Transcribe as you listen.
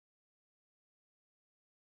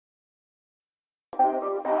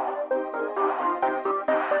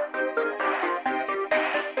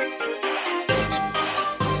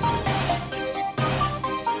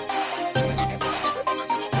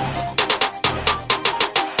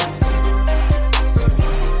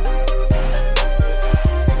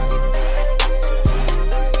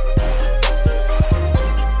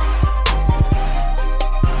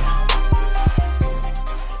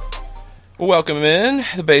Welcome in.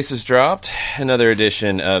 The base is dropped. Another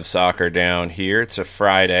edition of Soccer Down here. It's a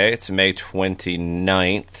Friday. It's May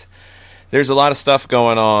 29th. There's a lot of stuff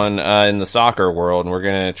going on in the soccer world, and we're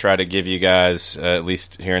going to try to give you guys, at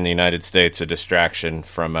least here in the United States, a distraction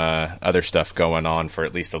from other stuff going on for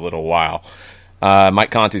at least a little while.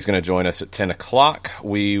 Mike Conti's going to join us at 10 o'clock.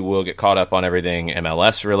 We will get caught up on everything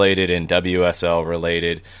MLS-related and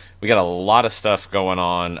WSL-related. We got a lot of stuff going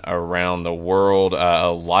on around the world,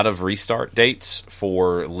 a lot of restart dates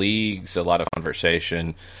for leagues, a lot of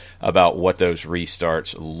conversation about what those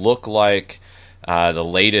restarts look like. The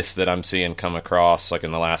latest that I'm seeing come across, like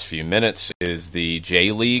in the last few minutes, is the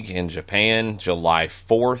J-League in Japan. July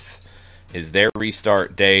 4th is their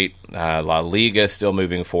restart date. La Liga still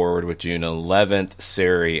moving forward with June 11th.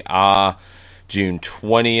 Serie A, June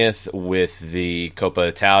 20th, with the Coppa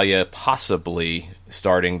Italia possibly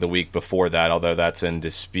starting the week before that, although that's in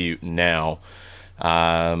dispute now.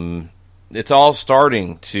 It's all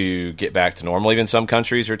starting to get back to normal. Even some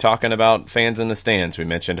countries are talking about fans in the stands. We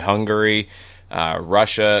mentioned Hungary.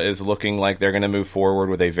 Russia is looking like they're going to move forward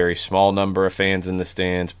with a very small number of fans in the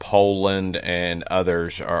stands. Poland and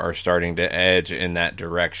others are starting to edge in that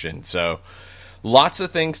direction. So lots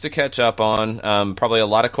of things to catch up on. Probably a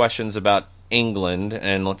lot of questions about England,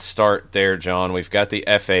 and let's start there, John. We've got the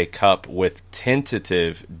FA Cup with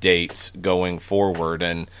tentative dates going forward,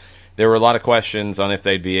 and there were a lot of questions on if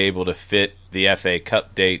they'd be able to fit the FA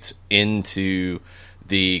Cup dates into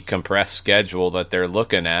the compressed schedule that they're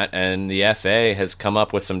looking at, and the FA has come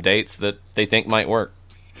up with some dates that they think might work.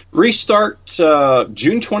 Restart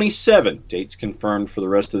June 27. Dates confirmed for the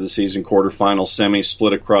rest of the season. Quarterfinal, semi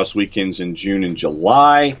split across weekends in June and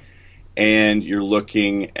July. And you're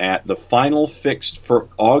looking at the final fixed for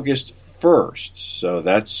August 1st. So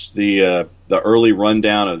that's the early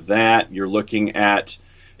rundown of that. You're looking at,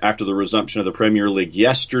 after the resumption of the Premier League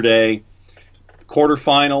yesterday,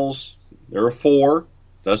 quarterfinals. There are 4.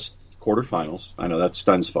 That's quarterfinals. I know that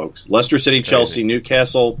stuns folks. Leicester City, Chelsea,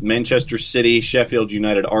 Newcastle, Manchester City, Sheffield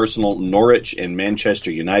United, Arsenal, Norwich, and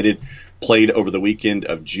Manchester United played over the weekend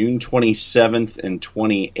of June 27th and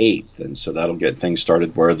 28th. And so that'll get things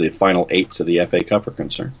started where the final 8 of the FA Cup are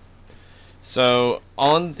concerned. So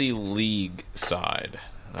on the league side,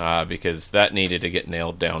 because that needed to get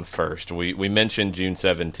nailed down first, we mentioned June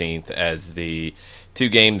 17th as the 2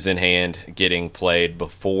 games in hand getting played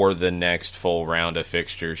before the next full round of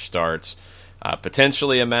fixtures starts.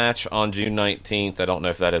 Potentially a match on June 19th. I don't know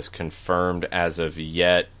if that is confirmed as of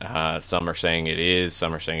yet. Some are saying it is,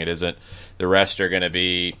 some are saying it isn't. The rest are going to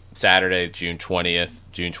be Saturday, June 20th,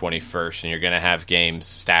 June 21st, and you're going to have games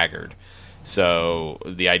staggered. So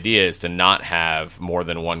the idea is to not have more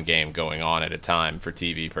than one game going on at a time for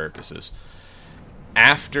TV purposes.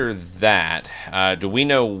 After that, do we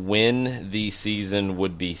know when the season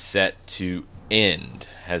would be set to end?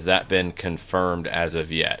 Has that been confirmed as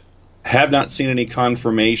of yet? Have not seen any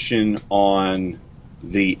confirmation on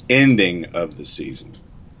the ending of the season.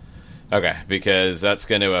 Okay, because that's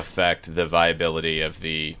going to affect the viability of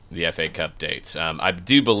the FA Cup dates. I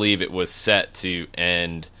do believe it was set to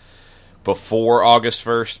end before August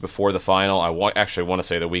 1st, before the final. I actually want to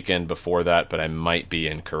say the weekend before that, but I might be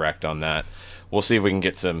incorrect on that. We'll see if we can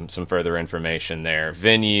get some further information there.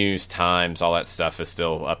 Venues, times, all that stuff is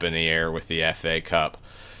still up in the air with the FA Cup.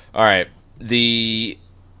 All right, the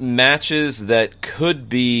matches that could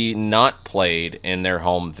be not played in their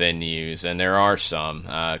home venues, and there are some.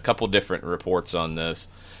 A couple different reports on this.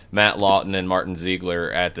 Matt Lawton and Martin Ziegler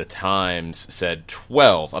at the Times said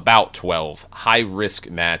about 12 high-risk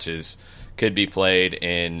matches could be played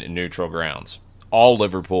in neutral grounds. All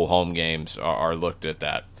Liverpool home games are looked at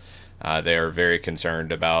that. They are very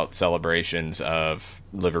concerned about celebrations of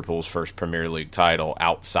Liverpool's first Premier League title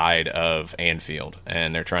outside of Anfield,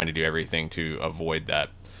 and they're trying to do everything to avoid that.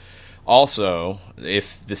 Also,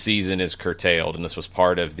 if the season is curtailed, and this was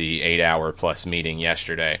part of the 8-hour-plus meeting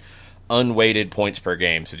yesterday, unweighted points per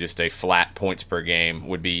game, so just a flat points per game,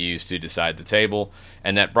 would be used to decide the table.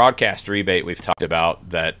 And that broadcast rebate we've talked about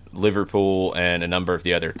that Liverpool and a number of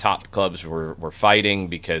the other top clubs were fighting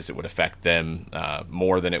because it would affect them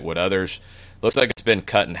more than it would others, looks like it's been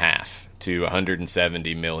cut in half to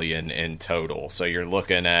 $170 million in total. So you're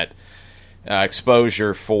looking at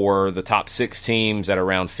exposure for the top 6 teams at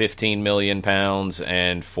around £15 million,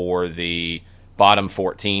 and for the bottom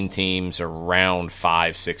 14 teams around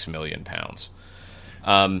 £5-6 million.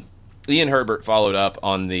 Ian Herbert followed up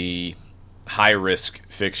on the high-risk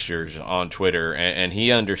fixtures on Twitter, and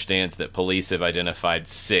he understands that police have identified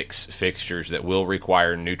 6 fixtures that will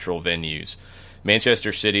require neutral venues.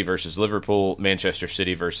 Manchester City versus Liverpool, Manchester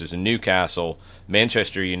City versus Newcastle,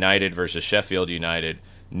 Manchester United versus Sheffield United,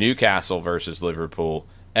 Newcastle versus Liverpool,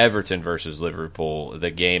 Everton versus Liverpool, the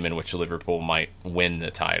game in which Liverpool might win the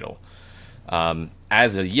title.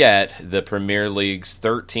 As of yet, the Premier League's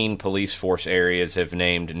 13 police force areas have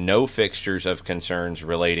named no fixtures of concerns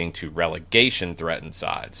relating to relegation-threatened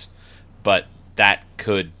sides, but that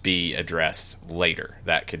could be addressed later.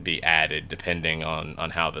 That could be added depending on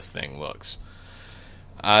how this thing looks.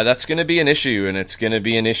 That's going to be an issue, and it's going to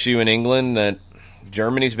be an issue in England that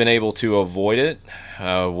Germany's been able to avoid it.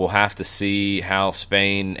 We'll have to see how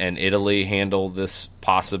Spain and Italy handle this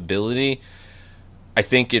possibility. I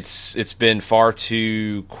think it's been far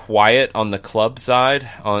too quiet on the club side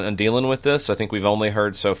on dealing with this. I think we've only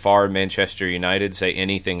heard so far Manchester United say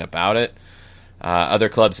anything about it. Other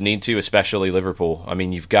clubs need to, especially Liverpool. I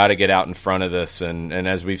mean, you've got to get out in front of this. And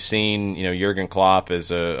as we've seen, Jurgen Klopp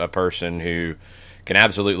is a person who can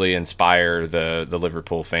absolutely inspire the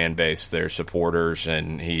Liverpool fan base, their supporters,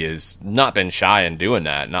 and he has not been shy in doing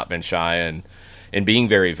that, not been shy in being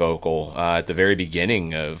very vocal. At the very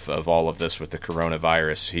beginning of all of this with the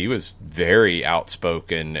coronavirus, he was very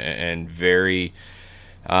outspoken and very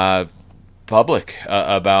public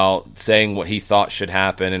about saying what he thought should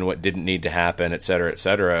happen and what didn't need to happen, et cetera, et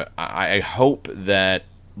cetera. I hope that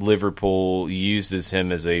Liverpool uses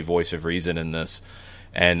him as a voice of reason in this,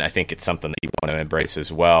 and I think it's something that you want to embrace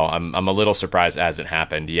as well. I'm a little surprised it hasn't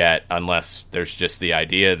happened yet, unless there's just the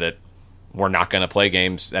idea that we're not going to play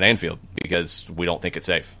games at Anfield because we don't think it's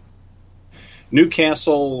safe.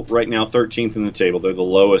 Newcastle right now 13th in the table. They're the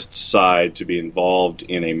lowest side to be involved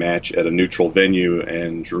in a match at a neutral venue.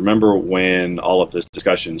 And remember when all of this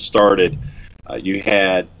discussion started, you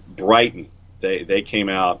had Brighton. They came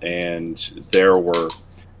out and there were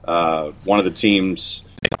one of the teams.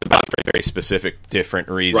 They talked about it for a very specific, different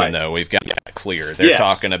reason, right. Though. We've got that clear. They're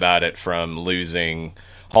talking about it from losing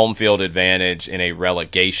home field advantage in a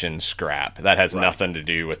relegation scrap. That has nothing to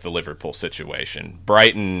do with the Liverpool situation.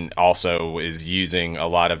 Brighton also is using a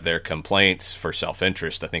lot of their complaints for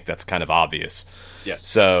self-interest. I think that's kind of obvious. Yes.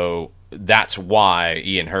 So that's why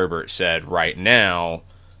Ian Herbert said right now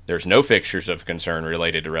there's no fixtures of concern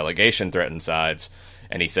related to relegation-threatened sides,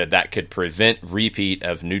 and he said that could prevent repeat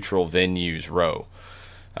of neutral venues row.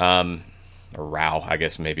 Or row, I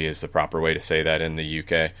guess maybe is the proper way to say that in the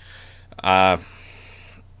UK.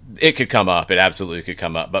 It could come up. It absolutely could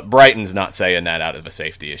come up. But Brighton's not saying that out of a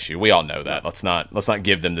safety issue. We all know that. Let's not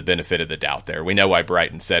give them the benefit of the doubt there. We know why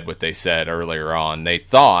Brighton said what they said earlier on. They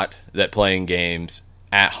thought that playing games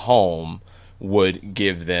at home would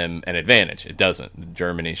give them an advantage. It doesn't.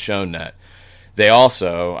 Germany's shown that. They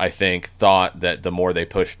also, I think, thought that the more they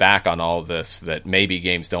push back on all of this, that maybe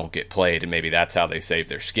games don't get played, and maybe that's how they save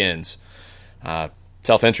their skins.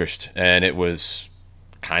 Self-interest. And it was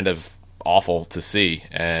kind of awful to see,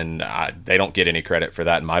 and they don't get any credit for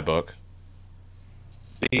that in my book.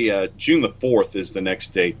 The June the 4th is the next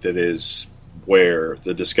date that is where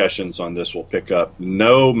the discussions on this will pick up.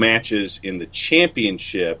 No matches in the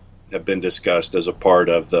championship have been discussed as a part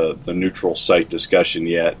of the neutral site discussion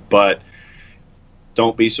yet, but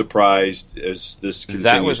don't be surprised as this continues to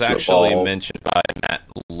evolve. That was actually mentioned by Matt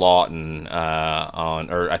Lawton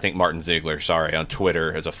I think Martin Ziegler, on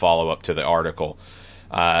Twitter as a follow-up to the article.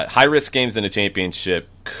 High-risk games in a championship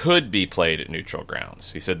could be played at neutral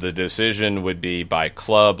grounds. He said the decision would be by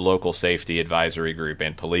club, local safety advisory group,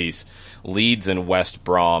 and police. Leeds and West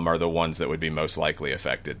Brom are the ones that would be most likely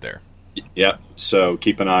affected there. Yep, so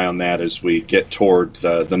keep an eye on that as we get toward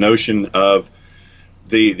the notion of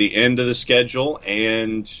the end of the schedule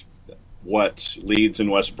and what Leeds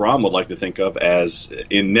and West Brom would like to think of as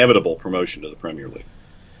inevitable promotion to the Premier League.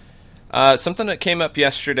 Something that came up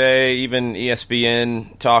yesterday, even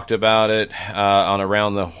ESPN talked about it on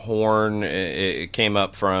Around the Horn. It came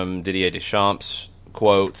up from Didier Deschamps'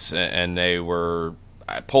 quotes, and they were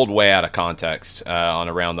pulled way out of context on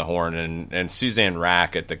Around the Horn. And Suzanne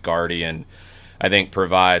Rack at The Guardian, I think,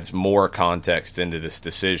 provides more context into this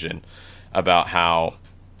decision about how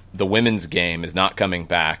the women's game is not coming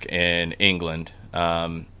back in England,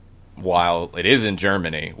 while it is in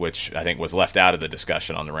Germany, which I think was left out of the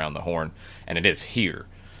discussion on Around the Horn, and it is here.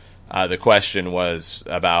 The question was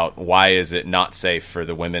about why is it not safe for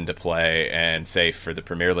the women to play and safe for the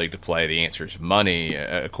Premier League to play. The answer is money,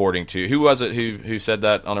 according to, who was it who said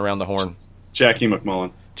that on Around the Horn? Jackie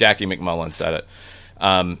McMullen. Jackie McMullen said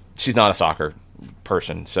it. She's not a soccer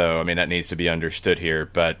person, so I mean that needs to be understood here.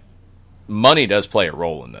 But money does play a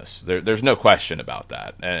role in this. There's no question about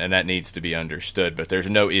that, and that needs to be understood. But there's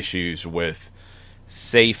no issues with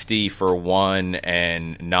safety for one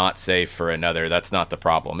and not safe for another. That's not the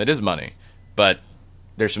problem. It is money, but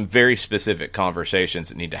there's some very specific conversations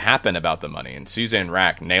that need to happen about the money, and Suzanne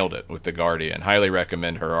Rack nailed it with The Guardian. Highly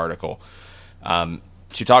recommend her article.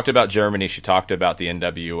 She talked about Germany, she talked about the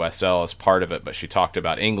NWSL as part of it, but she talked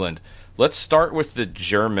about England. Let's start with the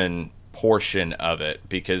German portion of it,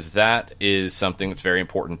 because that is something that's very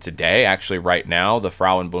important today. Actually, right now, the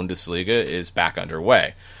Frauen-Bundesliga is back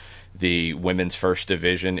underway. The women's first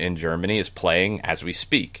division in Germany is playing as we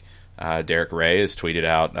speak. Derek Ray has tweeted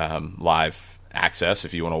out live access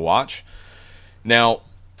if you want to watch. Now,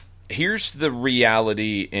 here's the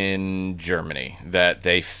reality in Germany that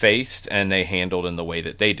they faced and they handled in the way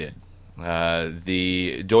that they did.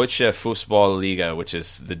 The Deutsche Fußball-Liga, which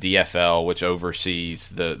is the DFL, which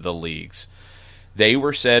oversees the leagues, they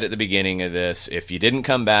were said at the beginning of this, if you didn't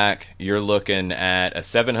come back, you're looking at a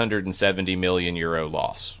 770 million euro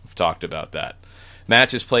loss. We've talked about that.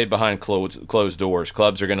 Matches played behind closed doors.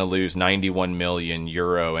 Clubs are going to lose 91 million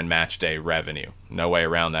euro in match day revenue. No way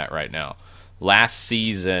around that right now. Last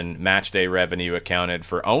season, match day revenue accounted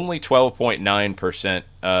for only 12.9%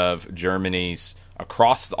 of Germany's,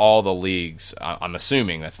 across all the leagues, I'm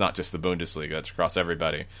assuming that's not just the Bundesliga, that's across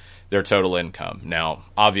everybody, their total income. Now,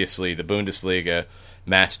 obviously, the Bundesliga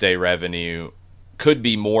match day revenue could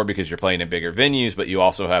be more because you're playing in bigger venues, but you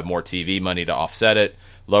also have more TV money to offset it.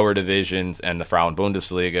 Lower divisions and the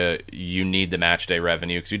Frauen-Bundesliga, you need the match day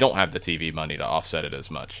revenue because you don't have the TV money to offset it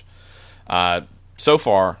as much. So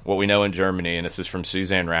far, what we know in Germany, and this is from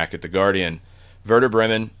Suzanne Rack at The Guardian, Werder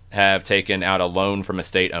Bremen have taken out a loan from a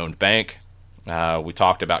state-owned bank. We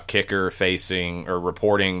talked about Kicker facing or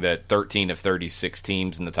reporting that 13 of 36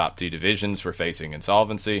 teams in the top two divisions were facing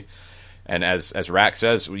insolvency. And as Rack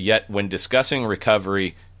says, yet when discussing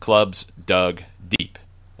recovery, clubs dug deep.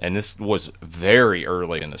 And this was very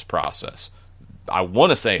early in this process. I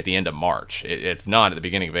want to say at the end of March, if not at the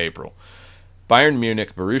beginning of April. Bayern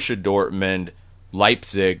Munich, Borussia Dortmund,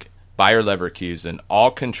 Leipzig, Bayer Leverkusen all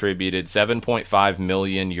contributed 7.5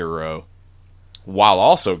 million euro, while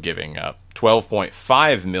also giving up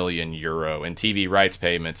 12.5 million euro in TV rights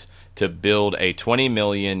payments to build a 20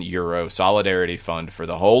 million euro solidarity fund for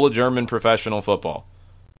the whole of German professional football,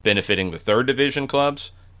 benefiting the third division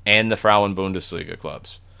clubs and the Frauen-Bundesliga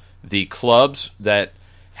clubs. The clubs that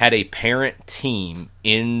had a parent team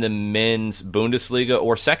in the men's Bundesliga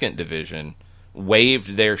or second division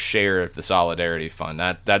waived their share of the solidarity fund.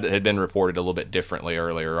 That had been reported a little bit differently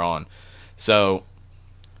earlier on. So,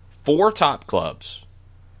 four top clubs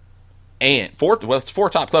who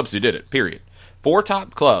did it, period. 4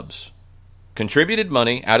 top clubs contributed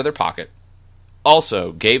money out of their pocket,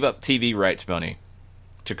 also gave up TV rights money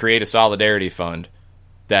to create a solidarity fund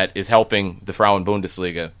that is helping the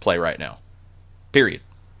Frauen-Bundesliga play right now. Period.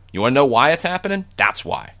 You want to know why it's happening? That's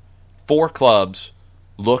why. 4 clubs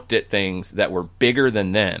looked at things that were bigger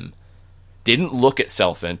than them, didn't look at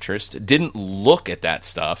self-interest, didn't look at that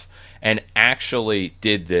stuff, and actually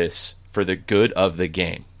did this for the good of the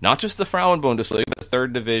game. Not just the Frauen-Bundesliga, but the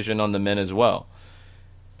third division on the men as well.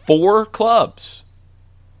 4 clubs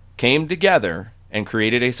came together and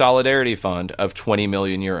created a solidarity fund of 20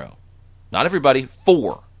 million euro. Not everybody,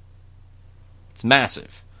 4. It's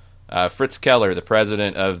massive. Fritz Keller, the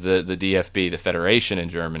president of the DFB, the federation in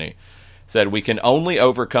Germany, said, "We can only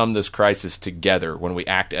overcome this crisis together when we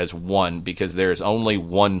act as one, because there is only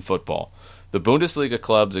one football. The Bundesliga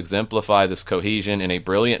clubs exemplify this cohesion in a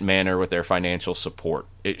brilliant manner with their financial support.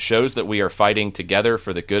 It shows that we are fighting together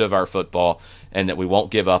for the good of our football and that we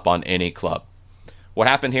won't give up on any club." What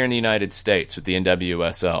happened here in the United States with the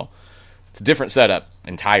NWSL? It's a different setup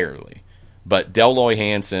entirely. But Deloy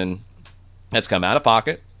Hansen has come out of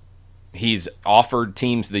pocket. He's offered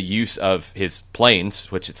teams the use of his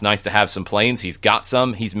planes, which it's nice to have some planes. He's got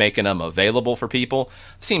some. He's making them available for people.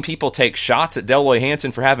 I've seen people take shots at Deloy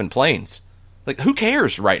Hansen for having planes. Like, who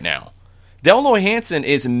cares right now? Deloy Hansen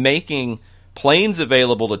is making planes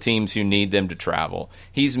available to teams who need them to travel.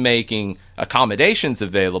 He's making accommodations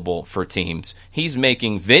available for teams. He's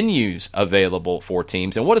making venues available for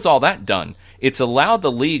teams. And what has all that done? It's allowed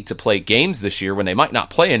the league to play games this year when they might not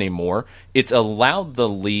play anymore. It's allowed the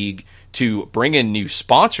league to bring in new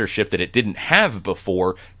sponsorship that it didn't have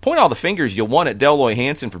before. Point all the fingers you want at Deloy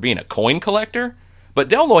Hansen for being a coin collector. But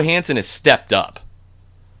Del Loy Hansen has stepped up.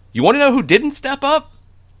 You want to know who didn't step up?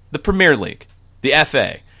 The Premier League, the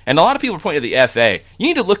FA. And a lot of people are pointing to the FA. You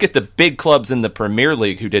need to look at the big clubs in the Premier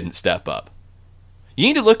League who didn't step up. You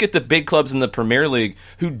need to look at the big clubs in the Premier League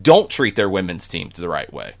who don't treat their women's teams the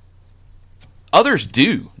right way. Others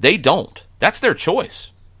do. They don't. That's their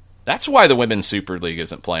choice. That's why the Women's Super League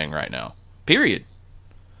isn't playing right now. Period.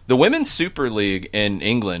 The Women's Super League in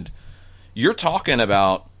England, you're talking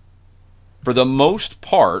about, for the most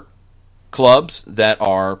part, clubs that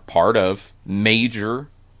are part of major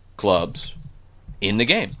clubs in the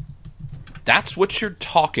game. That's what you're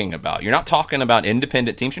talking about. You're not talking about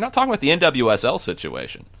independent teams. You're not talking about the NWSL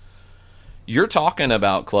situation. You're talking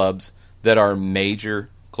about clubs that are major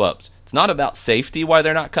clubs. It's not about safety why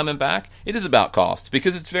they're not coming back. It is about cost,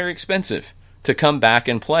 because it's very expensive to come back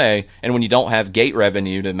and play, and when you don't have gate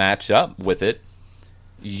revenue to match up with it,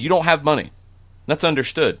 you don't have money. That's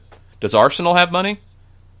understood. Does Arsenal have money?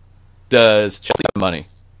 Does Chelsea have money?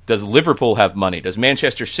 Does Liverpool have money? Does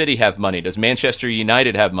Manchester City have money? Does Manchester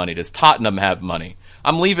United have money? Does Tottenham have money?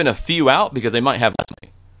 I'm leaving a few out because they might have less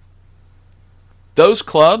money. Those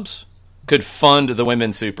clubs could fund the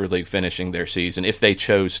Women's Super League finishing their season if they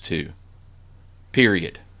chose to.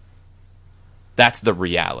 Period. That's the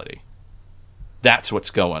reality. That's what's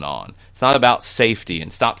going on. It's not about safety,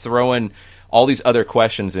 and stop throwing all these other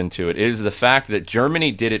questions into it. It is the fact that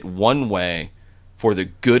Germany did it one way for the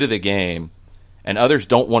good of the game, and others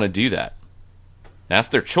don't want to do that. That's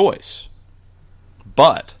their choice.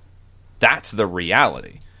 But that's the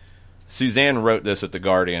reality. Suzanne wrote this at The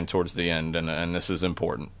Guardian towards the end, and this is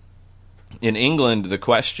important. In England, the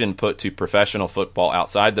question put to professional football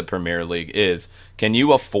outside the Premier League is, can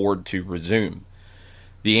you afford to resume?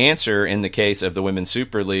 The answer in the case of the Women's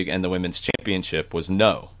Super League and the Women's Championship was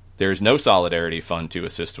no. There is no solidarity fund to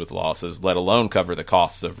assist with losses, let alone cover the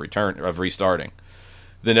costs of restarting.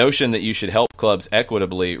 The notion that you should help clubs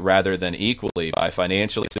equitably rather than equally by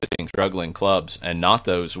financially assisting struggling clubs and not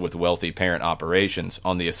those with wealthy parent operations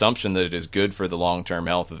on the assumption that it is good for the long-term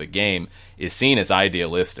health of the game is seen as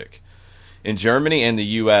idealistic. In Germany and the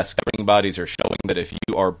U.S., governing bodies are showing that if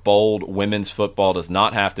you are bold, women's football does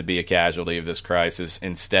not have to be a casualty of this crisis.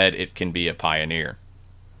 Instead, it can be a pioneer.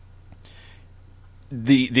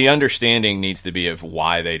 The understanding needs to be of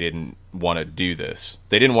why they didn't want to do this.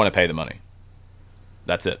 They didn't want to pay the money.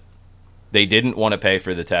 That's it. They didn't want to pay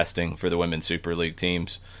for the testing for the Women's Super League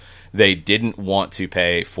teams. They didn't want to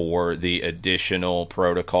pay for the additional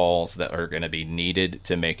protocols that are going to be needed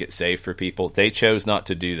to make it safe for people. They chose not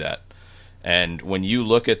to do that. And when you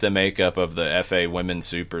look at the makeup of the FA Women's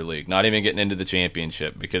Super League, not even getting into the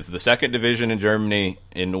championship, because the second division in Germany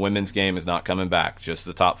in the women's game is not coming back, just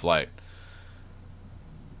the top flight.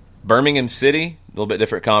 Birmingham City, a little bit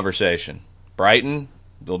different conversation. Brighton,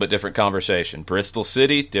 a little bit different conversation. Bristol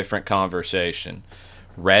City, different conversation.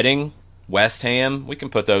 Reading, West Ham, we can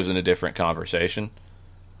put those in a different conversation.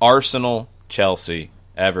 Arsenal, Chelsea,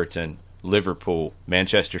 Everton, Liverpool,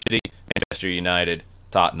 Manchester City, Manchester United,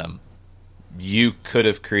 Tottenham. You could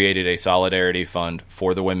have created a solidarity fund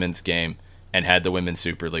for the women's game and had the Women's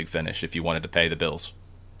Super League finish if you wanted to pay the bills.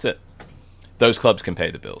 That's it. Those clubs can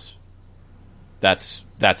pay the bills. That's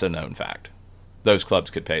a known fact. Those clubs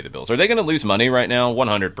could pay the bills. Are they going to lose money right now?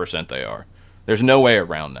 100% they are. There's no way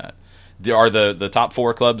around that. Are the top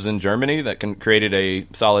four clubs in Germany that created a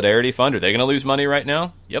solidarity fund, are they going to lose money right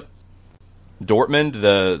now? Yep. Dortmund,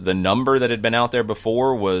 the number that had been out there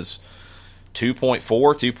before was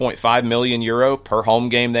 2.5 million euro per home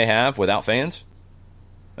game they have without fans.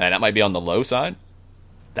 And that might be on the low side.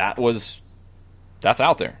 That's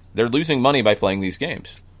out there. They're losing money by playing these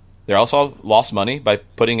games. They also lost money by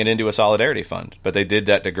putting it into a solidarity fund, but they did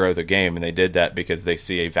that to grow the game, and they did that because they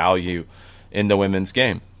see a value in the women's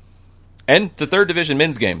game. And the third division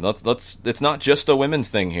men's game. It's not just a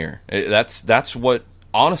women's thing here. That's what,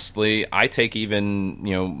 honestly, I take even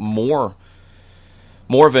more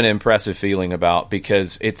of an impressive feeling about,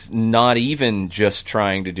 because it's not even just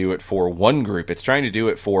trying to do it for one group. It's trying to do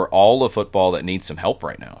it for all of football that needs some help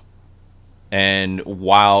right now. And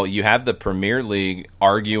while you have the Premier League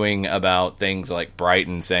arguing about things like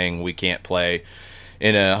Brighton saying we can't play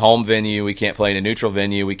in a home venue, we can't play in a neutral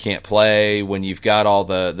venue, we can't play, when you've got all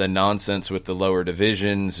the nonsense with the lower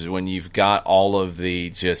divisions, when you've got all of the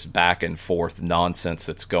just back and forth nonsense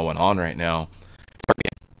that's going on right now,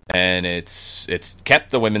 and it's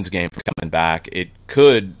kept the women's game from coming back. It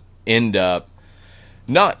could end up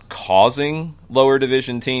not causing lower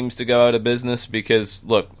division teams to go out of business, because,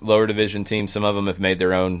 look, lower division teams, some of them have made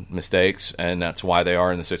their own mistakes, and that's why they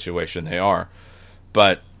are in the situation they are.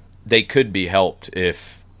 But they could be helped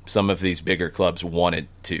if some of these bigger clubs wanted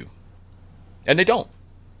to. And they don't.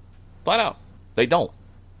 Flat out. They don't.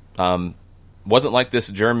 Wasn't like this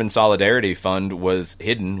German Solidarity Fund was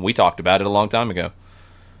hidden. We talked about it a long time ago.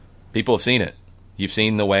 People have seen it. You've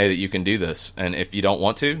seen the way that you can do this. And if you don't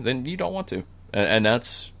want to, then you don't want to. And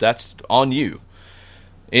that's on you.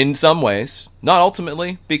 In some ways, not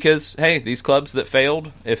ultimately, because, hey, these clubs that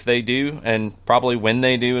failed, if they do, and probably when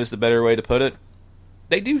they do is the better way to put it,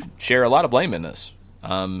 they do share a lot of blame in this.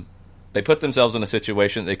 They put themselves in a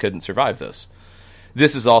situation that they couldn't survive this.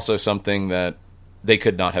 This is also something that they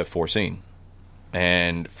could not have foreseen.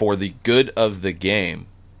 And for the good of the game,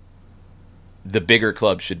 the bigger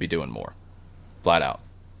clubs should be doing more. Flat out.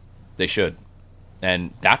 They should.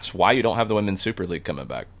 And that's why you don't have the Women's Super League coming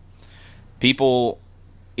back. People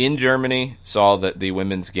in Germany saw that the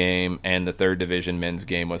women's game and the third division men's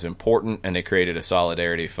game was important, and they created a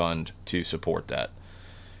solidarity fund to support that.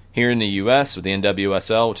 Here in the U.S. with the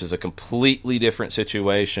NWSL, which is a completely different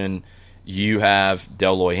situation, you have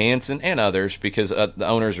Deloy Hansen and others, because the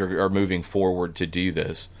owners are moving forward to do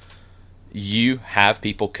this. You have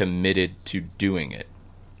people committed to doing it.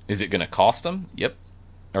 Is it going to cost them? Yep.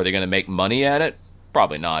 Are they going to make money at it?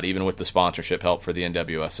 Probably not, even with the sponsorship help for the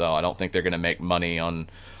NWSL. I don't think they're going to make money on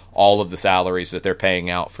all of the salaries that they're paying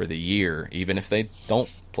out for the year, even if they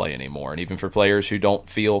don't play anymore, and even for players who don't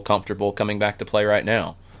feel comfortable coming back to play right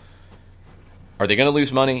now. Are they going to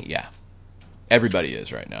lose money? Yeah. Everybody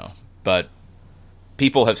is right now. But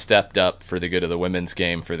people have stepped up for the good of the women's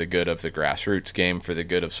game, for the good of the grassroots game, for the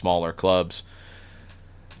good of smaller clubs.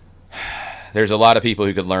 There's a lot of people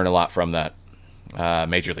who could learn a lot from that.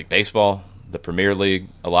 Major League Baseball, the Premier League,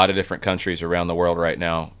 a lot of different countries around the world right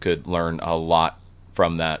now could learn a lot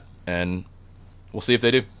from that. And we'll see if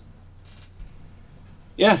they do.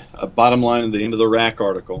 Yeah, a bottom line at the end of the Rack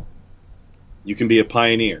article. You can be a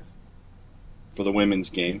pioneer for the women's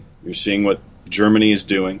game. You're seeing what Germany is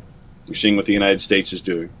doing. You're seeing what the United States is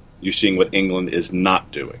doing. You're seeing what England is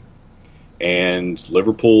not doing. And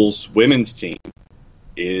Liverpool's women's team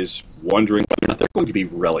is wondering whether or not they're going to be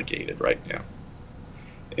relegated right now.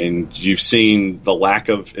 And you've seen the lack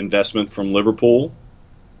of investment from Liverpool.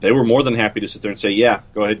 They were more than happy to sit there and say, yeah,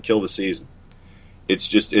 go ahead and kill the season.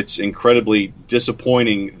 It's incredibly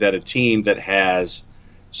disappointing that a team that has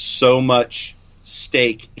so much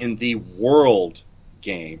stake in the world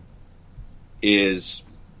game is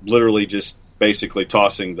literally just basically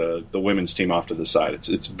tossing the women's team off to the side.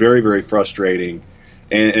 It's very, very frustrating.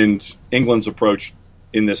 And England's approach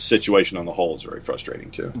in this situation on the whole is very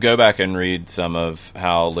frustrating too. Go back and read some of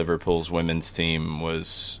how Liverpool's women's team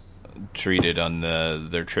was treated on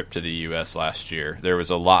their trip to the U.S. last year. There was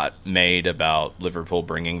a lot made about Liverpool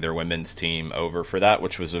bringing their women's team over for that,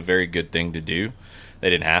 which was a very good thing to do. They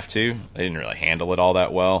didn't have to. They didn't really handle it all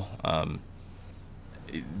that well.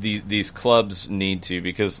 These clubs need to,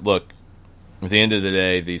 because, look, at the end of the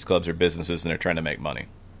day, these clubs are businesses and they're trying to make money.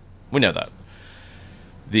 We know that.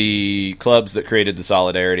 The clubs that created the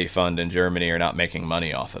Solidarity Fund in Germany are not making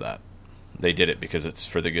money off of that. They did it because it's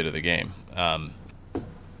for the good of the game.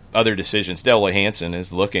 Other decisions, Deloy Hansen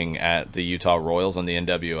is looking at the Utah Royals on the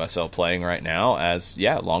NWSL playing right now as,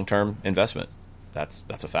 long-term investment. That's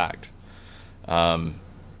a fact.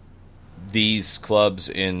 These clubs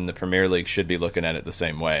in the Premier League should be looking at it the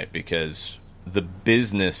same way, because the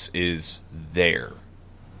business is there.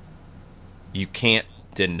 You can't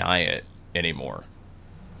deny it anymore.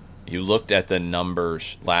 You looked at the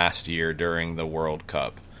numbers last year during the World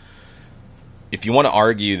Cup. If you want to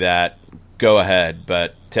argue that, go ahead,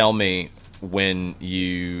 but tell me, when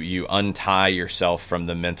you untie yourself from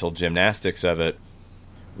the mental gymnastics of it,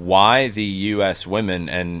 why the U.S. women,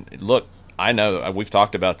 and look, I know we've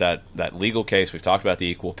talked about that legal case, we've talked about the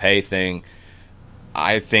equal pay thing.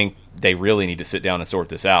 I think they really need to sit down and sort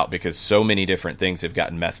this out, because so many different things have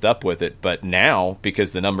gotten messed up with it. But now,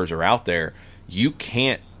 because the numbers are out there, you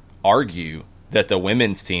can't argue that the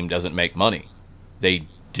women's team doesn't make money. They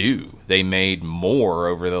do. They made more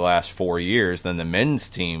over the last 4 years than the men's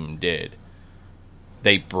team did.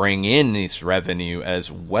 They bring in this revenue as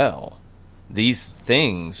well. These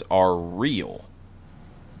things are real.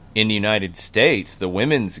 In the United States, the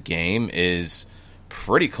women's game is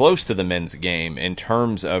pretty close to the men's game in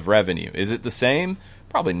terms of revenue. Is it the same?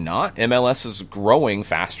 Probably not. MLS is growing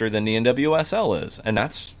faster than the NWSL is, and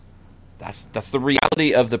that's the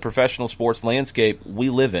reality of the professional sports landscape we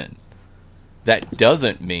live in. That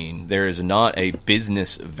doesn't mean there is not a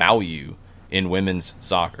business value in women's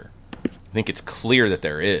soccer. I think it's clear that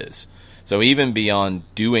there is. So even beyond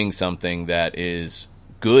doing something that is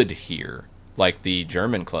good here, like the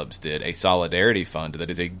German clubs did, a solidarity fund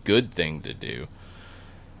that is a good thing to do,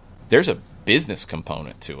 there's a business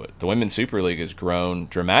component to it. The Women's Super League has grown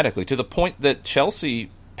dramatically to the point that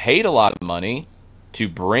Chelsea paid a lot of money to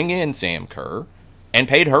bring in Sam Kerr and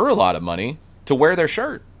paid her a lot of money to wear their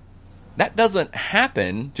shirt. That doesn't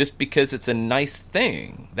happen just because it's a nice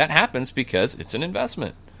thing. That happens because it's an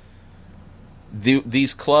investment.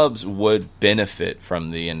 These clubs would benefit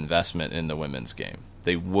from the investment in the women's game.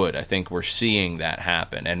 They would. I think we're seeing that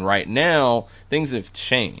happen. And right now, things have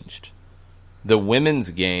changed. The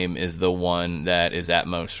women's game is the one that is at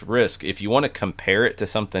most risk. If you want to compare it to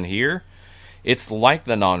something here, it's like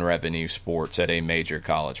the non-revenue sports at a major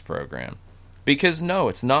college program. Because, no,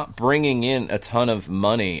 it's not bringing in a ton of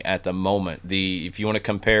money at the moment. If you want to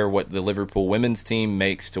compare what the Liverpool women's team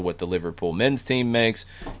makes to what the Liverpool men's team makes,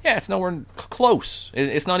 yeah, it's nowhere close.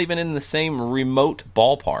 It's not even in the same remote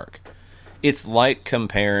ballpark. It's like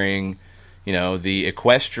comparing, the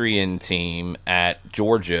equestrian team at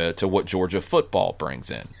Georgia to what Georgia football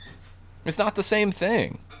brings in. It's not the same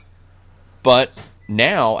thing. But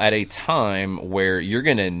now, at a time where you're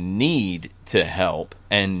going to need to help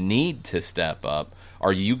and need to step up,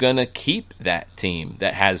 are you going to keep that team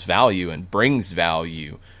that has value and brings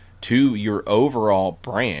value to your overall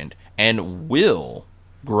brand and will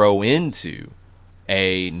grow into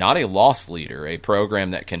not a loss leader, a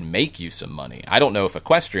program that can make you some money? I don't know if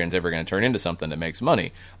equestrian's ever going to turn into something that makes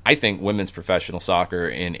money. I think women's professional soccer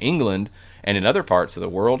in England and in other parts of the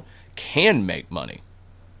world can make money.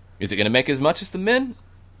 Is it going to make as much as the men?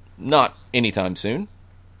 Not anytime soon.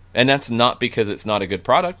 And that's not because it's not a good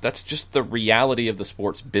product. That's just the reality of the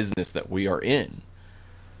sports business that we are in.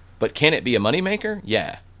 But can it be a moneymaker?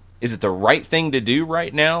 Yeah. Is it the right thing to do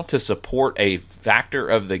right now to support a factor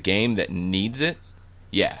of the game that needs it?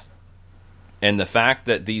 Yeah. And the fact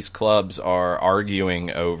that these clubs are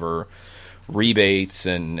arguing over rebates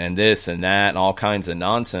and this and that and all kinds of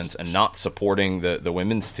nonsense and not supporting the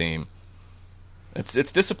women's team,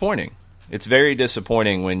 it's disappointing. It's very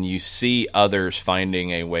disappointing when you see others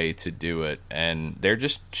finding a way to do it and they're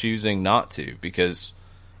just choosing not to because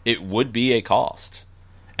it would be a cost.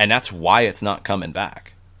 And that's why it's not coming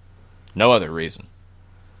back. No other reason.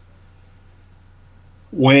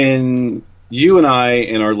 When you and I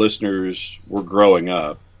and our listeners were growing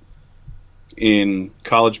up in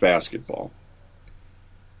college basketball,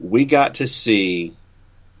 we got to see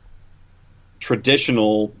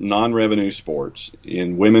traditional non-revenue sports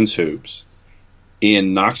in women's hoops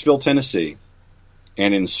in Knoxville, Tennessee,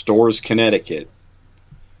 and in Storrs, Connecticut.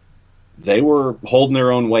 They were holding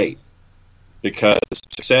their own weight because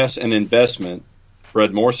success and investment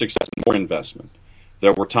bred more success and more investment.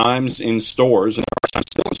 There were times in Storrs, and there are times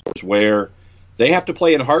still in Storrs, where they have to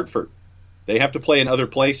play in Hartford. They have to play in other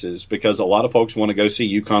places because a lot of folks want to go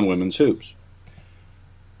see UConn women's hoops.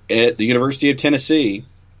 At the University of Tennessee,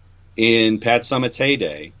 in Pat Summitt's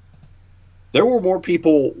heyday, there were more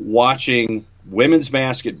people watching women's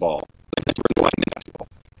basketball than there were watching basketball.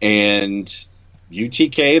 And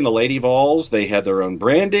UTK and the Lady Vols, they had their own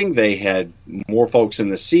branding. They had more folks in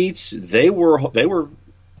the seats. They were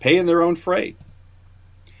paying their own freight.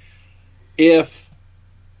 If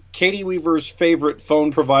Katie Weaver's favorite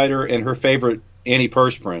phone provider and her favorite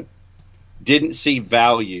antiperspirant didn't see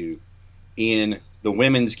value in the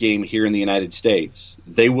women's game here in the United States,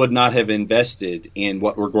 they would not have invested in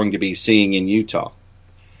what we're going to be seeing in Utah.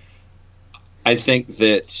 I think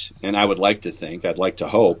that, and I would like to think, I'd like to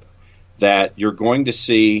hope, that you're going to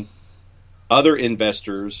see other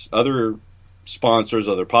investors, other sponsors,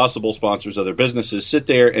 other possible sponsors, other businesses sit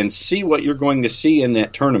there and see what you're going to see in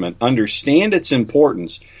that tournament, understand its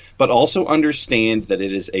importance, but also understand that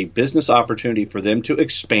it is a business opportunity for them to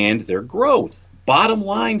expand their growth. Bottom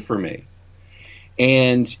line for me.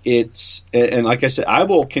 And like I said, I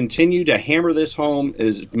will continue to hammer this home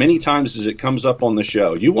as many times as it comes up on the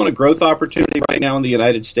show. You want a growth opportunity right now in the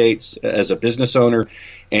United States as a business owner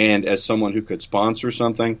and as someone who could sponsor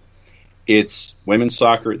something, it's women's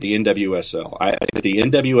soccer at the NWSL. I think the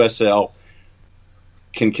NWSL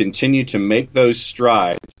can continue to make those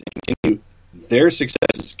strides and continue their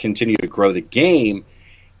successes, continue to grow the game,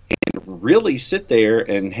 and really sit there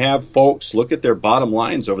and have folks look at their bottom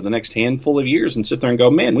lines over the next handful of years and sit there and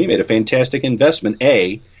go, man, we made a fantastic investment,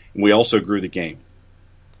 and we also grew the game.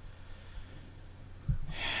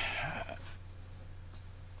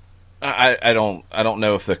 I don't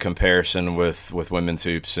know if the comparison with women's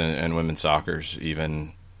hoops and women's soccer is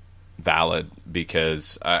even valid,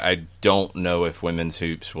 because I don't know if women's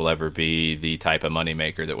hoops will ever be the type of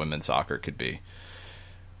moneymaker that women's soccer could be.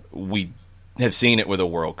 We have seen it with a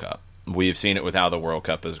World Cup. We've seen it with how the World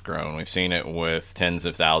Cup has grown. We've seen it with tens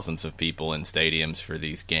of thousands of people in stadiums for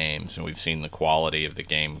these games, and we've seen the quality of the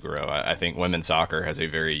game grow. I think women's soccer has a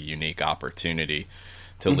very unique opportunity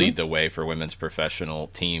to lead the way for women's professional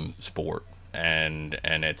team sport, and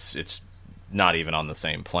it's not even on the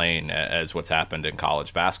same plane as what's happened in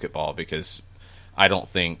college basketball, because I don't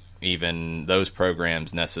think even those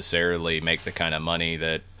programs necessarily make the kind of money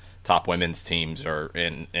that top women's teams are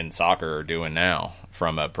in soccer are doing now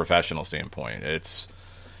from a professional standpoint. It's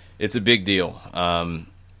a big deal.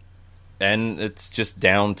 And it's just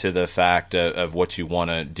down to the fact of what you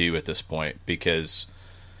want to do at this point, because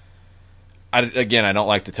I don't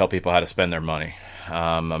like to tell people how to spend their money.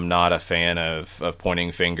 I'm not a fan of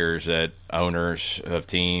pointing fingers at owners of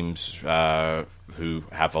teams who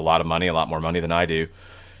have a lot of money, a lot more money than I do,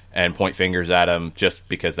 and point fingers at them just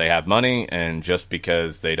because they have money and just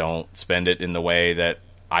because they don't spend it in the way that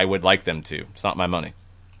I would like them to. It's not my money.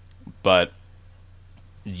 But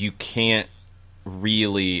you can't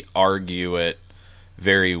really argue it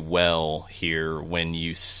very well here when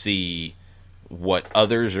you see what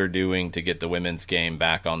others are doing to get the women's game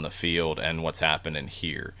back on the field and what's happening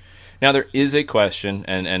here. Now, there is a question,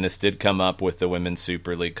 and this did come up with the Women's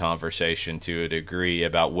Super League conversation to a degree,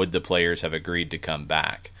 about would the players have agreed to come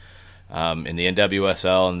back. In the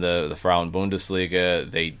NWSL and the Frauen Bundesliga,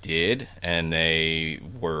 they did, and they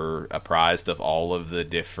were apprised of all of the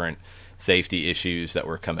different safety issues that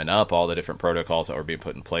were coming up, all the different protocols that were being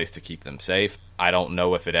put in place to keep them safe. I don't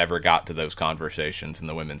know if it ever got to those conversations in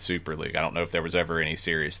the Women's Super League. I don't know if there was ever any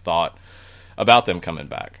serious thought about them coming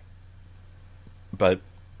back. But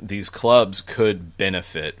these clubs could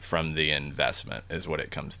benefit from the investment, is what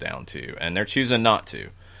it comes down to, and they're choosing not to.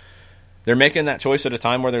 They're making that choice at a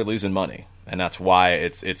time where they're losing money, and that's why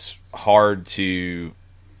it's hard to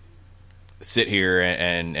sit here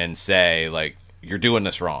and say, like, you're doing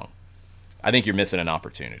this wrong. I think you're missing an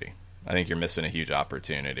opportunity. I think you're missing a huge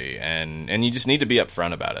opportunity, and you just need to be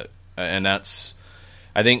upfront about it. And that's,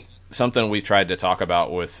 I think, something we've tried to talk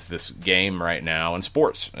about with this game right now, and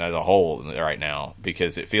sports as a whole right now,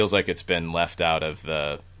 because it feels like it's been left out of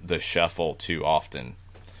the shuffle too often.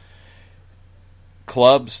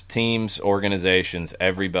 Clubs, teams, organizations,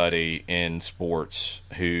 everybody in sports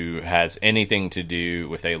who has anything to do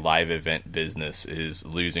with a live event business is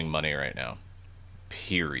losing money right now.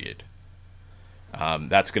 Period.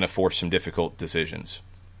 That's going to force some difficult decisions.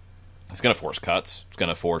 It's going to force cuts. It's going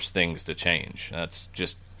to force things to change. That's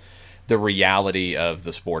just the reality of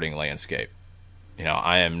the sporting landscape. You know,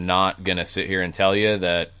 I am not going to sit here and tell you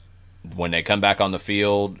that when they come back on the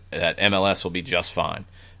field, that MLS will be just fine.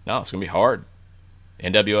 No, it's going to be hard.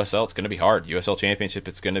 NWSL, it's going to be hard. USL Championship,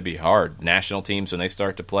 it's going to be hard. National teams, when they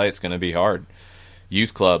start to play, it's going to be hard.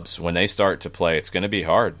 Youth clubs, when they start to play, it's going to be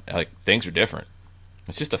hard. Like, things are different.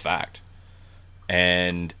 It's just a fact.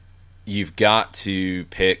 And you've got to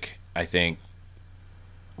pick, I think,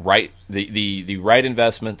 the right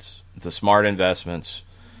investments, the smart investments,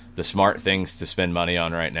 the smart things to spend money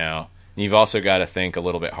on right now. And you've also got to think a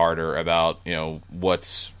little bit harder about, you know,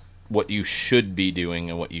 what you should be doing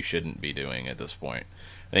and what you shouldn't be doing at this point.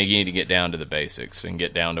 I think you need to get down to the basics and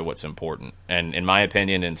get down to what's important. And in my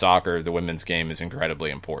opinion, in soccer, the women's game is incredibly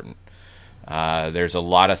important. There's a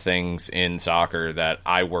lot of things in soccer that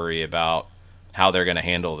I worry about how they're going to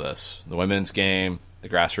handle this. The women's game, the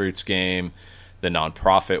grassroots game, the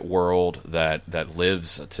nonprofit world that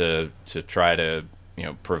lives to try to, you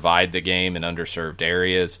know, provide the game in underserved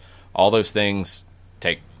areas. All those things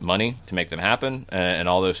take money to make them happen, and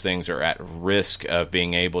all those things are at risk of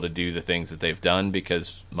being able to do the things that they've done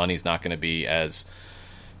because money's not going to be as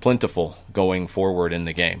plentiful going forward in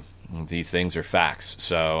the game. These things are facts.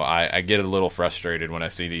 So I get a little frustrated when I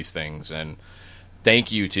see these things, and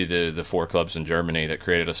thank you to the 4 clubs in Germany that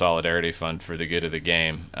created a solidarity fund for the good of the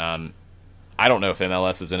game. I don't know if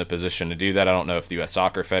MLS is in a position to do that. I don't know if the U.S.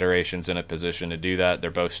 Soccer Federation's in a position to do that. They're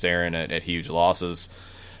both staring at huge losses.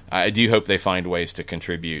 I do hope they find ways to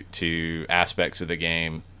contribute to aspects of the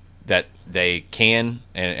game that they can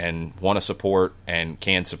and want to support and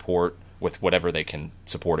can support with whatever they can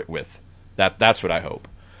support it with. That's what I hope.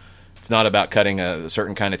 It's not about cutting a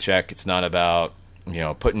certain kind of check. It's not about, you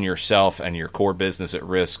know, putting yourself and your core business at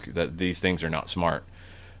risk. That these things are not smart.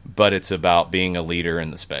 But it's about being a leader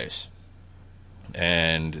in the space.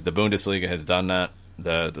 And the Bundesliga has done that.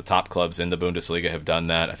 The top clubs in the Bundesliga have done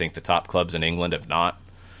that. I think the top clubs in England have not.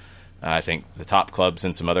 I think the top clubs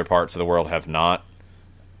in some other parts of the world have not.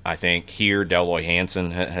 I think here, Deloy Hansen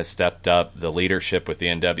has stepped up. The leadership with the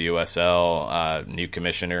NWSL, new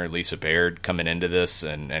commissioner Lisa Baird coming into this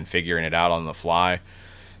and figuring it out on the fly.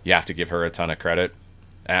 You have to give her a ton of credit.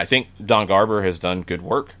 And I think Don Garber has done good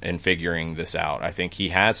work in figuring this out. I think he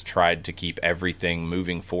has tried to keep everything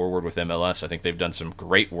moving forward with MLS. I think they've done some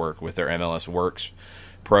great work with their MLS Works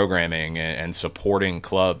programming and supporting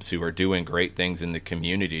clubs who are doing great things in the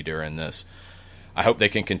community during this. I hope they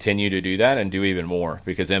can continue to do that and do even more,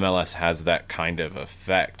 because MLS has that kind of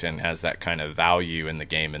effect and has that kind of value in the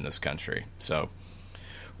game in this country. So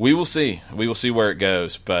we will see. We will see where it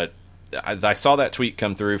goes. But I saw that tweet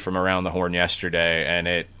come through from Around the Horn yesterday, and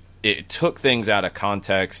it took things out of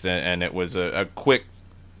context, and it was a quick,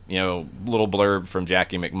 little blurb from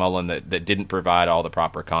Jackie McMullen that didn't provide all the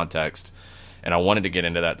proper context. And I wanted to get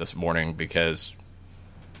into that this morning because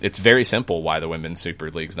it's very simple why the Women's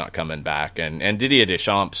Super League's not coming back. And Didier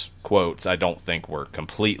Deschamps' quotes, I don't think were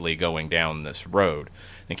completely going down this road.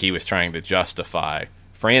 I think he was trying to justify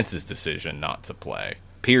France's decision not to play,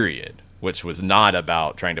 period, which was not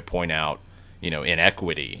about trying to point out,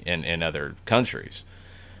 inequity in other countries.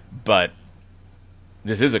 But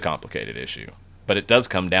this is a complicated issue. But it does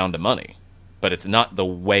come down to money. But it's not the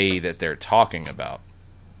way that they're talking about.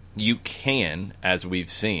 You can, as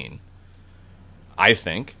we've seen, I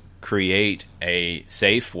think, create a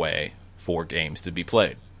safe way for games to be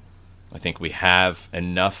played. I think we have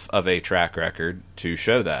enough of a track record to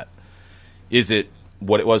show that. Is it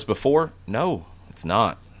what it was before? No, it's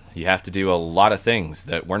not. You have to do a lot of things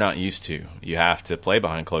that we're not used to. You have to play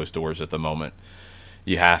behind closed doors at the moment.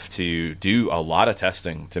 You have to do a lot of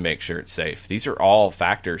testing to make sure it's safe. These are all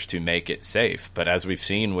factors to make it safe. But as we've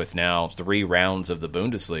seen with now 3 rounds of the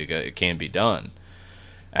Bundesliga, it can be done.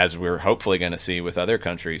 As we're hopefully going to see with other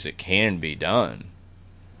countries, it can be done.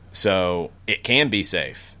 So it can be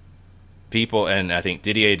safe. People, and I think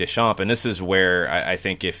Didier Deschamps, and this is where I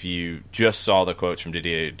think if you just saw the quotes from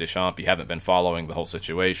Didier Deschamps, you haven't been following the whole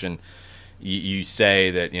situation, you say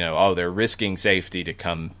that, they're risking safety to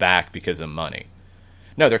come back because of money.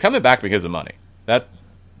 No, they're coming back because of money. That's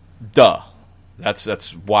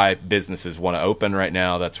why businesses want to open right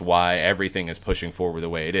now. That's why everything is pushing forward the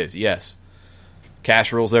way it is. Yes,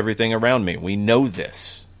 cash rules everything around me. We know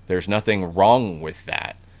this. There's nothing wrong with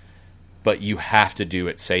that. But you have to do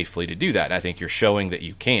it safely to do that. And I think you're showing that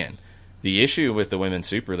you can. The issue with the Women's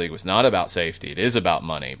Super League was not about safety. It is about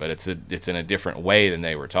money, but it's in a different way than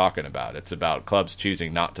they were talking about. It's about clubs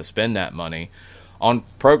choosing not to spend that money on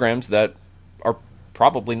programs that are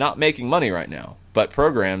probably not making money right now, but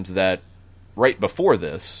programs that right before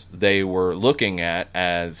this they were looking at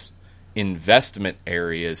as investment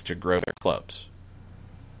areas to grow their clubs.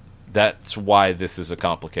 That's why this is a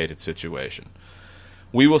complicated situation.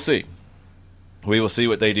 We will see. We will see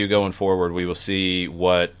what they do going forward. We will see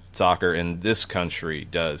what soccer in this country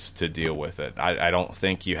does to deal with it. I don't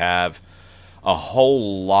think you have a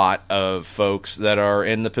whole lot of folks that are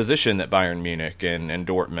in the position that Bayern Munich and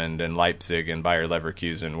Dortmund and Leipzig and Bayer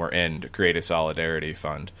Leverkusen were in to create a solidarity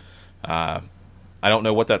fund. I don't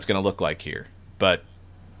know what that's going to look like here, but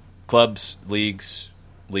clubs, leagues,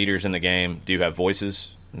 leaders in the game do have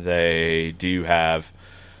voices. They do have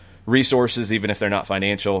resources, even if they're not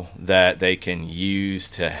financial, that they can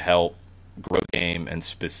use to help grow the game and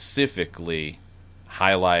specifically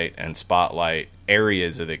highlight and spotlight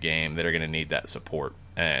areas of the game that are going to need that support.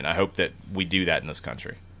 And I hope that we do that in this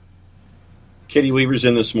country. Katie Weaver's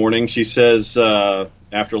in this morning. She says,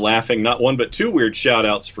 after laughing, not one but 2 weird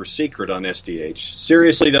shout-outs for Secret on SDH.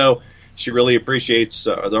 Seriously, though, she really appreciates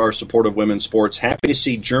our support of women's sports. Happy to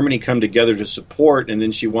see Germany come together to support, and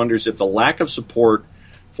then she wonders if the lack of support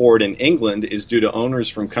for it in England is due to owners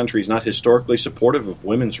from countries not historically supportive of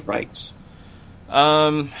women's rights.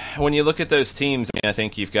 When you look at those teams, I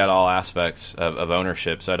think you've got all aspects of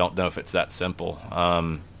ownership, so I don't know if it's that simple.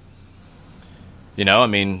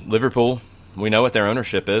 Liverpool, we know what their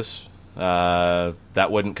ownership is. That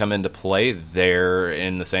wouldn't come into play there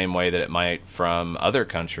in the same way that it might from other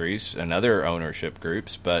countries and other ownership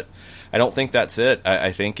groups, but I don't think that's it.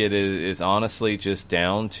 I think it is honestly just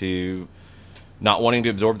down to not wanting to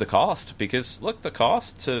absorb the cost, because look, the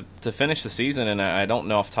cost to finish the season, and I don't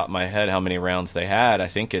know off the top of my head how many rounds they had. I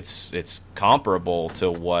think it's comparable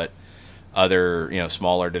to what other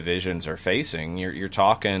smaller divisions are facing. You're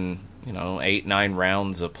talking 8-9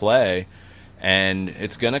 rounds of play, and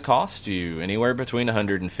it's going to cost you anywhere between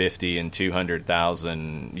 150 and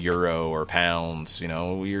 200,000 euro or pounds.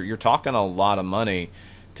 You're talking a lot of money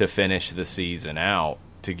to finish the season out,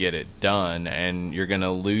 to get it done, and you're going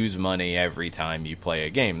to lose money every time you play a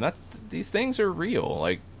game. These things are real.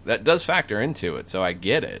 Like, that does factor into it, so I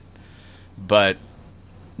get it. But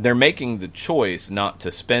they're making the choice not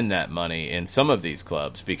to spend that money in some of these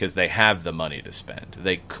clubs because they have the money to spend.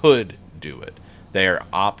 They could do it. They are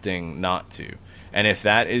opting not to. And if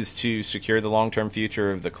that is to secure the long-term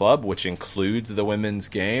future of the club, which includes the women's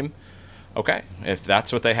game, okay. If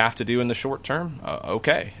that's what they have to do in the short term,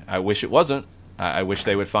 okay. I wish it wasn't. I wish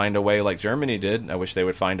they would find a way like Germany did. I wish they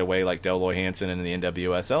would find a way like Del Loy Hansen and the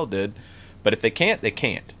NWSL did. But if they can't, they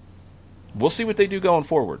can't. We'll see what they do going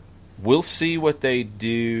forward. We'll see what they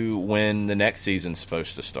do when the next season's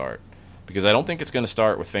supposed to start. Because I don't think it's going to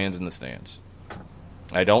start with fans in the stands.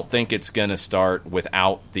 I don't think it's going to start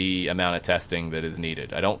without the amount of testing that is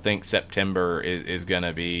needed. I don't think September is going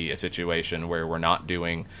to be a situation where we're not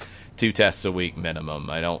doing 2 tests a week minimum.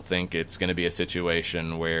 I don't think it's going to be a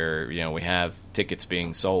situation where we have tickets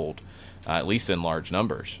being sold, at least in large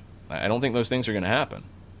numbers. I don't think those things are going to happen.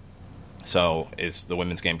 So is the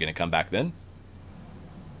women's game going to come back then?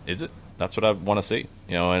 Is it? That's what I want to see.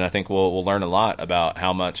 And I think we'll learn a lot about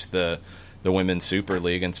how much the Women's Super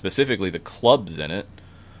League, and specifically the clubs in it,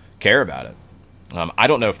 care about it. I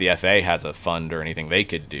don't know if the FA has a fund or anything they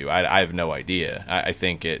could do. I have no idea. I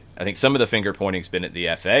think some of the finger pointing's been at the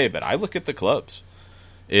FA, but I look at the clubs.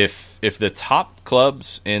 If the top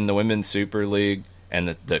clubs in the Women's Super League and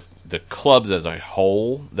the clubs as a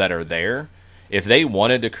whole that are there, if they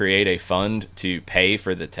wanted to create a fund to pay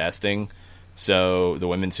for the testing so the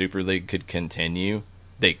Women's Super League could continue,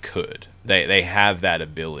 they could. They have that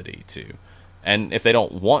ability to. And if they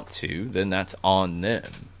don't want to, then that's on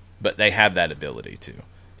them. But they have that ability to.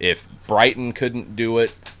 If Brighton couldn't do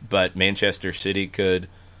it, but Manchester City could,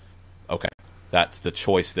 okay, that's the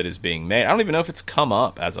choice that is being made. I don't even know if it's come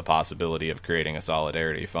up as a possibility of creating a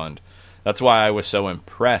solidarity fund. That's why I was so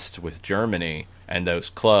impressed with Germany and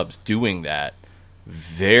those clubs doing that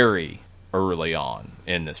very early on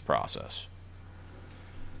in this process.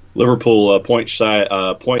 Liverpool point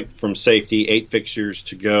from safety, 8 fixtures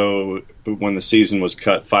to go. But when the season was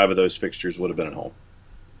cut, 5 of those fixtures would have been at home.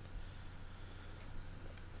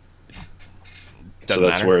 Doesn't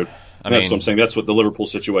that's matter. where what I'm saying. That's what the Liverpool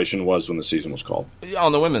situation was when the season was called.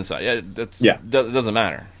 On the women's side, doesn't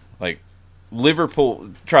matter. Like Liverpool,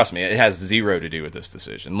 trust me, it has zero to do with this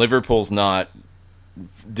decision. Liverpool's not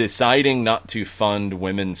deciding not to fund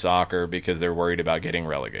women's soccer because they're worried about getting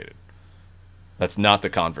relegated. That's not the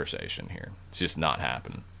conversation here. It's just not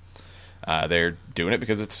happening. They're doing it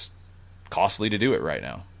because it's costly to do it right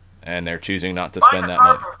now, and they're choosing not to spend that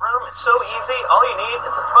money. It's so easy. All you need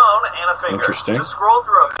is a phone and a finger. Interesting. Just scroll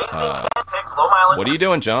through amazing hand-picked low-mileage. What are you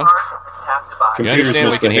doing, John? Tap to buy. You understand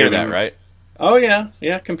we can hear that, right? Oh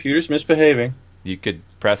yeah. Computers misbehaving. You could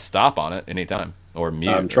press stop on it anytime or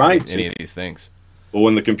mute. I'm trying any of these things. But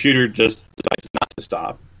when the computer just decides not to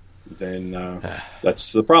stop, then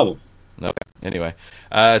that's the problem. Okay. Anyway,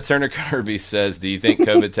 Turner Kirby says, do you think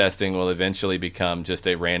COVID testing will eventually become just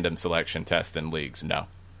a random selection test in leagues? No,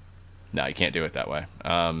 you can't do it that way.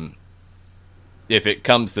 If it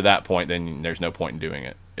comes to that point, then there's no point in doing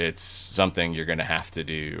it. It's something you're going to have to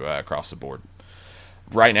do across the board.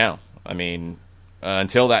 Right now, I mean,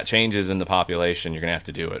 until that changes in the population, you're going to have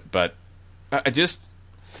to do it. But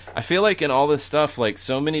I feel like in all this stuff, like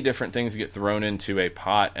so many different things get thrown into a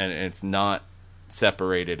pot and it's not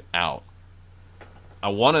separated out. I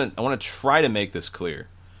want to try to make this clear.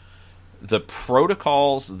 The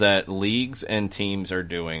protocols that leagues and teams are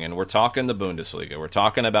doing, and we're talking the Bundesliga, we're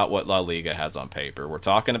talking about what La Liga has on paper, we're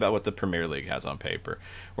talking about what the Premier League has on paper,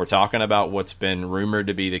 we're talking about what's been rumored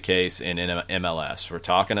to be the case in MLS, we're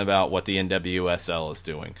talking about what the NWSL is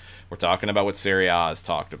doing, we're talking about what Serie A has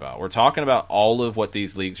talked about, we're talking about all of what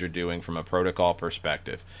these leagues are doing from a protocol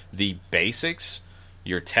perspective. The basics,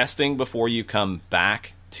 you're testing before you come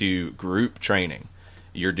back to group training.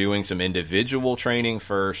 You're doing some individual training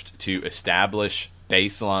first to establish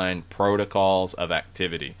baseline protocols of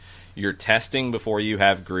activity. You're testing before you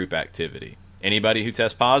have group activity. Anybody who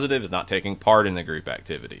tests positive is not taking part in the group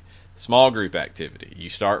activity. Small group activity. You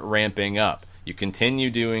start ramping up. You continue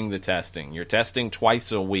doing the testing. You're testing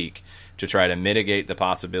twice a week to try to mitigate the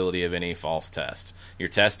possibility of any false tests. You're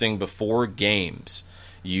testing before games.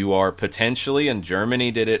 You are potentially, and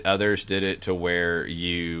Germany did it, others did it, to where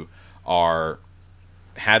you are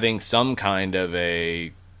having some kind of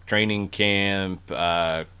a training camp,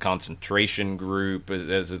 concentration group,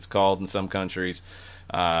 as it's called in some countries,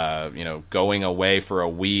 going away for a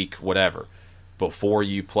week, whatever, before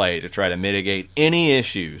you play to try to mitigate any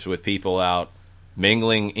issues with people out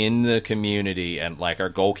mingling in the community, and like our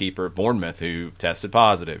goalkeeper at Bournemouth who tested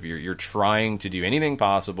positive. You're trying to do anything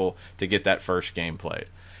possible to get that first game played.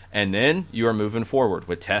 And then you are moving forward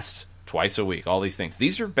with tests twice a week, all these things.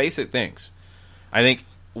 These are basic things. I think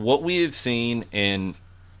what we have seen in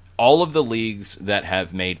all of the leagues that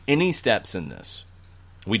have made any steps in this,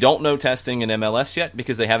 we don't know testing in MLS yet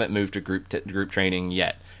because they haven't moved to group training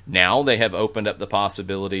yet. Now they have opened up the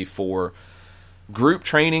possibility for group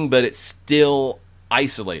training, but it's still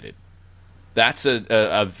isolated. That's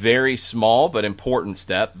a very small but important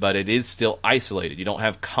step, but it is still isolated. You don't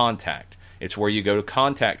have contact. It's where you go to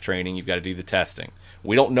contact training, you've got to do the testing.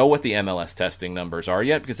 We don't know what the MLS testing numbers are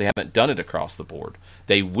yet because they haven't done it across the board.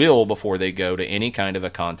 They will before they go to any kind of a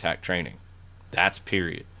contact training. That's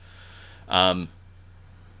period.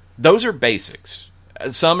 Those are basics.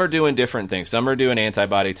 Some are doing different things. Some are doing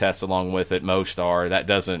antibody tests along with it. Most are. That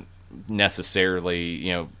doesn't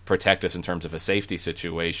necessarily, protect us in terms of a safety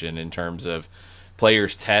situation, in terms of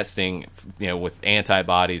players testing, with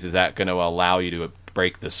antibodies. Is that going to allow you to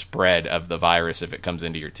break the spread of the virus if it comes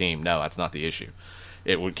into your team? No, that's not the issue.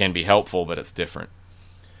 It can be helpful, but it's different.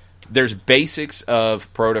 There's basics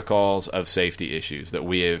of protocols of safety issues that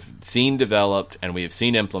we have seen developed and we have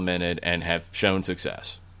seen implemented and have shown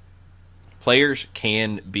success. Players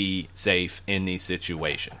can be safe in these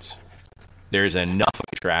situations. There's enough of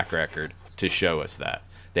a track record to show us that.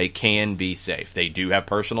 They can be safe. They do have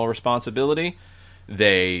personal responsibility.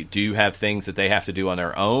 They do have things that they have to do on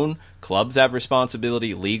their own. Clubs have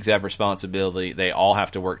responsibility. Leagues have responsibility. They all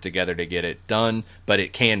have to work together to get it done, but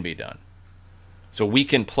it can be done. So we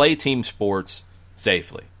can play team sports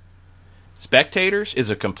safely. Spectators is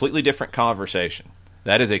a completely different conversation.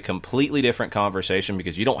 That is a completely different conversation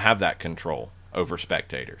because you don't have that control over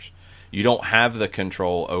spectators. You don't have the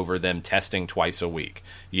control over them testing twice a week.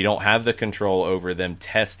 You don't have the control over them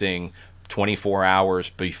testing 24 hours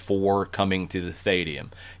before coming to the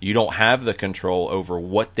stadium. You don't have the control over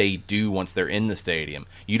what they do once they're in the stadium.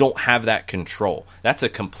 You don't have that control. That's a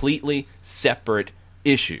completely separate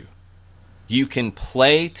issue. You can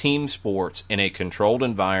play team sports in a controlled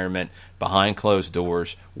environment behind closed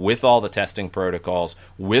doors with all the testing protocols,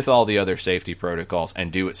 with all the other safety protocols,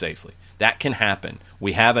 and do it safely. That can happen.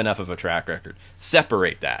 We have enough of a track record.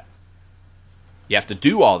 Separate that. You have to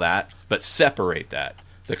do all that, but separate that.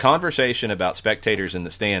 The conversation about spectators in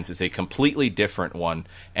the stands is a completely different one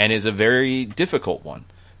and is a very difficult one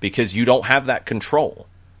because you don't have that control.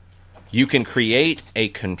 You can create a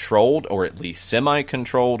controlled or at least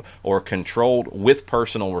semi-controlled or controlled with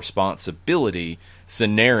personal responsibility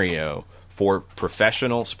scenario for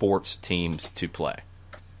professional sports teams to play.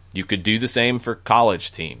 You could do the same for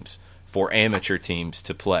college teams, for amateur teams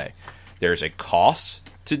to play. There's a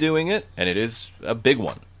cost to doing it, and it is a big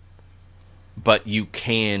one. But you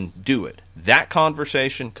can do it. That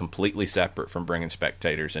conversation completely separate from bringing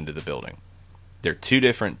spectators into the building. They're two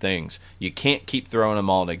different things. You can't keep throwing them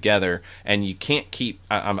all together, and you can't keep.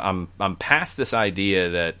 I'm past this idea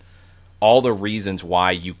that all the reasons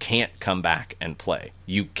why you can't come back and play.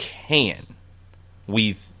 You can.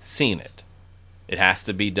 We've seen it. It has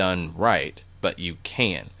to be done right, but you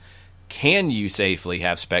can. Can you safely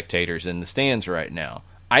have spectators in the stands right now?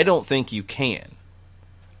 I don't think you can.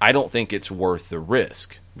 I don't think it's worth the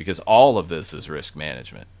risk because all of this is risk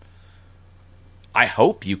management. I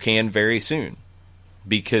hope you can very soon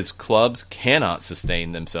because clubs cannot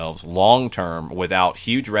sustain themselves long term without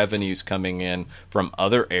huge revenues coming in from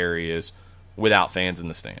other areas without fans in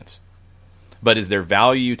the stands. But is there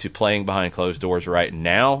value to playing behind closed doors right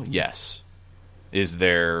now? Yes. Is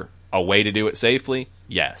there a way to do it safely?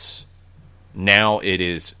 Yes. Now it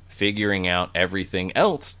is figuring out everything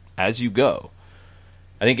else as you go.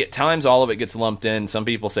 I think at times all of it gets lumped in. Some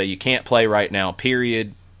people say you can't play right now,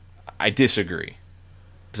 period. I disagree.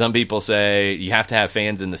 Some people say you have to have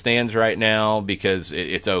fans in the stands right now because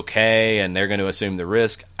it's okay and they're going to assume the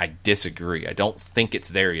risk. I disagree. I don't think it's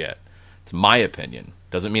there yet. It's my opinion.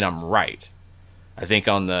 Doesn't mean I'm right. I think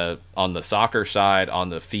on the soccer side, on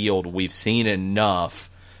the field, we've seen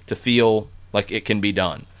enough to feel like it can be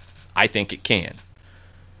done. I think it can.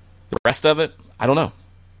 The rest of it, I don't know.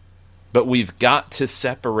 But we've got to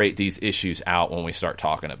separate these issues out when we start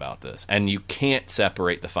talking about this. And you can't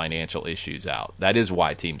separate the financial issues out. That is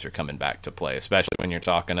why teams are coming back to play, especially when you're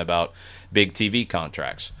talking about big TV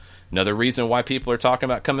contracts. Another reason why people are talking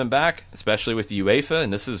about coming back, especially with UEFA,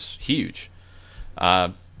 and this is huge,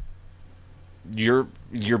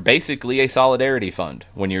 you're basically a solidarity fund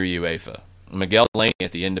when you're UEFA. Miguel Delaney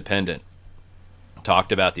at The Independent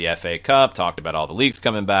talked about the FA Cup, talked about all the leagues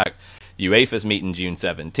coming back. UEFA's meeting June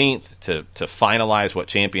 17th to finalize what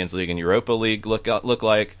Champions League and Europa League look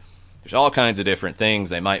like. There's all kinds of different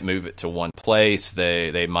things. They might move it to one place.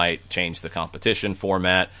 They might change the competition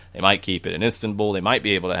format. They might keep it in Istanbul. They might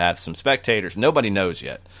be able to have some spectators. Nobody knows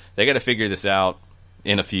yet. They got to figure this out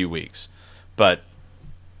in a few weeks. But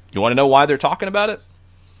you want to know why they're talking about it?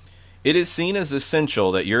 It is seen as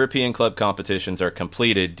essential that European club competitions are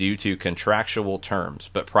completed due to contractual terms,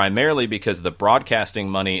 but primarily because the broadcasting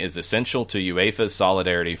money is essential to UEFA's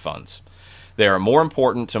solidarity funds. They are more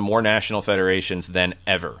important to more national federations than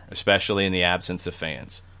ever, especially in the absence of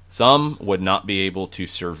fans. Some would not be able to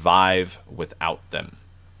survive without them.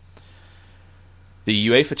 The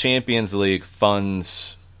UEFA Champions League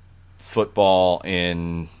funds football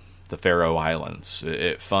in the Faroe Islands.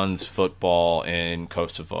 It funds football in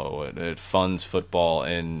Kosovo. It funds football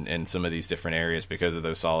in some of these different areas because of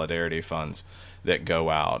those solidarity funds that go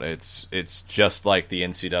out. It's just like the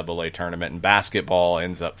NCAA tournament, and basketball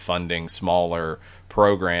ends up funding smaller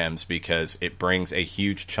programs because it brings a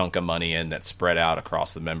huge chunk of money in that's spread out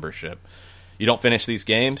across the membership. You don't finish these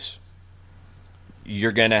games,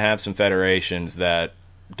 you're going to have some federations that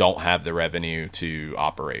don't have the revenue to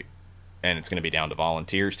operate. And it's going to be down to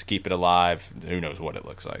volunteers to keep it alive. Who knows what it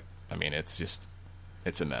looks like. I mean, it's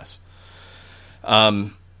a mess.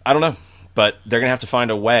 I don't know. But they're going to have to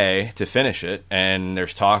find a way to finish it. And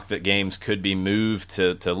there's talk that games could be moved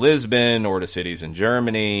to Lisbon or to cities in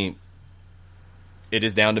Germany. It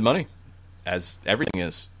is down to money, as everything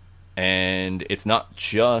is. And it's not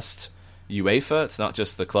just UEFA. It's not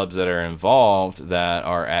just the clubs that are involved that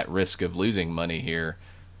are at risk of losing money here.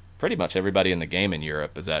 Pretty much everybody in the game in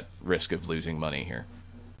Europe is at risk of losing money here.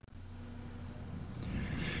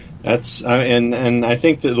 That's and I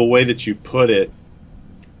think that the way that you put it,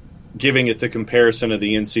 giving it the comparison of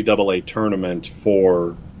the NCAA tournament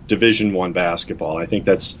for Division I basketball, I think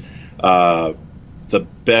that's the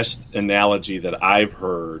best analogy that I've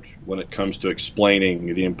heard when it comes to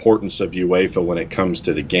explaining the importance of UEFA when it comes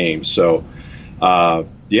to the game. So,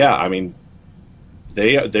 yeah, I mean,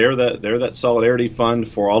 they're that solidarity fund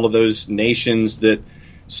for all of those nations that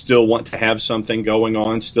still want to have something going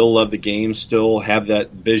on, still love the game, still have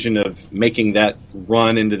that vision of making that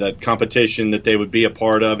run into that competition that they would be a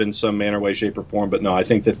part of in some manner, way, shape, or form. But no, I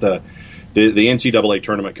think that the NCAA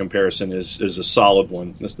tournament comparison is a solid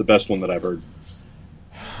one. That's the best one that I've heard.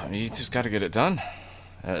 I mean, you just got to get it done.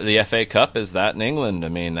 The FA Cup is that in England. I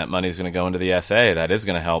mean, that money's going to go into the FA. That is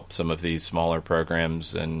going to help some of these smaller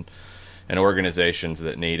programs and organizations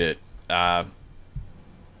that need it.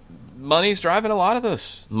 Money's driving a lot of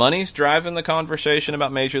this. Money's driving the conversation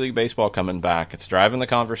about Major League Baseball coming back. It's driving the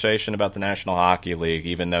conversation about the National Hockey League,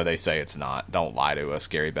 even though they say it's not. Don't lie to us,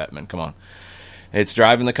 Gary Bettman. Come on. It's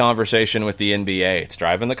driving the conversation with the NBA. It's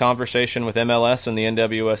driving the conversation with MLS and the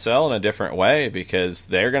NWSL in a different way because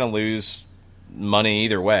they're going to lose money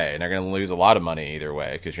either way, and they're going to lose a lot of money either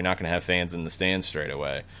way because you're not going to have fans in the stands straight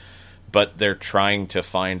away. But they're trying to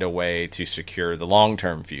find a way to secure the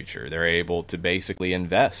long-term future. They're able to basically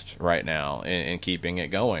invest right now in keeping it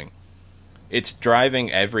going. It's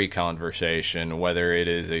driving every conversation, whether it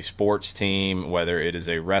is a sports team, whether it is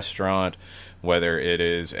a restaurant, whether it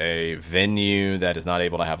is a venue that is not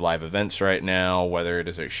able to have live events right now, whether it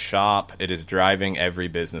is a shop. It is driving every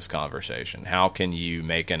business conversation. How can you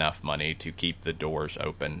make enough money to keep the doors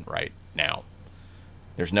open right now?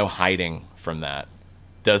 There's no hiding from that.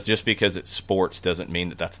 Just because it's sports doesn't mean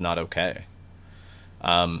that that's not okay.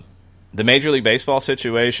 The Major League Baseball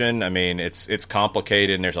situation, I mean, it's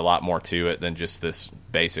complicated and there's a lot more to it than just this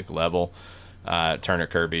basic level. Turner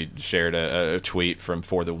Kirby shared a tweet from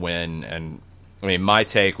For the Win, and I mean, my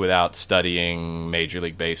take without studying Major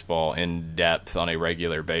League Baseball in depth on a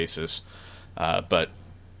regular basis, but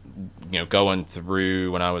you know, going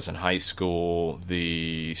through when I was in high school,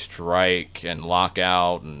 the strike and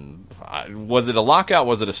lockout, and was it a lockout,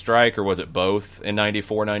 was it a strike, or was it both in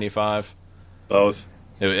 94, 95? Both.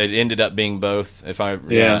 It ended up being both.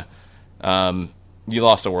 You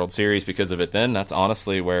lost a World Series because of it then. That's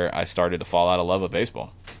honestly where I started to fall out of love of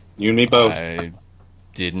baseball. You and me both. I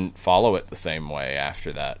didn't follow it the same way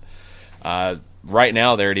after that. Right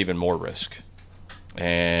now, they're at even more risk.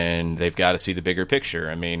 And they've got to see the bigger picture.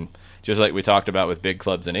 I mean, just like we talked about with big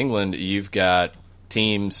clubs in England, you've got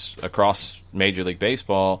teams across Major League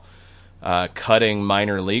Baseball cutting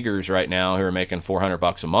minor leaguers right now who are making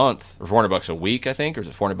 $400 a month, or $400 a week, I think, or is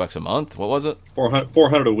it $400 a month? What was it?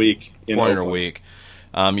 400 a week. $400 a week.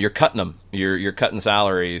 You're cutting them. You're cutting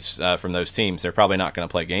salaries from those teams. They're probably not going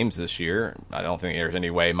to play games this year. I don't think there's any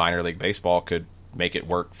way minor league baseball could make it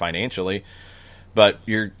work financially. But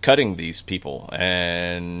you're cutting these people,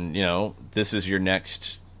 and you know this is your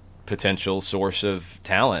next potential source of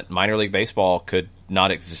talent. Minor league baseball could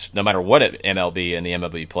not exist, no matter what MLB and the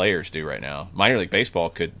MLB players do right now. Minor league baseball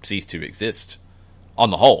could cease to exist on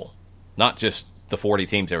the whole, not just the 40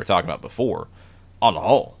 teams they were talking about before. On the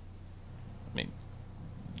whole, I mean,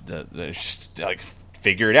 just, like,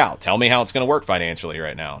 figure it out. Tell me how it's going to work financially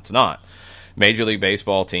right now. It's not. Major League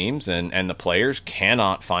Baseball teams and the players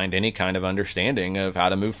cannot find any kind of understanding of how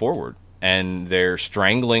to move forward. And they're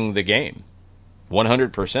strangling the game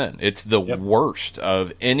 100%. It's the worst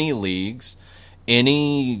of any leagues,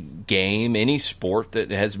 any game, any sport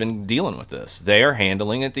that has been dealing with this. They are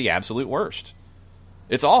handling it the absolute worst.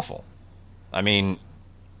 It's awful. I mean,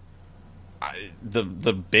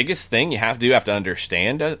 the biggest thing you have to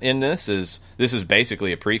understand in this is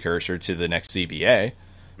basically a precursor to the next CBA,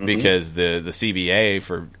 because the CBA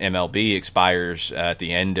for MLB expires at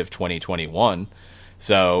the end of 2021.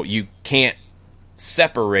 So you can't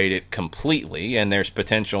separate it completely, and there's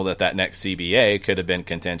potential that next CBA could have been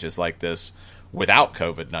contentious like this without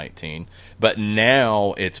COVID-19. But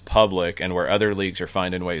now it's public, and where other leagues are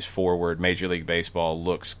finding ways forward, Major League Baseball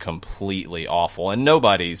looks completely awful, and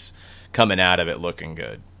nobody's coming out of it looking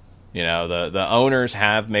good. You know, the owners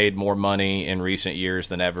have made more money in recent years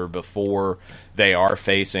than ever before. They are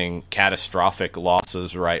facing catastrophic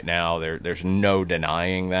losses right now. There's no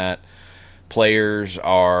denying that. Players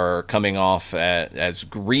are coming off as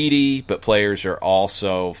greedy, but players are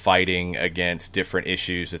also fighting against different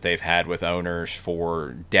issues that they've had with owners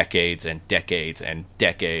for decades and decades and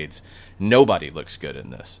decades. Nobody looks good in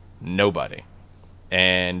this. Nobody.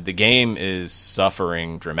 And the game is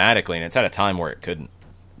suffering dramatically, and it's at a time where it couldn't.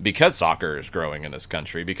 Because soccer is growing in this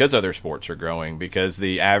country, because other sports are growing, because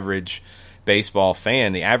the average baseball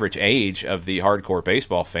fan, the average age of the hardcore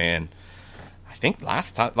baseball fan, I think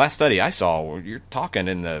last study I saw, you're talking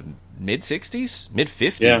in the mid-60s,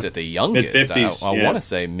 mid-50s at the youngest. Mid-50s, I want to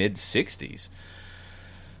say mid-60s.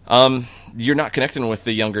 You're not connecting with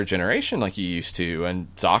the younger generation like you used to, and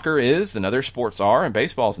soccer is, and other sports are, and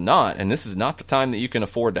baseball's not, and this is not the time that you can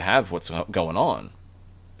afford to have what's going on.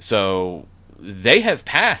 So they have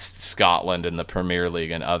passed Scotland and the Premier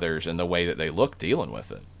League and others in the way that they look dealing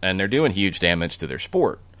with it, and they're doing huge damage to their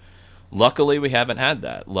sport. Luckily, we haven't had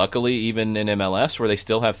that. Luckily, even in MLS, where they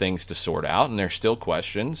still have things to sort out, and there's still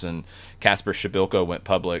questions, and Kasper Shabilko went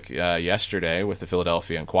public yesterday with the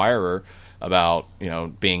Philadelphia Inquirer about,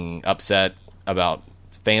 being upset about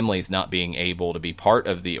families not being able to be part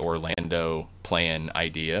of the Orlando plan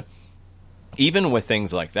idea. Even with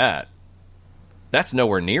things like that, that's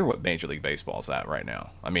nowhere near what Major League Baseball's at right now.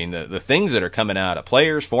 I mean, the things that are coming out of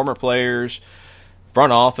players, former players,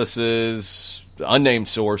 front offices, unnamed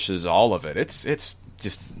sources, all of it. It's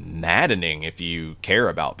just maddening if you care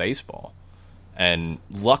about baseball. And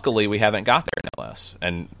luckily, we haven't got there in MLS.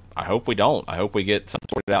 And I hope we don't. I hope we get something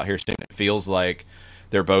sorted out here soon. It feels like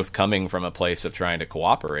they're both coming from a place of trying to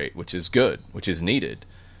cooperate, which is good, which is needed,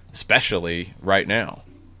 especially right now.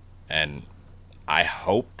 And I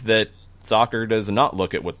hope that soccer does not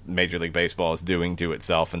look at what Major League Baseball is doing to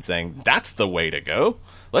itself and saying, that's the way to go.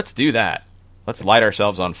 Let's do that. Let's light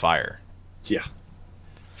ourselves on fire. Yeah,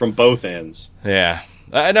 from both ends. Yeah,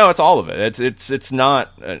 no, it's all of it. It's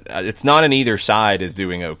not an either side is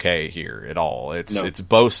doing okay here at all. It's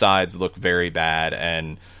both sides look very bad,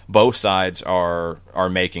 and both sides are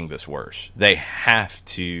making this worse. They have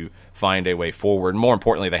to find a way forward. More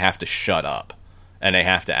importantly, they have to shut up, and they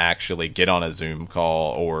have to actually get on a Zoom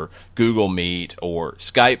call or Google Meet or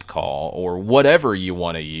Skype call or whatever you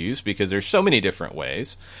want to use, because there's so many different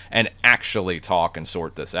ways, and actually talk and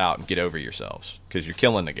sort this out and get over yourselves, because you're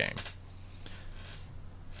killing the game.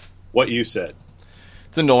 What you said.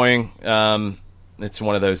 It's annoying. It's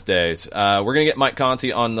one of those days. We're going to get Mike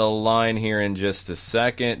Conti on the line here in just a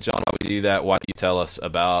second. John, while we do that, why don't you tell us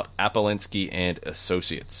about Apolinsky and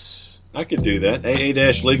Associates? I could do that.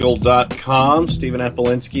 AA-legal.com, Stephen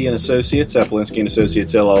Apolinsky and Associates, Apolinsky and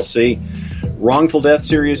Associates, LLC. Wrongful death,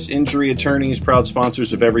 serious injury attorneys, proud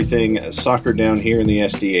sponsors of everything soccer down here in the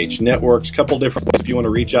SDH networks. A couple different ways if you want to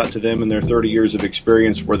reach out to them and their 30 years of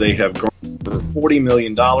experience, where they have grown over $40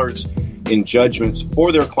 million in judgments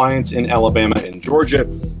for their clients in Alabama and Georgia.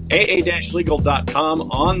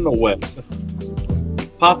 AA-legal.com on the web.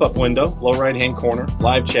 Pop-up window, low right-hand corner,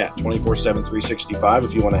 live chat, 24/7, 365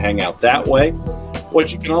 if you want to hang out that way.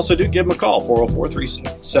 What you can also do, give them a call,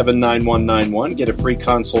 404-377-9191, get a free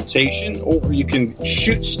consultation, or you can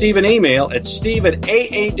shoot Steve an email at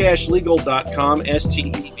steve@aa-legal.com,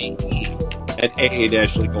 STEVE at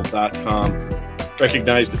aa-legal.com.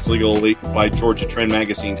 Recognized as Legal Elite by Georgia Trend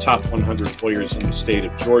Magazine, top 100 lawyers in the state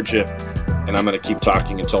of Georgia. And I'm going to keep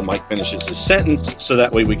talking until Mike finishes his sentence, so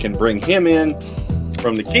that way we can bring him in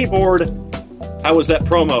from the keyboard. How was that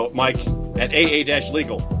promo, Mike, at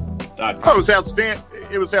aa-legal.com? Oh,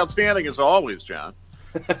 it was outstanding as always, John.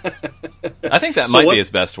 I think that might be his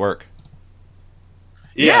best work.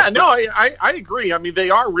 Yeah, no, I agree. I mean, they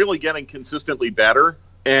are really getting consistently better.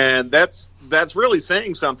 And that's really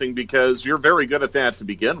saying something because you're very good at that to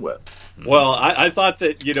begin with. Well, I thought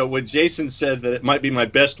that, when Jason said that it might be my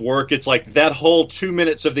best work, it's like that whole 2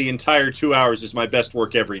 minutes of the entire 2 hours is my best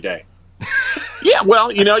work every day. Yeah,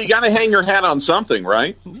 well, you got to hang your hat on something,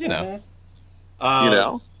 right?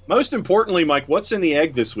 Most importantly, Mike, what's in the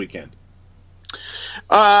egg this weekend?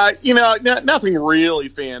 Nothing really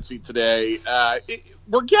fancy today.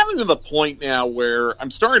 We're getting to the point now where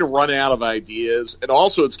I'm starting to run out of ideas, and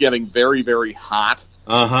also it's getting very, very hot.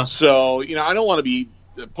 So, I don't want to be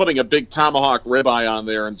putting a big tomahawk ribeye on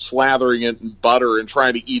there and slathering it in butter and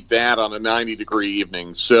trying to eat that on a 90-degree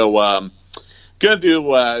evening. So, going to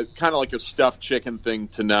do kind of like a stuffed chicken thing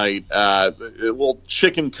tonight, a little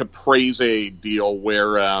chicken caprese deal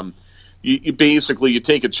where you basically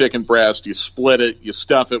take a chicken breast, you split it, you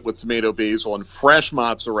stuff it with tomato, basil, and fresh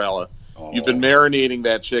mozzarella. You've been marinating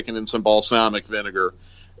that chicken in some balsamic vinegar.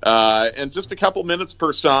 And just a couple minutes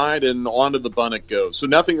per side, and onto the bun it goes. So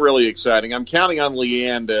nothing really exciting. I'm counting on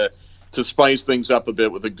Leanne to spice things up a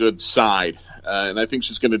bit with a good side. And I think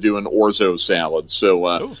she's going to do an orzo salad.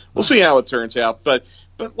 So we'll see how it turns out. But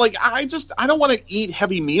I don't want to eat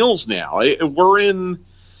heavy meals now. We're in,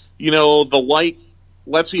 the light,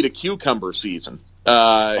 let's eat a cucumber season.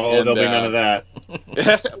 There'll be none of that.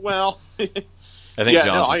 Well, I think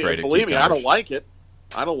John's afraid of believe cucumbers. me, I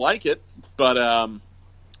don't like it. But,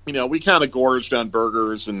 we kind of gorged on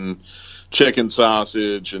burgers and chicken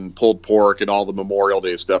sausage and pulled pork and all the Memorial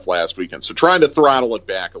Day stuff last weekend. So trying to throttle it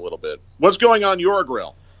back a little bit. What's going on your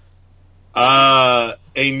grill? A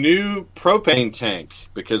new propane tank,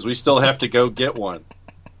 because we still have to go get one.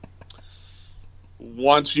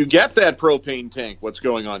 Once you get that propane tank, what's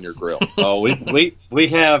going on your grill? We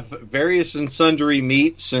have various and sundry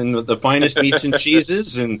meats and the finest meats and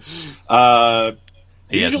cheeses, and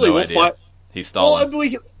usually we'll fly. He's stalling.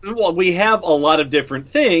 We have a lot of different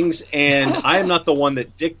things, and I am not the one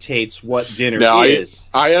that dictates what dinner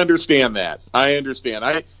is. I understand that. I am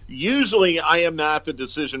not the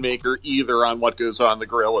decision maker either on what goes on the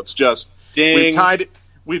grill. It's just we've tied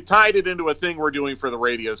it into a thing we're doing for the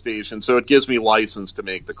radio station, so it gives me license to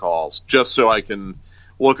make the calls, just so I can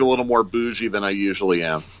look a little more bougie than I usually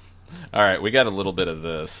am. All right, we got a little bit of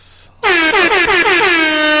this.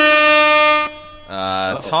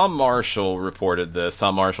 Tom Marshall reported this.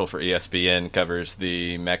 Tom Marshall for ESPN covers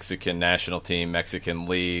the Mexican national team, Mexican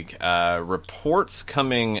League. Reports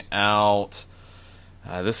coming out.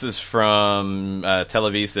 This is from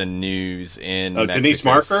Televisa News in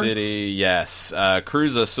Mexico City. Yes.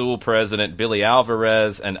 Cruz Azul president Billy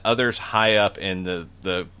Alvarez and others high up in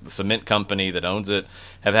the cement company that owns it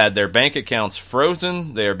have had their bank accounts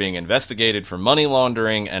frozen. They are being investigated for money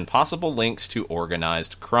laundering and possible links to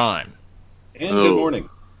organized crime. And good morning.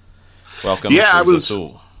 Welcome to Cruz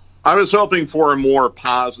Azul. I was hoping for a more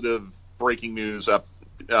positive breaking news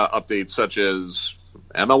update, such as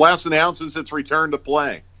MLS announces its return to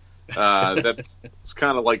play. That's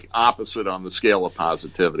kind of like opposite on the scale of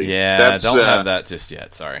positivity. Yeah, don't have that just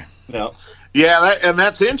yet. Sorry. No. Yeah, and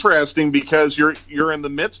that's interesting because you're in the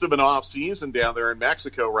midst of an off season down there in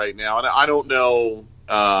Mexico right now, and I don't know.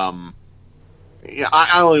 I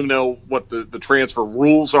don't even know what the transfer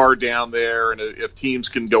rules are down there, and if teams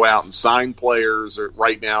can go out and sign players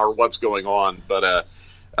right now, or what's going on. But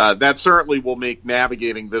that certainly will make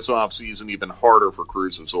navigating this offseason even harder for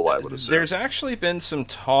Cruz Azul, I would assume. There's actually been some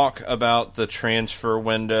talk about the transfer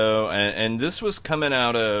window, and this was coming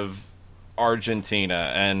out of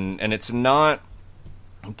Argentina, and it's not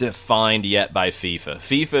defined yet by FIFA.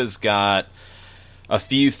 FIFA's got a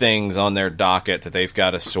few things on their docket that they've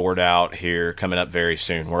got to sort out here coming up very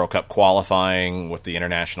soon. World Cup qualifying, what the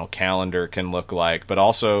international calendar can look like, but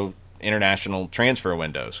also international transfer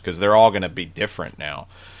windows, because they're all going to be different now.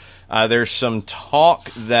 There's some talk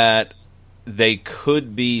that they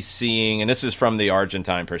could be seeing, and this is from the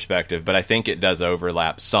Argentine perspective, but I think it does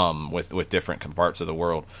overlap some with different parts of the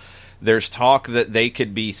world. There's talk that they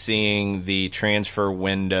could be seeing the transfer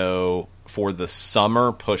window for the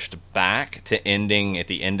summer pushed back to ending at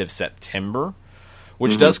the end of September,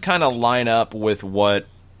 which does kind of line up with what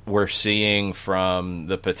we're seeing from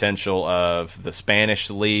the potential of the Spanish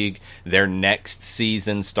League, their next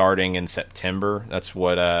season starting in September. That's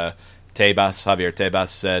what Javier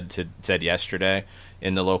Tebas said yesterday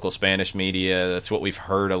in the local Spanish media. That's what we've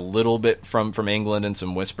heard a little bit from England and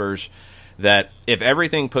some whispers. That if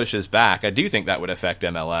everything pushes back, I do think that would affect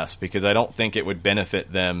MLS, because I don't think it would benefit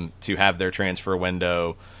them to have their transfer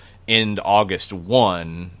window end August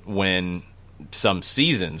 1 when some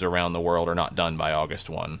seasons around the world are not done by August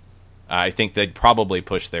 1. I think they'd probably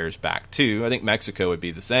push theirs back too. I think Mexico would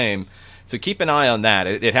be the same. So keep an eye on that.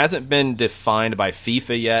 It hasn't been defined by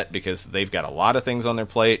FIFA yet because they've got a lot of things on their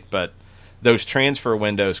plate, but those transfer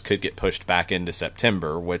windows could get pushed back into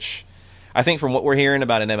September, which I think from what we're hearing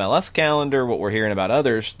about an MLS calendar, what we're hearing about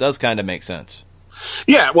others, does kind of make sense.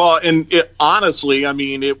 Yeah, well, and honestly, I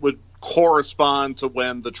mean, it would correspond to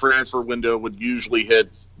when the transfer window would usually hit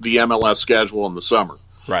the MLS schedule in the summer.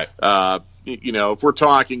 Right. If we're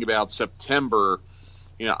talking about September,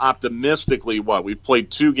 optimistically, we've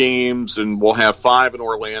played 2 games and we'll have 5 in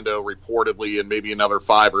Orlando reportedly, and maybe another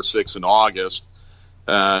 5 or 6 in August.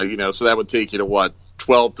 So that would take you to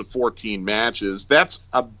 12 to 14 matches. That's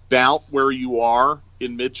about where you are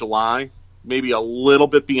in mid-July, maybe a little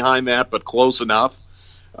bit behind that, but close enough.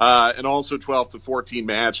 And also 12 to 14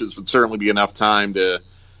 matches would certainly be enough time to,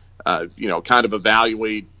 kind of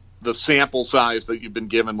evaluate the sample size that you've been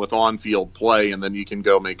given with on-field play, and then you can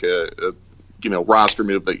go make a roster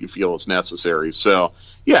move that you feel is necessary. So,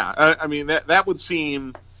 yeah, I mean, that would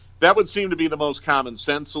seem to be the most common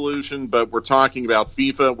sense solution, but we're talking about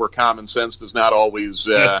FIFA, where common sense does not always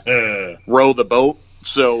row the boat.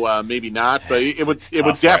 So maybe not, but it would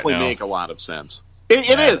definitely make a lot of sense.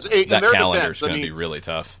 It is. That calendar is going to be really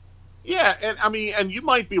tough. Yeah, and you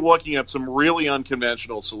might be looking at some really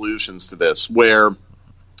unconventional solutions to this, where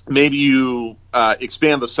maybe you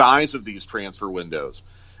expand the size of these transfer windows,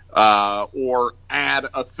 or add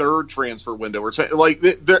a third transfer window, or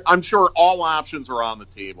I'm sure all options are on the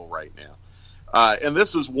table right now. And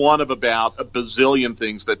this is one of about a bazillion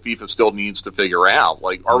things that FIFA still needs to figure out.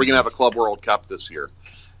 Like, are we going to have a Club World Cup this year?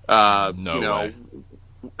 No way.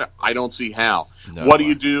 I don't see how. No what way. do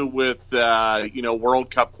you do with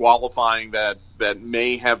World Cup qualifying that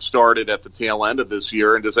may have started at the tail end of this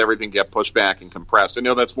year, and does everything get pushed back and compressed? I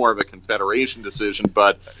know that's more of a confederation decision,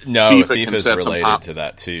 but no, FIFA FIFA's related to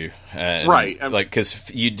that too, right? Because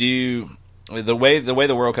you do the way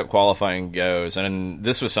the World Cup qualifying goes, and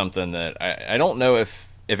this was something that I don't know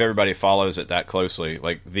if everybody follows it that closely.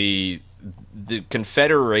 Like the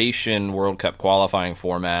Confederation World Cup qualifying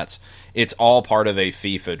formats, it's all part of a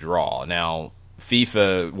FIFA draw. Now,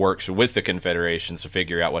 FIFA works with the confederations to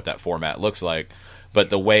figure out what that format looks like, but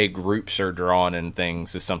the way groups are drawn and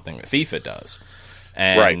things is something that FIFA does.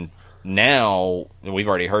 And now, we've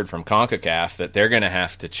already heard from CONCACAF that they're going to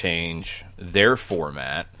have to change their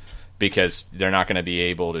format because they're not going to be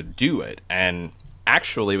able to do it. And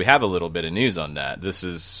actually, we have a little bit of news on that. This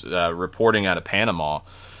is reporting out of Panama.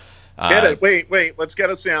 Get it. Wait. Let's get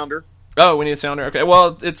a sounder. Oh, we need a sounder. Okay.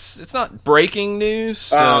 Well, it's not breaking news.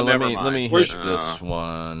 So let me hit Where's this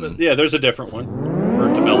one. Yeah, there's a different one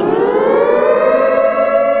for development.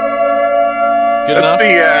 Good That's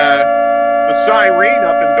enough. The siren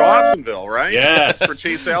up in Dawsonville, right? Yes. For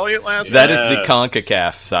Chase Elliott last night. That is the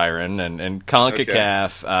CONCACAF siren, and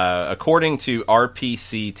CONCACAF, according to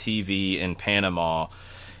RPC TV in Panama,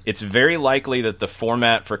 it's very likely that the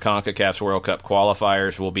format for CONCACAF's World Cup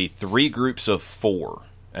qualifiers will be 3 groups of 4,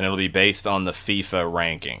 and it'll be based on the FIFA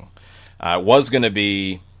ranking. It was going to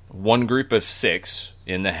be 1 group of 6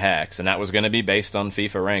 in the hex, and that was going to be based on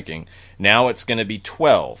FIFA ranking. Now it's going to be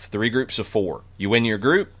 12, 3 groups of 4. You win your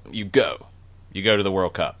group, you go. You go to the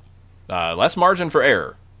World Cup. Less margin for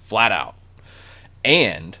error, flat out.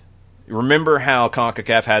 And remember how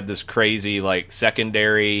CONCACAF had this crazy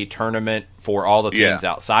secondary tournament for all the teams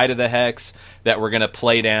outside of the hex that were going to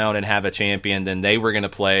play down and have a champion? Then they were going to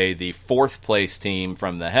play the 4th place team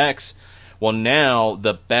from the hex. Well, now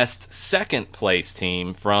the best 2nd place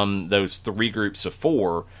team from those 3 groups of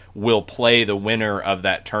 4 will play the winner of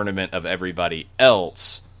that tournament of everybody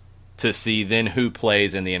else to see then who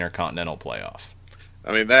plays in the Intercontinental playoff.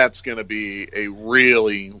 I mean, that's going to be a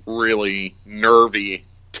really, really nervy,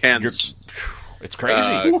 tense. It's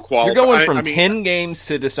crazy. You're going from 10 games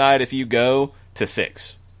to decide if you go to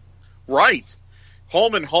 6. Right.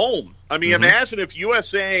 Home and home. I mean, imagine if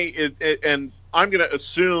USA and I'm going to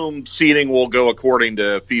assume seeding will go according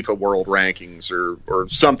to FIFA World Rankings or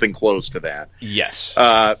something close to that. Yes.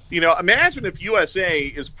 Imagine if USA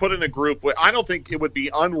is put in a group. I don't think it would be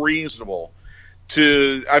unreasonable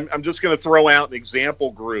to. I'm just going to throw out an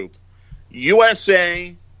example group: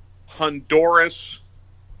 USA, Honduras,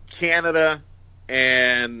 Canada,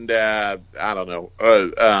 and I don't know,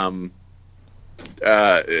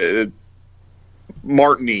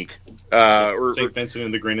 Martinique. Or St. Vincent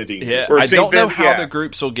and the Grenadines. Yeah, I don't know how the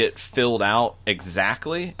groups will get filled out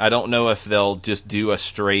exactly. I don't know if they'll just do a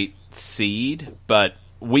straight seed, but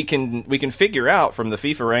we can figure out from the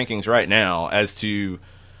FIFA rankings right now as to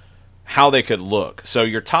how they could look. So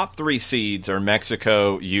your top 3 seeds are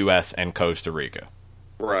Mexico, U.S., and Costa Rica.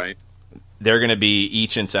 Right. They're going to be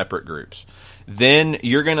each in separate groups. Then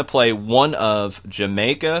you're going to play one of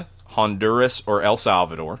Jamaica, Honduras, or El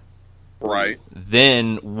Salvador. Right.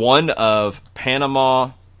 Then one of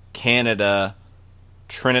Panama, Canada,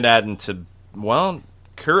 Trinidad, and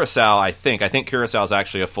Curacao, I think. I think Curacao is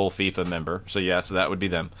actually a full FIFA member. So that would be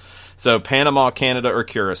them. So Panama, Canada, or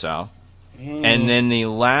Curacao. And then the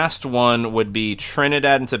last one would be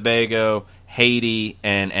Trinidad and Tobago, Haiti,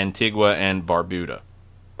 and Antigua and Barbuda.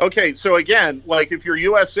 Okay, so again, like if you're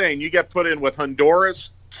USA and you get put in with Honduras,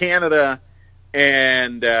 Canada,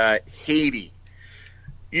 and Haiti,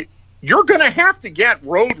 you're going to have to get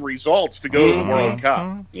road results to go to the World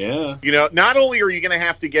Cup. Yeah. Not only are you going to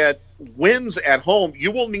have to get wins at home,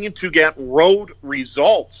 you will need to get road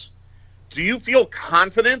results. Do you feel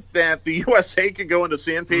confident that the USA could go into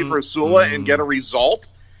San Pedro Sula and get a result?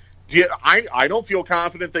 I don't feel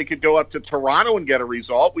confident they could go up to Toronto and get a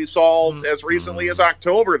result. We saw as recently as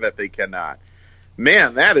October that they cannot.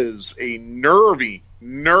 Man, that is a nervy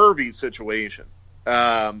situation.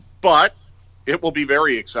 But it will be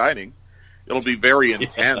very exciting. It'll be very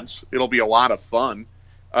intense. It'll be a lot of fun.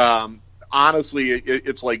 Honestly,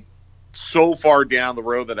 it's like so far down the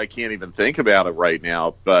road that I can't even think about it right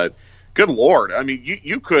now. But good Lord. I mean,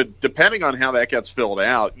 you could, depending on how that gets filled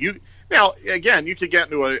out, now, again, you could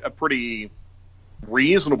get into a pretty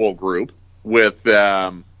reasonable group with,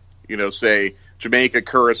 say, Jamaica,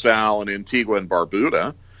 Curacao, and Antigua and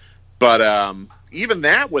Barbuda. But even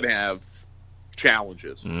that would have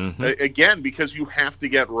challenges. Again, because you have to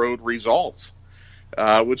get road results,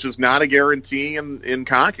 which is not a guarantee in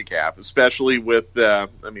CONCACAF, especially with,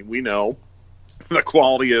 we know the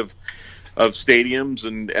quality of stadiums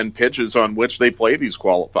and pitches on which they play these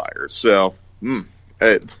qualifiers. So,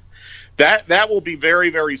 That will be very,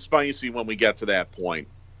 very spicy when we get to that point.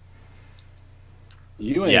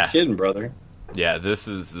 You ain't kidding, brother. Yeah, this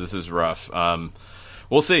is rough.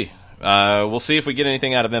 We'll see. We'll see if we get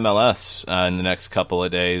anything out of MLS in the next couple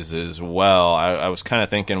of days as well. I was kind of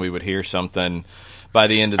thinking we would hear something by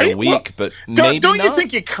the end of the week, but maybe don't not. You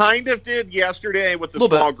think you kind of did yesterday with the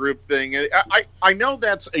small group thing? I know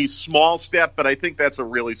that's a small step, but I think that's a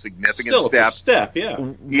really significant step. It's a step, yeah.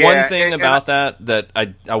 One thing about that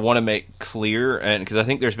I want to make clear, and because I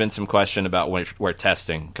think there's been some question about where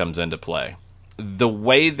testing comes into play. The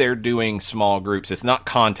way they're doing small groups, it's not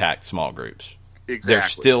contact small groups. Exactly. They're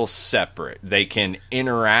still separate. They can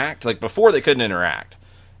interact. Like before, they couldn't interact.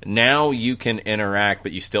 Now you can interact,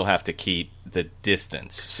 but you still have to keep the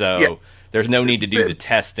distance. So there's no need to do the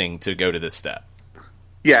testing to go to this step.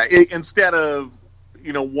 Yeah, instead of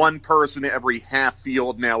one person every half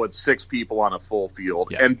field, now it's 6 people on a full field.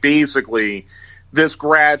 Yeah. And basically, this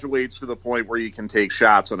graduates to the point where you can take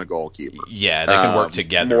shots on a goalkeeper. Yeah, they can work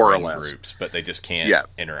together more or in less. Groups, but they just can't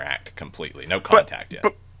interact completely. No contact yet.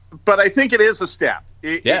 But I think it is a step.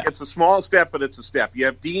 It's a small step, but it's a step. You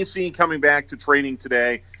have DC coming back to training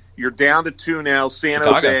today. You're down to 2 now,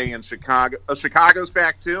 Jose and Chicago. Chicago's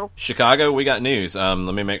back too? Chicago, we got news. Let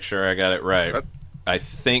me make sure I got it right. I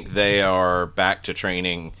think they are back to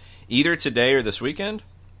training either today or this weekend.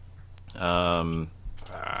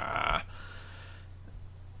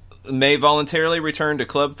 May voluntarily return to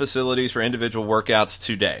club facilities for individual workouts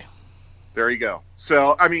today. There you go.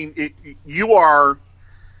 So, I mean, you are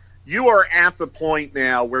at the point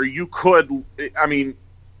now where you could,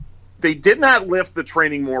 they did not lift the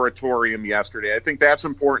training moratorium yesterday. I think that's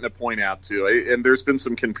important to point out, too. And there's been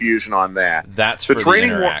some confusion on that. That's for the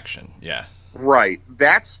interaction, yeah. Right.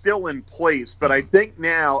 That's still in place. But I think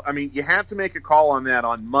now, you have to make a call on that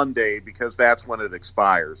on Monday because that's when it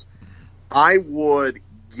expires. I would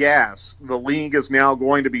guess the league is now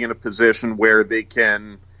going to be in a position where they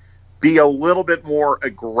can be a little bit more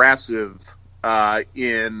aggressive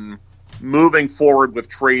in moving forward with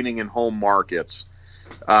training in home markets,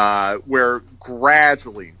 where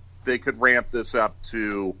gradually they could ramp this up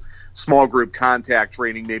to small group contact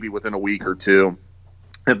training maybe within a week or two.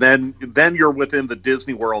 And then you're within the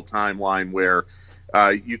Disney World timeline where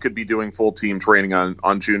you could be doing full team training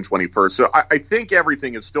on June 21st. So I think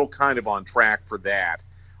everything is still kind of on track for that,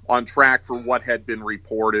 on track for what had been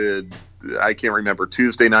reported, I can't remember,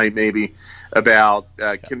 Tuesday night maybe, about,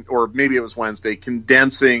 or maybe it was Wednesday,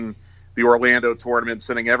 condensing the Orlando tournament,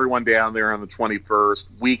 sending everyone down there on the 21st,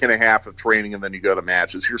 week and a half of training, and then you go to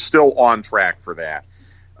matches. You're still on track for that.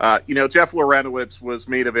 Jeff Lorenowitz was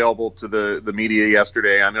made available to the media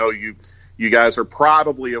yesterday. I know you guys are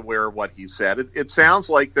probably aware of what he said. It sounds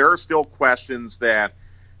like there are still questions that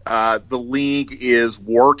the league is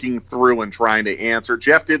working through and trying to answer.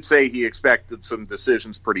 Jeff did say he expected some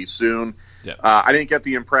decisions pretty soon. Yep. I didn't get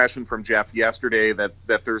the impression from Jeff yesterday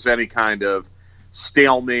that there's any kind of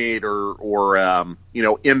stalemate or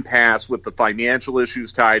impasse with the financial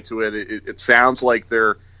issues tied to it. It sounds like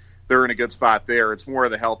they're they're in a good spot there. It's more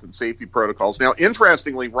of the health and safety protocols. Now,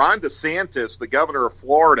 interestingly, Ron DeSantis, the governor of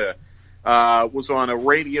Florida, was on a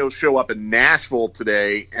radio show up in Nashville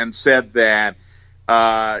today and said that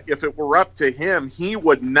if it were up to him, he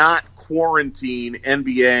would not quarantine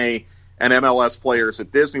NBA and MLS players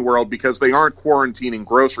at Disney World because they aren't quarantining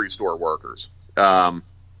grocery store workers. Ron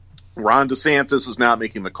DeSantis is not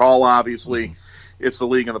making the call, obviously. Mm-hmm. It's the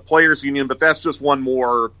league and the players union, but that's just one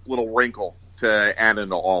more little wrinkle to add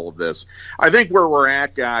into all of this. I think where we're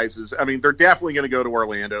at, guys, is, I mean, they're definitely going to go to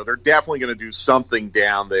Orlando. They're definitely going to do something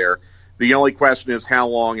down there. The only question is how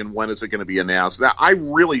long and when is it going to be announced. Now, I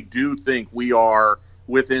really do think we are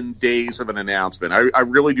within days of an announcement. I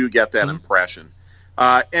really do get that impression.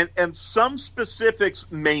 And some specifics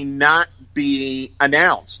may not be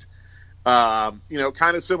announced.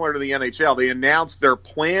 Kind of similar to the NHL. They announced their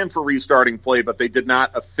plan for restarting play, but they did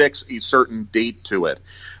not affix a certain date to it.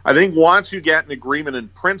 I think once you get an agreement in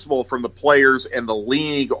principle from the players and the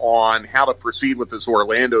league on how to proceed with this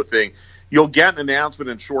Orlando thing, you'll get an announcement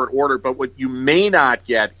in short order. But what you may not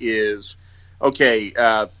get is, okay,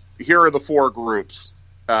 here are the 4 groups.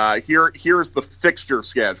 Here's the fixture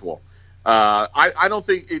schedule. I don't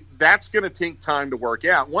think that's going to take time to work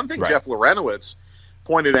out. One thing Jeff Lorenowitz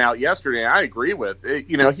pointed out yesterday, I agree with.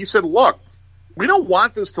 He said, look, we don't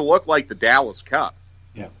want this to look like the Dallas Cup.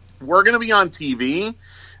 Yeah. We're going to be on TV.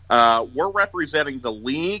 We're representing the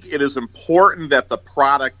league. It is important that the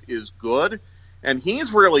product is good. And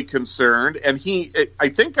he's really concerned. And I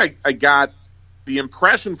think I got the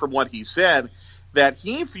impression from what he said that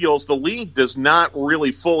he feels the league does not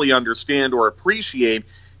really fully understand or appreciate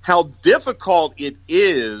how difficult it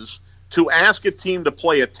is to ask a team to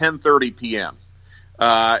play at 10:30 p.m.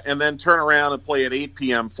 And then turn around and play at 8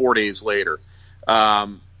 p.m. 4 days later.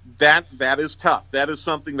 That is tough. That is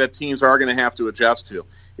something that teams are going to have to adjust to.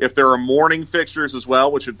 If there are morning fixtures as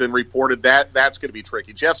well, which have been reported, that's going to be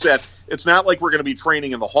tricky. Jeff said it's not like we're going to be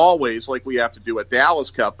training in the hallways like we have to do at Dallas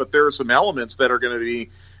Cup, but there are some elements that are going to be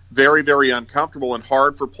very, very uncomfortable and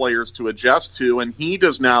hard for players to adjust to, and he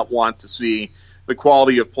does not want to see the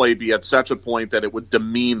quality of play be at such a point that it would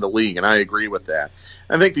demean the league, and I agree with that.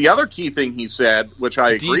 I think the other key thing he said, which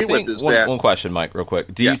I agree with, is that... One question, Mike, real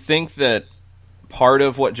quick. Do you think that part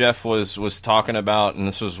of what Jeff was talking about, and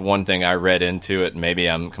this was one thing I read into it, maybe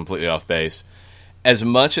I'm completely off base, as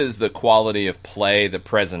much as the quality of play, the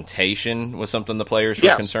presentation was something the players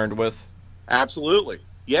were concerned with? Absolutely,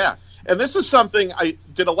 yeah. And this is something,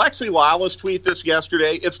 did Alexi Lalas tweet this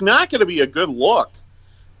yesterday? It's not going to be a good look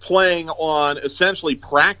playing on essentially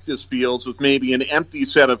practice fields with maybe an empty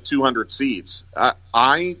set of 200 seats.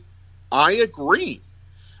 I agree.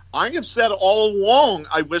 I have said all along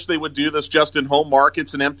I wish they would do this just in home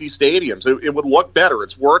markets and empty stadiums. It would look better.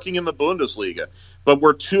 It's working in the Bundesliga. But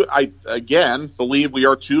I believe we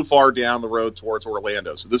are too far down the road towards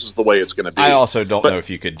Orlando. So this is the way it's going to be. I also don't know if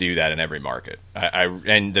you could do that in every market.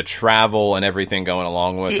 And the travel and everything going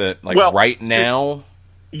along with it. Right now,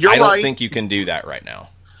 I don't think you can do that right now.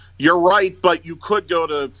 You're right, but you could go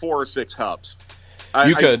to 4 or 6 hubs.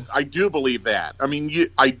 You could. I do believe that. I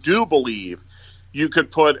mean, I do believe you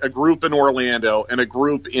could put a group in Orlando and a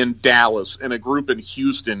group in Dallas and a group in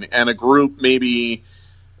Houston and a group maybe,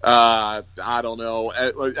 I don't know,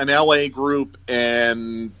 an LA group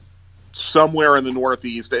and somewhere in the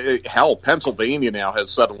Northeast. Hell, Pennsylvania now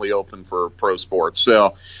has suddenly opened for pro sports.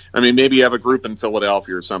 So, I mean, maybe you have a group in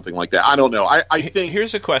Philadelphia or something like that. I don't know. I think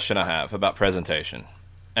here's a question I have about presentation.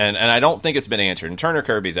 And I don't think it's been answered. And Turner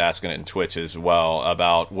Kirby's asking it in Twitch as well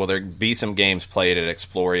about, will there be some games played at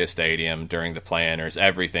Exploria Stadium during the plan, or is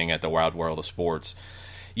everything at the Wild World of Sports?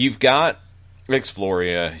 You've got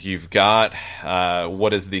Exploria. You've got,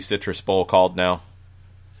 what is the Citrus Bowl called now?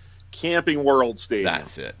 Camping World Stadium.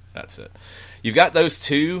 That's it. You've got those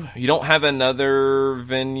two. You don't have another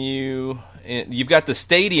venue. You've got the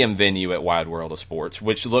stadium venue at Wild World of Sports,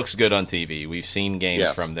 which looks good on TV. We've seen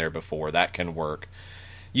games from there before. That can work.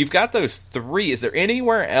 You've got those 3. Is there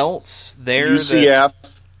anywhere else there? UCF.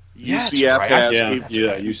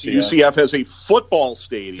 UCF has a football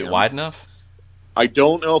stadium. Is it wide enough? I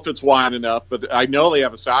don't know if it's wide enough, but I know they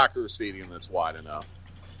have a soccer stadium that's wide enough.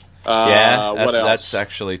 What else? That's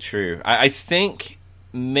actually true. I think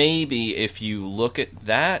maybe if you look at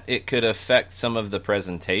that, it could affect some of the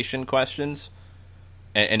presentation questions,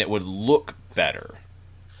 and it would look better.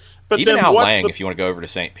 But even Al Lang, if you want to go over to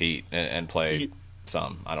St. Pete and play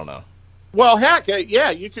some, I don't know. Well, heck,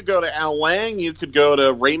 yeah, you could go to Al Lang, you could go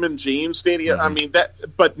to Raymond James Stadium. Mm-hmm. I mean that,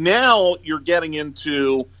 but now you're getting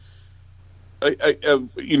into, wait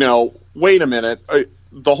a minute.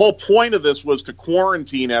 The whole point of this was to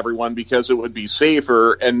quarantine everyone because it would be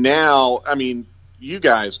safer, and now, I mean, you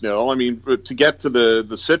guys know, I mean, to get to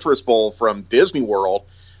the Citrus Bowl from Disney World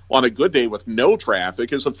on a good day with no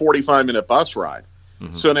traffic is a 45-minute bus ride.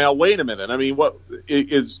 Mm-hmm. So now, wait a minute. I mean, what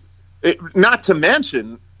is it? Not to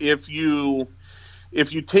mention, if you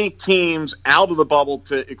take teams out of the bubble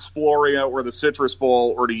to Exploria or the Citrus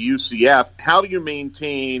Bowl or to UCF, how do you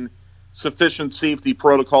maintain sufficient safety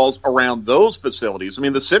protocols around those facilities? I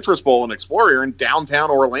mean, the Citrus Bowl and Exploria are in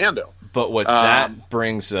downtown Orlando. But what that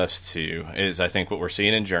brings us to is, I think, what we're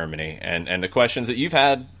seeing in Germany and the questions that you've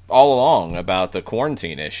had all along about the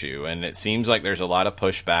quarantine issue. And it seems like there's a lot of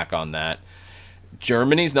pushback on that.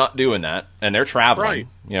 Germany's not doing that, and they're traveling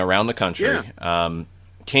around the country. Yeah.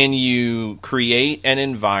 Can you create an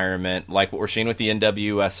environment like what we're seeing with the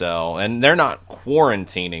NWSL? And they're not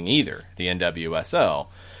quarantining either, the NWSL.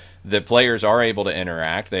 The players are able to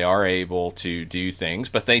interact. They are able to do things,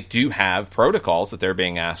 but they do have protocols that they're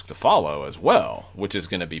being asked to follow as well, which is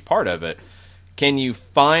going to be part of it. Can you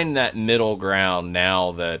find that middle ground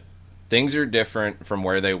now that things are different from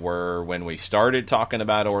where they were when we started talking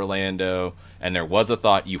about Orlando and there was a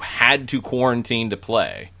thought you had to quarantine to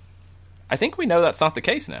play? I think we know that's not the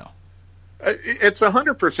case now. It's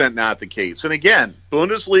 100% not the case. And again,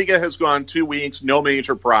 Bundesliga has gone 2 weeks, no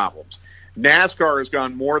major problems. NASCAR has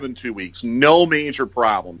gone more than 2 weeks, no major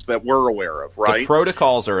problems that we're aware of, right? The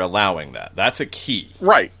protocols are allowing that. That's a key.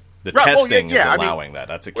 Right. The testing is allowing that.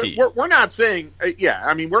 That's a key. We're not saying,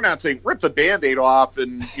 we're not saying rip the Band-Aid off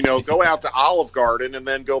and, go out to Olive Garden and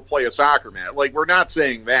then go play a soccer match. Like, we're not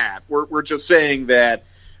saying that. We're just saying that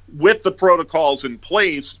with the protocols in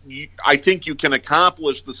place, I think you can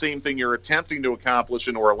accomplish the same thing you're attempting to accomplish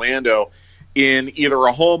in Orlando in either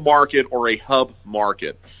a home market or a hub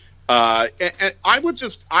market. And I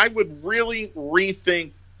would really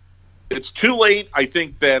rethink. It's too late. I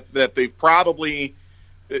think that they've probably,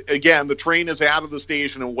 again, the train is out of the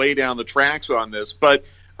station and way down the tracks on this. But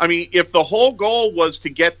I mean, if the whole goal was to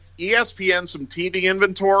get ESPN some TV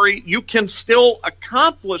inventory, you can still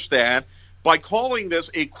accomplish that by calling this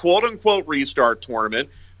a quote-unquote restart tournament,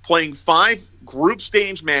 playing 5 group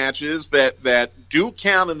stage matches that do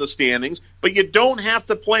count in the standings, but you don't have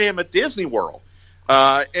to play them at Disney World.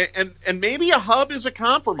 And maybe a hub is a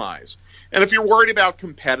compromise. And if you're worried about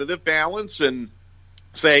competitive balance and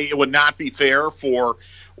say it would not be fair for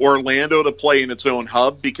Orlando to play in its own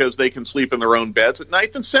hub because they can sleep in their own beds at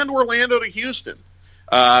night, then send Orlando to Houston.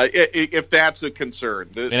 If that's a concern.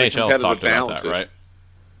 The NHL has talked about that, right?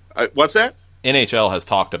 What's that? NHL has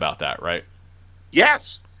talked about that, right?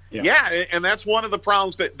 Yes. Yeah, and that's one of the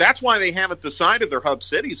problems. That's why they haven't decided their hub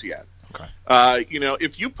cities yet. Okay.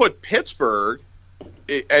 If you put Pittsburgh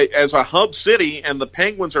as a hub city and the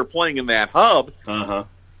Penguins are playing in that hub,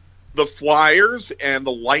 the Flyers and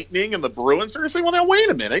the Lightning and the Bruins are going to say, well, now, wait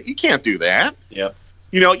a minute. You can't do that. Yep.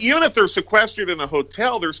 Even if they're sequestered in a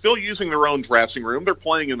hotel, they're still using their own dressing room. They're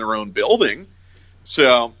playing in their own building.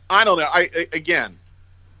 So, I don't know.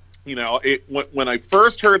 When I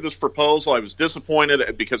first heard this proposal, I was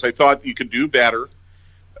disappointed because I thought you could do better.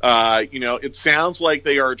 It sounds like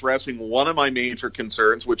they are addressing one of my major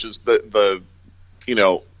concerns, which is the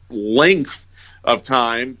length of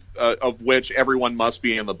time of which everyone must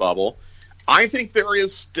be in the bubble. I think there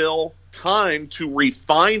is still time to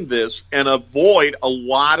refine this and avoid a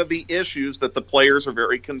lot of the issues that the players are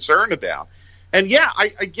very concerned about. And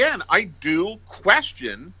I do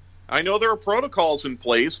question. I know there are protocols in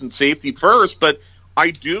place and safety first, but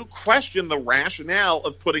I do question the rationale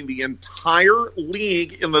of putting the entire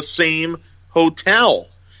league in the same hotel.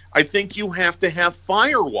 I think you have to have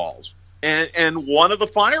firewalls. And one of the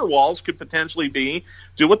firewalls could potentially be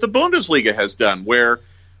do what the Bundesliga has done, where,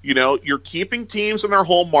 you're keeping teams in their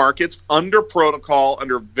home markets under protocol,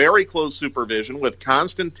 under very close supervision with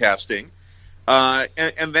constant testing.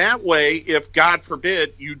 And that way, if, God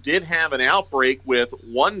forbid, you did have an outbreak with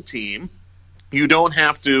one team, you don't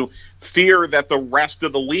have to fear that the rest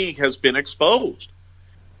of the league has been exposed.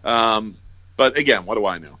 But again, what do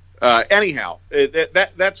I know? Anyhow,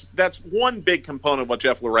 that's one big component of what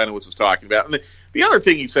Jeff Lorenowitz was talking about. And the other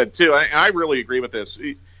thing he said, too, I really agree with this.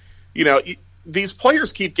 These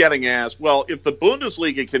players keep getting asked, well, if the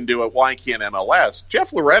Bundesliga can do it, why can't MLS?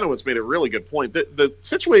 Jeff Lorenowitz made a really good point. The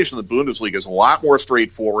situation in the Bundesliga is a lot more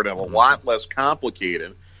straightforward and a lot less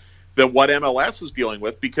complicated than what MLS is dealing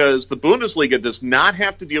with, because the Bundesliga does not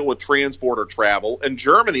have to deal with transborder travel, and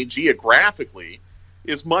Germany, geographically,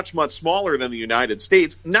 is much, much smaller than the United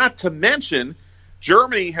States. Not to mention,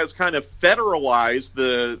 Germany has kind of federalized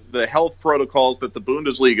the health protocols that the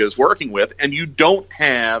Bundesliga is working with, and you don't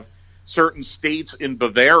have certain states in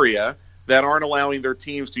Bavaria that aren't allowing their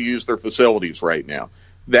teams to use their facilities right now.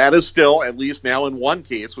 That is still, at least now in one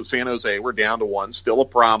case with San Jose, we're down to one, still a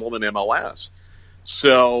problem in MLS.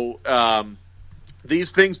 So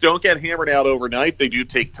these things don't get hammered out overnight. They do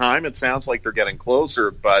take time. It sounds like they're getting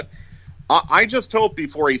closer, but I just hope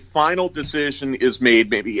before a final decision is made,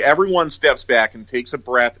 maybe everyone steps back and takes a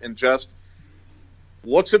breath and just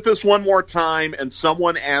looks at this one more time, and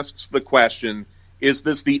someone asks the question, is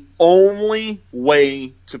this the only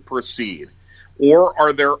way to proceed? Or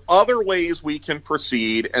are there other ways we can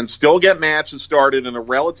proceed and still get matches started in a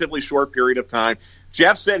relatively short period of time?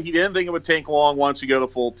 Jeff said he didn't think it would take long once you go to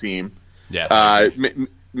full team. Yeah.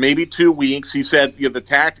 Maybe 2 weeks. He said the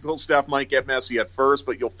tactical stuff might get messy at first,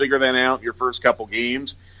 but you'll figure that out in your first couple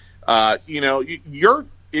games.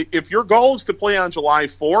 If your goal is to play on July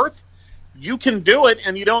 4th, you can do it,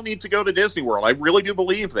 and you don't need to go to Disney World. I really do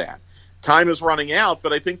believe that. Time is running out,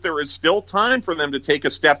 but I think there is still time for them to take a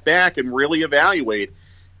step back and really evaluate,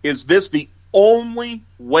 is this the only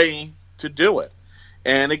way to do it?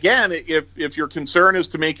 And again, if your concern is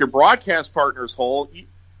to make your broadcast partners whole,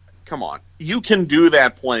 come on. You can do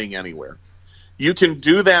that playing anywhere. You can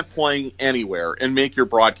do that playing anywhere and make your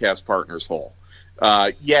broadcast partners whole.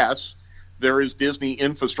 Yes, there is Disney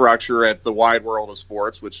infrastructure at the wide world of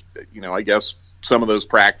sports, which, I guess some of those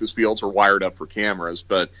practice fields are wired up for cameras.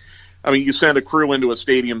 But, you send a crew into a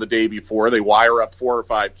stadium the day before, they wire up 4 or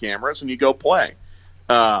 5 cameras, and you go play.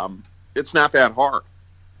 It's not that hard.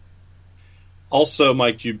 Also,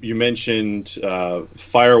 Mike, you mentioned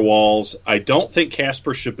firewalls. I don't think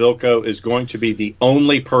Kasper Shabilko is going to be the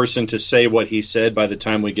only person to say what he said by the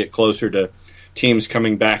time we get closer to teams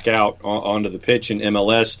coming back out onto the pitch in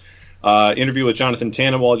MLS. Interview with Jonathan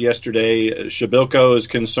Tannenwald yesterday. Shabilko is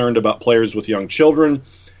concerned about players with young children.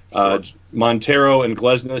 Montero and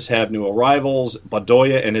Glesnes have new arrivals.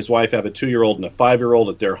 Badoya and his wife have a 2-year-old and a 5-year-old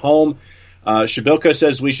at their home. Shabilko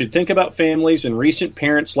says we should think about families and recent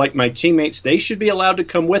parents like my teammates. They should be allowed to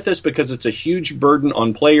come with us because it's a huge burden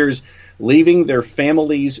on players leaving their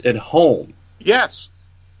families at home. Yes,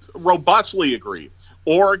 robustly agreed.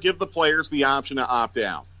 Or give the players the option to opt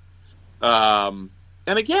out.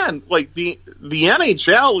 And again, like the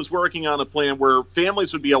NHL is working on a plan where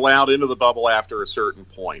families would be allowed into the bubble after a certain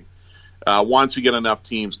point, once you get enough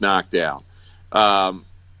teams knocked out.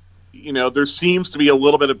 There seems to be a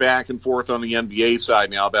little bit of back and forth on the NBA side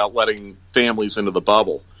now about letting families into the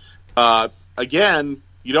bubble. Again,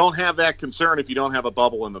 you don't have that concern if you don't have a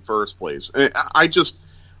bubble in the first place.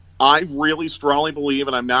 I really strongly believe,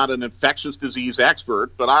 and I'm not an infectious disease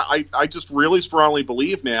expert, but I just really strongly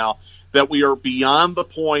believe now that we are beyond the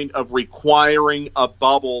point of requiring a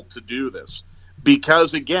bubble to do this.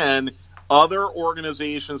 Because, again, other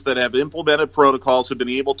organizations that have implemented protocols have been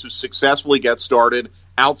able to successfully get started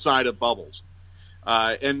outside of bubbles.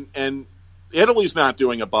 And Italy's not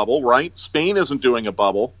doing a bubble, right? Spain isn't doing a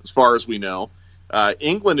bubble, as far as we know.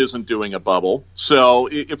 England isn't doing a bubble. So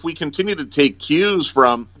if we continue to take cues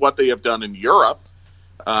from what they have done in Europe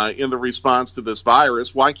in the response to this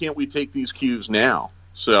virus, why can't we take these cues now?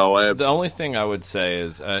 So the only thing I would say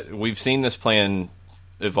is we've seen this plan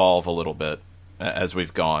evolve a little bit as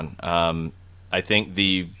we've gone. I think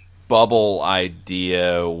the bubble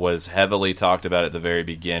idea was heavily talked about at the very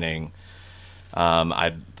beginning.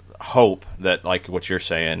 I hope that, like what you're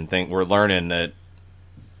saying, we're learning that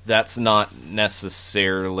that's not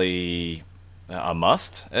necessarily a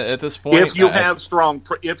must at this point. If you have strong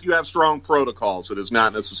protocols, it is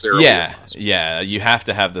not necessarily a must. Yeah, you have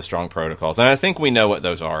to have the strong protocols, and I think we know what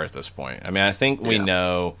those are at this point. I think we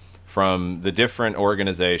know from the different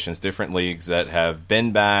organizations, different leagues that have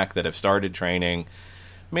been back, that have started training.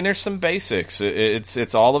 There's some basics.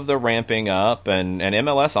 It's all of the ramping up, and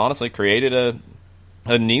MLS honestly created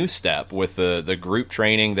a new step with the group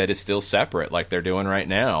training that is still separate, like they're doing right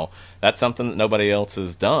now. That's something that nobody else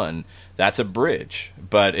has done. That's a bridge,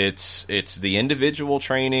 but it's the individual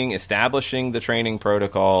training, establishing the training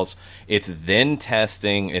protocols. It's then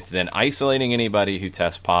testing. It's then isolating anybody who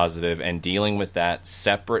tests positive and dealing with that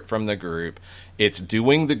separate from the group. It's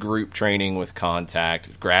doing the group training with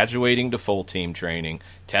contact, graduating to full team training,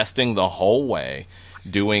 testing the whole way,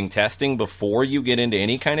 doing testing before you get into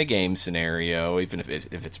any kind of game scenario, even if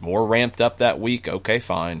it's more ramped up that week, okay,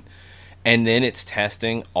 fine. And then it's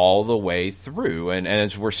testing all the way through. And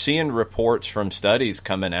as we're seeing reports from studies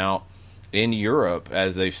coming out in Europe,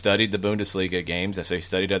 as they've studied the Bundesliga games, as they've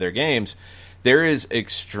studied other games, there is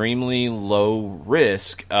extremely low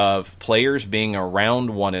risk of players being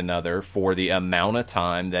around one another for the amount of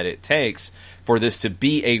time that it takes for this to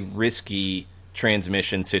be a risky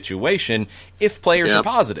transmission situation if players are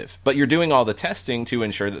positive. But you're doing all the testing to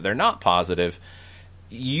ensure that they're not positive.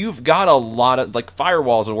 you've got a lot of, like,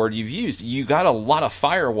 firewalls, a word you've used. You got a lot of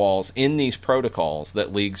firewalls in these protocols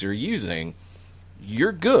that leagues are using.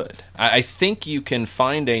 You're good. I think you can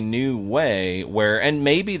find a new way where, and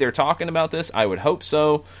maybe they're talking about this. I would hope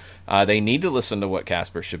so. They need to listen to what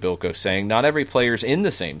Kasper Shabilko's saying. Not every player's in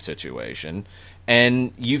the same situation.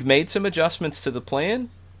 And you've made some adjustments to the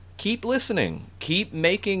plan. Keep listening. Keep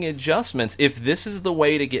making adjustments. If this is the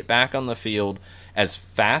way to get back on the field as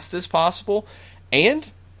fast as possible, and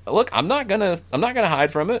look, I'm not gonna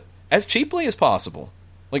hide from it, as cheaply as possible.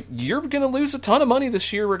 Like, you're going to lose a ton of money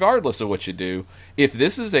this year regardless of what you do. If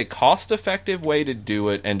this is a cost-effective way to do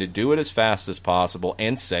it and to do it as fast as possible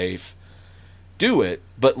and safe, do it,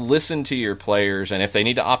 but listen to your players. And if they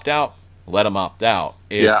need to opt out, let them opt out.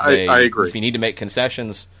 I agree. If you need to make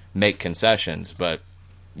concessions, make concessions. But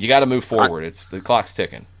you got to move forward. The clock's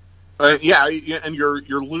ticking. Yeah, and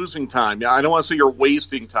you're losing time. Yeah, I don't want to say you're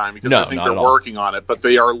wasting time because I think they're working on it, but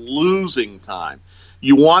they are losing time.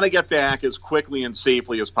 You want to get back as quickly and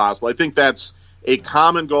safely as possible. I think that's a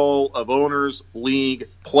common goal of owners, league,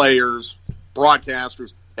 players,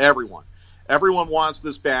 broadcasters, everyone. Everyone wants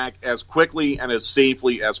this back as quickly and as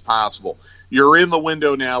safely as possible. You're in the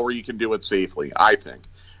window now where you can do it safely, I think.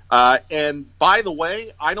 And by the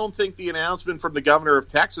way, I don't think the announcement from the governor of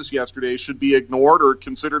Texas yesterday should be ignored or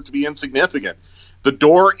considered to be insignificant. The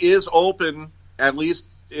door is open, at least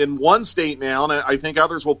in one state now, and I think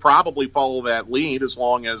others will probably follow that lead as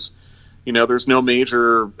long as, there's no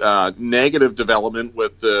major negative development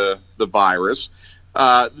with the virus.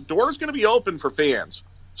 The door is going to be open for fans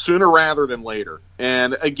sooner rather than later.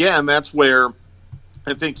 And again, that's where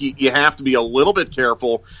I think you have to be a little bit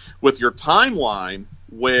careful with your timeline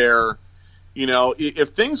where, if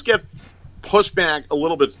things get pushed back a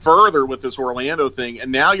little bit further with this Orlando thing, and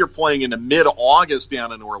now you're playing into mid-August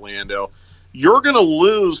down in Orlando, you're going to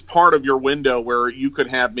lose part of your window where you could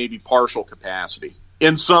have maybe partial capacity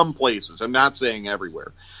in some places. I'm not saying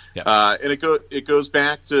everywhere. Yep. And it goes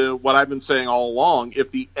back to what I've been saying all along.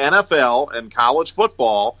 If the NFL and college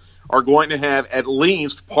football are going to have at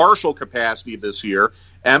least partial capacity this year,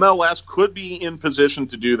 MLS could be in position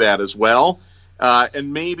to do that as well,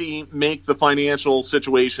 and maybe make the financial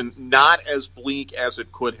situation not as bleak as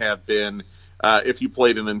it could have been if you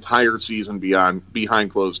played an entire season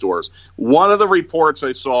behind closed doors. One of the reports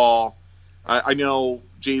I saw, I know,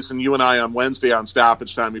 Jason, you and I on Wednesday on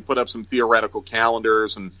Stoppage Time, we put up some theoretical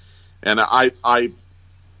calendars, and I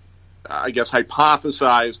guess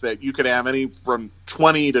hypothesized that you could have any from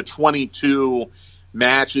 20 to 22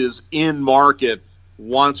 matches in market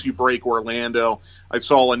once you break Orlando. I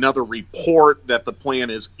saw another report that the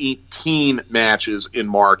plan is 18 matches in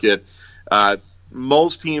market.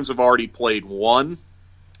 Most teams have already played one,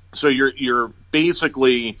 so you're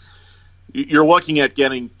basically looking at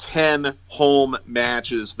getting 10 home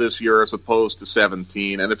matches this year as opposed to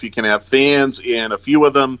 17. And if you can have fans in a few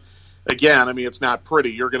of them, again, I mean, it's not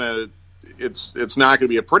pretty. It's not going to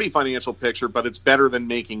be a pretty financial picture, but it's better than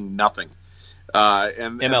making nothing.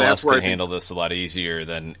 And MLS that's where can handle this a lot easier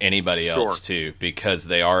than anybody else too, because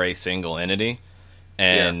they are a single entity.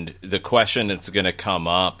 And the question that's going to come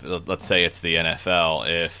up, let's say it's the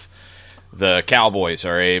NFL, if the Cowboys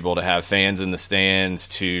are able to have fans in the stands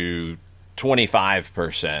to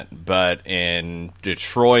 25%, but in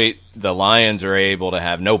Detroit, the Lions are able to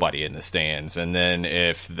have nobody in the stands. And then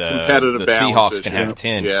if the Seahawks can have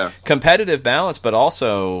 10. Competitive balance, but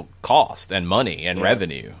also cost and money and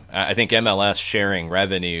revenue. I think MLS sharing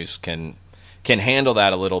revenues can handle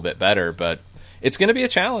that a little bit better, but it's going to be a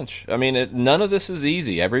challenge. I mean, none of this is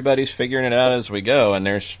easy. Everybody's figuring it out as we go, and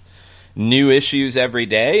there's new issues every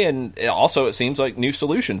day, and also it seems like new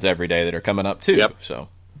solutions every day that are coming up too. Yep. So,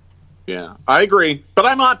 yeah, I agree, but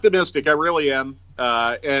I'm optimistic. I really am.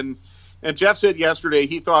 And Jeff said yesterday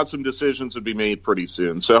he thought some decisions would be made pretty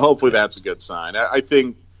soon, so hopefully that's a good sign. I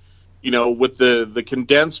think, with the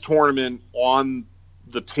condensed tournament on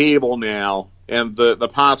the table now, and the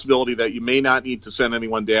possibility that you may not need to send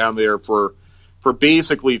anyone down there for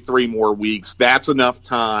basically 3 more weeks, that's enough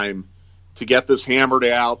time to get this hammered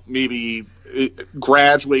out, maybe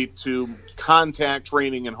graduate to contact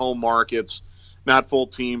training in home markets, not full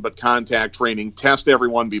team, but contact training, test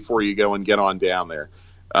everyone before you go and get on down there.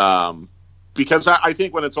 Because I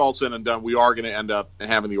think when it's all said and done, we are going to end up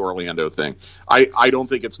having the Orlando thing. I don't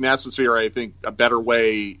think it's necessary. I think a better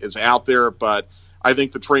way is out there, but I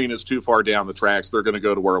think the train is too far down the tracks. They're going to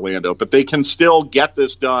go to Orlando. But they can still get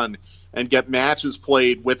this done and get matches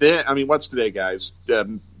played within, I mean, what's today, guys?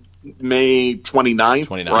 May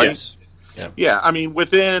 29th, right? Yes. Yeah, I mean,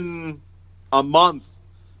 within a month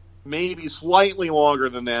maybe slightly longer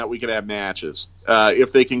than that, we could have matches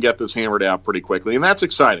if they can get this hammered out pretty quickly. And that's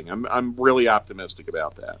exciting. I'm really optimistic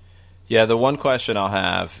about that. Yeah, the one question I'll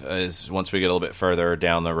have is once we get a little bit further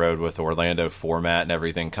down the road with Orlando format and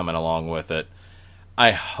everything coming along with it,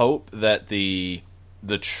 I hope that the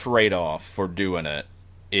trade-off for doing it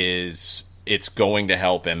is it's going to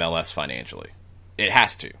help MLS financially. It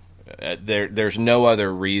has to. There's no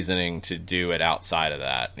other reasoning to do it outside of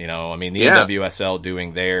that. You know, I mean, the NWSL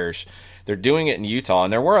doing theirs, they're doing it in Utah,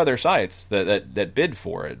 and there were other sites that bid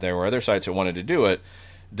for it. There were other sites that wanted to do it.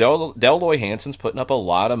 Del Loy Hansen's putting up a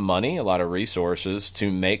lot of money, a lot of resources to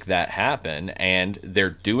make that happen, and they're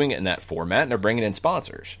doing it in that format, and they're bringing in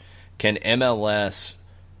sponsors. Can MLS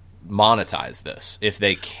monetize this? If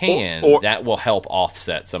they can, that will help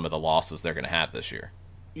offset some of the losses they're going to have this year.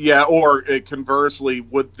 Yeah, or conversely,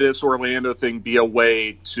 would this Orlando thing be a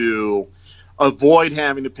way to avoid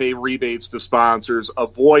having to pay rebates to sponsors,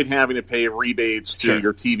 avoid having to pay rebates to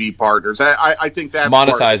your TV partners? I think that's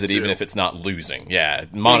monetize it even if it's not losing. Yeah,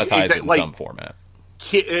 monetize it in some format.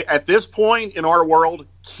 At this point in our world,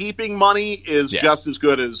 keeping money is just as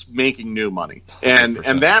good as making new money. And 100%.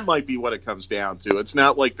 And that might be what it comes down to. It's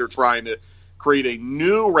not like they're trying to create a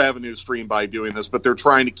new revenue stream by doing this, but they're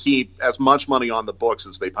trying to keep as much money on the books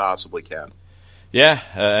as they possibly can. Yeah,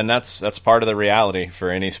 and that's part of the reality for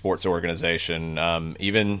any sports organization.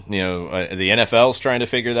 Even the NFL's trying to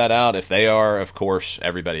figure that out. If they are, of course,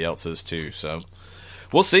 everybody else is too. So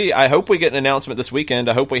we'll see. I hope we get an announcement this weekend.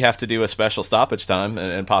 I hope we have to do a special stoppage time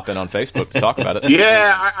and pop in on Facebook to talk about it.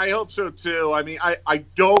 Yeah, I hope so too. I mean, I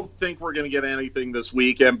don't think we're going to get anything this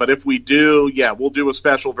weekend, but if we do, we'll do a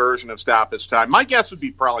special version of stoppage time. My guess would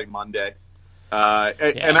be probably Monday.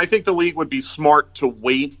 And I think the league would be smart to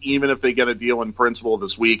wait, even if they get a deal in principle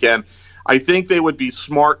this weekend. I think they would be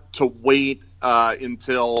smart to wait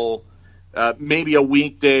until maybe a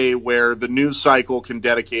weekday where the news cycle can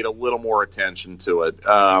dedicate a little more attention to it.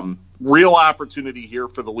 Real opportunity here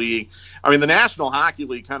for the league. I mean, the National Hockey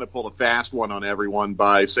League kind of pulled a fast one on everyone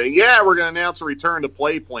by saying, we're going to announce a return to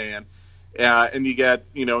play plan. And you get,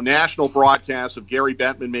 national broadcasts of Gary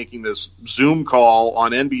Bettman making this Zoom call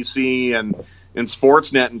on NBC and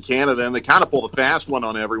Sportsnet in Canada, and they kind of pulled a fast one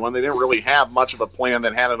on everyone. They didn't really have much of a plan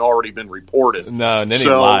that hadn't already been reported. No, and then he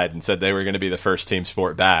lied and said they were going to be the first team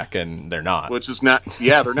sport back, and they're not. Which is not,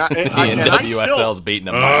 they're not. The NWSL's beating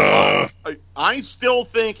them by a lot. I still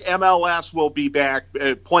think MLS will be back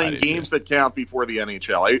playing games that count before the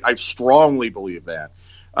NHL. I strongly believe that.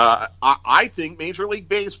 I think Major League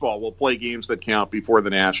Baseball will play games that count before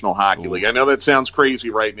the National Hockey League. I know that sounds crazy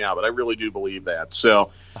right now, but I really do believe that.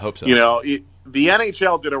 So, I hope so. The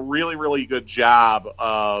NHL did a really, really good job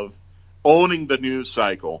of owning the news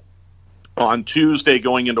cycle on Tuesday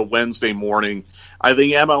going into Wednesday morning. I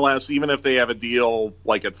think MLS, even if they have a deal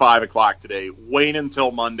like at 5 o'clock today, wait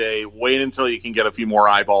until Monday, wait until you can get a few more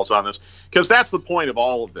eyeballs on this, because that's the point of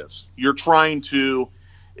all of this. You're trying to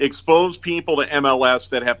expose people to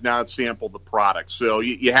MLS that have not sampled the product. So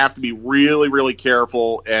you have to be really, really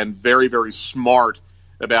careful and very, very smart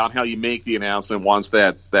about how you make the announcement once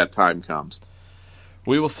that time comes.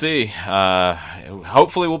 We will see.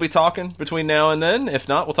 Hopefully we'll be talking between now and then. If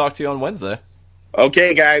not, we'll talk to you on Wednesday.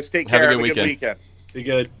 Okay, guys. Take care. Have a good weekend. Be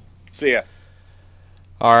good. See ya.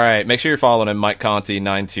 All right. Make sure you're following him, Mike Conti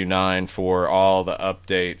 929, for all the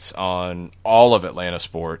updates on all of Atlanta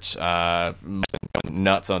sports.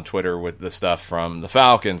 Nuts on Twitter with the stuff from the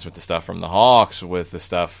Falcons, with the stuff from the Hawks, with the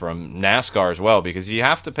stuff from NASCAR as well, because you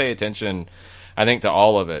have to pay attention, I think, to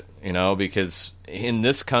all of it, because in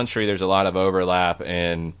this country there's a lot of overlap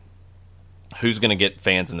in who's going to get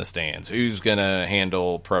fans in the stands, who's going to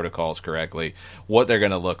handle protocols correctly, what they're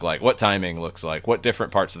going to look like, what timing looks like, what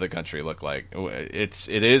different parts of the country look like. It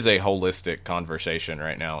is a holistic conversation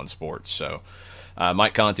right now in sports. So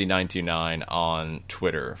Mike Conti 929 on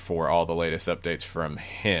Twitter for all the latest updates from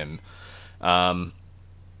him.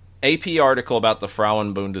 AP article about the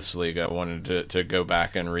Frauen Bundesliga. I wanted to go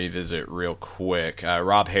back and revisit real quick.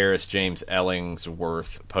 Rob Harris, James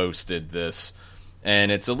Ellingsworth posted this,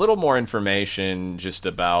 and it's a little more information just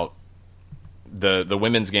about the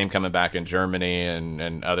women's game coming back in Germany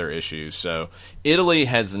and other issues. So Italy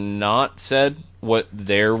has not said what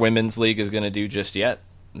their women's league is going to do just yet.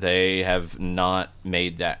 They have not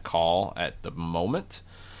made that call at the moment.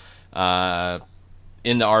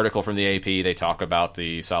 In the article from the AP, they talk about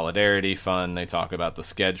the Solidarity Fund. They talk about the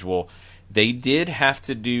schedule. They did have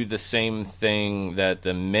to do the same thing that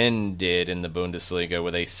the men did in the Bundesliga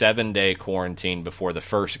with a 7-day quarantine before the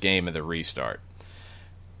first game of the restart.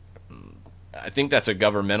 I think that's a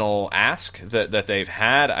governmental ask that they've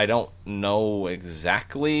had. I don't know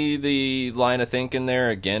exactly the line of thinking there.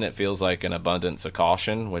 Again, it feels like an abundance of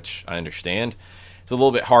caution, which I understand. It's a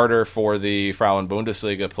little bit harder for the Frauen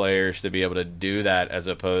Bundesliga players to be able to do that as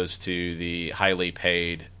opposed to the highly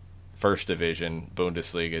paid First Division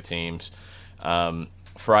Bundesliga teams.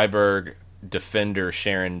 Freiburg defender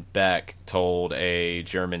Sharon Beck told a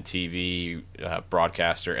German TV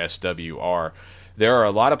broadcaster, SWR, there are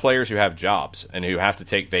a lot of players who have jobs and who have to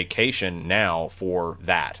take vacation now for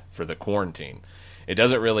the quarantine. It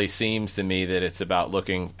doesn't really seem to me that it's about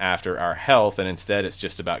looking after our health, and instead it's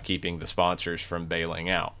just about keeping the sponsors from bailing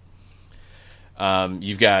out.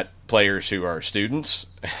 You've got players who are students,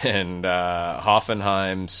 and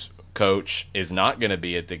Hoffenheim's coach is not going to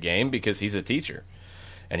be at the game because he's a teacher,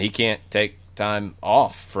 and he can't take time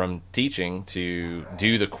off from teaching to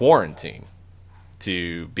do the quarantine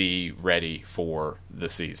to be ready for the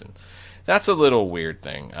season. That's a little weird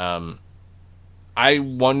thing. I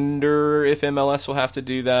wonder if MLS will have to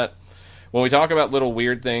do that. When we talk about little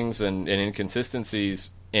weird things and inconsistencies,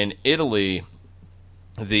 in Italy,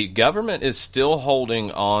 the government is still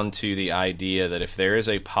holding on to the idea that if there is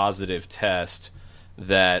a positive test,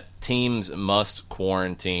 that teams must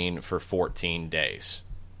quarantine for 14 days.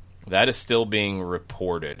 That is still being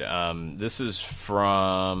reported. This is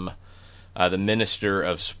from the Minister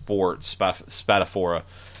of Sports, Spadafora.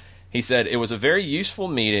 He said, it was a very useful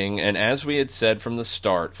meeting, and as we had said from the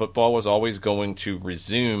start, football was always going to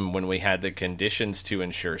resume when we had the conditions to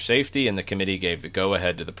ensure safety, and the committee gave the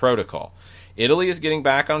go-ahead to the protocol. Italy is getting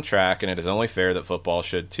back on track, and it is only fair that football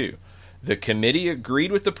should too. The committee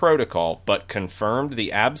agreed with the protocol, but confirmed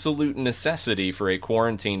the absolute necessity for a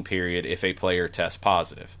quarantine period if a player tests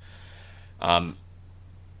positive.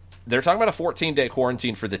 They're talking about a 14-day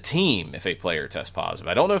quarantine for the team if a player tests positive.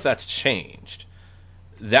 I don't know if that's changed.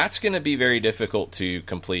 That's going to be very difficult to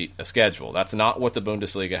complete a schedule. That's not what the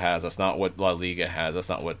Bundesliga has. That's not what La Liga has. That's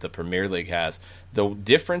not what the Premier League has. The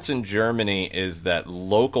difference in Germany is that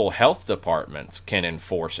local health departments can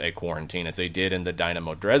enforce a quarantine, as they did in the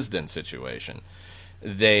Dynamo Dresden situation.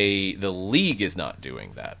 The league is not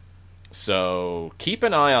doing that. So keep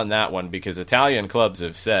an eye on that one, because Italian clubs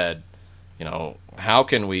have said, how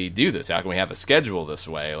can we do this? How can we have a schedule this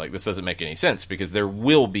way? Like, this doesn't make any sense, because there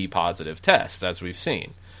will be positive tests, as we've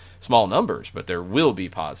seen. Small numbers, but there will be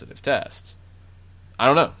positive tests. I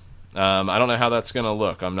don't know. I don't know how that's going to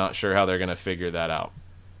look. I'm not sure how they're going to figure that out.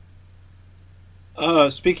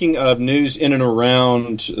 Speaking of news in and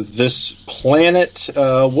around this planet,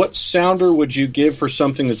 what sounder would you give for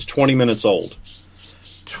something that's 20 minutes old?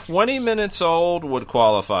 20 minutes old would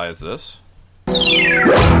qualify as this.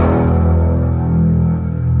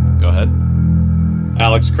 Go ahead.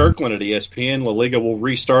 Alex Kirkland at ESPN. La Liga will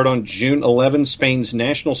restart on June 11. Spain's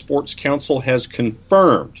National Sports Council has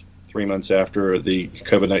confirmed, 3 months after the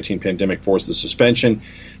COVID-19 pandemic forced the suspension.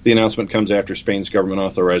 The announcement comes after Spain's government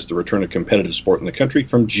authorized the return of competitive sport in the country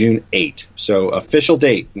from June 8. So official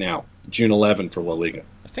date now, June 11 for La Liga.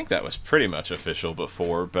 I think that was pretty much official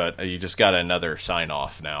before, but you just got another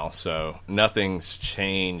sign-off now. So nothing's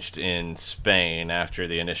changed in Spain after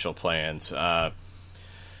the initial plans.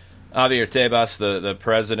 Javier Tebas, the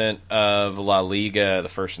president of La Liga, the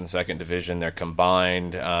first and second division, they're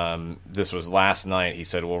combined. This was last night. He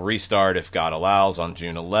said, we'll restart if God allows on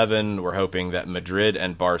June 11. We're hoping that Madrid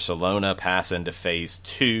and Barcelona pass into phase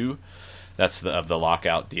 2. That's of the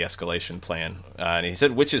lockout de-escalation plan. And he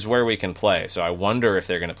said, which is where we can play. So I wonder if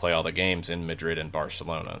they're going to play all the games in Madrid and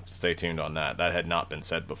Barcelona. Stay tuned on that. That had not been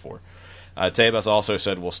said before. Tebas also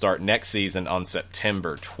said we'll start next season on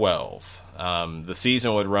September 12. The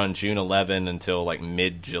season would run June 11 until like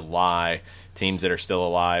mid-July. Teams that are still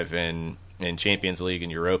alive in Champions League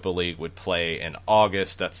and Europa League would play in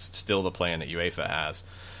August. That's still the plan that UEFA has.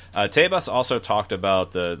 Tebas also talked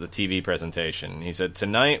about the TV presentation. He said,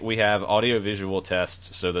 tonight we have audio-visual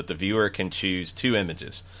tests so that the viewer can choose 2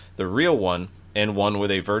 images, the real one and one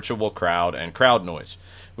with a virtual crowd and crowd noise.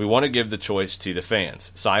 We want to give the choice to the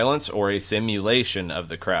fans, silence or a simulation of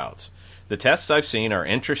the crowds. The tests I've seen are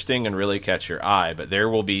interesting and really catch your eye, but there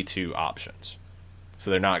will be 2 options. So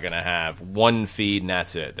they're not going to have one feed and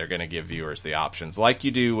that's it. They're going to give viewers the options, like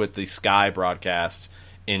you do with the Sky broadcasts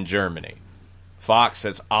in Germany. Fox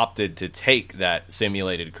has opted to take that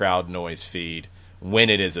simulated crowd noise feed when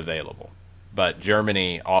it is available. But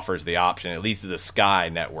Germany offers the option, at least the Sky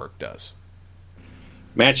network does.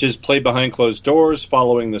 Matches played behind closed doors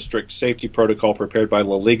following the strict safety protocol prepared by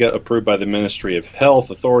La Liga, approved by the Ministry of Health.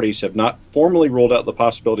 Authorities have not formally ruled out the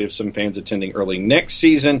possibility of some fans attending early next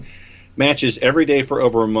season. Matches every day for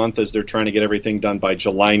over a month as they're trying to get everything done by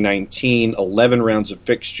July 19. 11 rounds of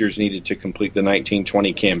fixtures needed to complete the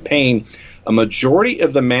 1920 campaign. A majority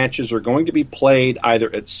of the matches are going to be played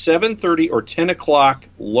either at 7:30 or 10 o'clock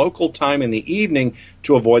local time in the evening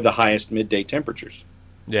to avoid the highest midday temperatures.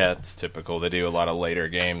 Yeah, it's typical. They do a lot of later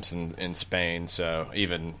games in Spain, so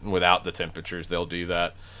even without the temperatures, they'll do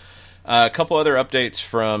that. A couple other updates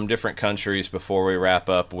from different countries before we wrap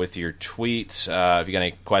up with your tweets. If you got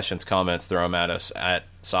any questions, comments, throw them at us at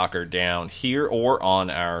Soccer Down here or on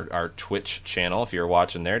our Twitch channel if you're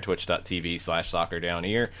watching there,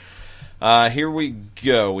 twitch.tv/SoccerDownHere. Here we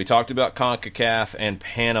go. We talked about CONCACAF and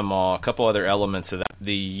Panama. A couple other elements of that.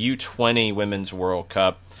 The U20 Women's World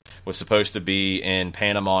Cup was supposed to be in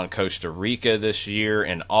Panama and Costa Rica this year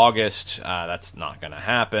in August. That's not going to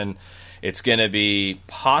happen. It's going to be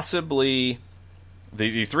possibly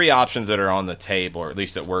the three options that are on the table, or at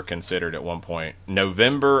least that were considered at one point: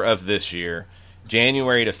 November of this year,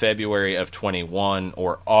 January to February of 21,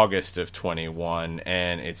 or August of 21,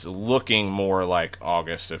 and it's looking more like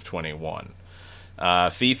August of 21.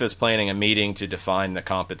 FIFA is planning a meeting to define the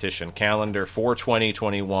competition calendar for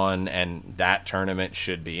 2021, and that tournament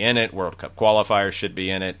should be in it. World Cup qualifiers should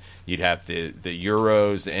be in it. You'd have the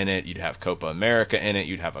Euros in it. You'd have Copa America in it.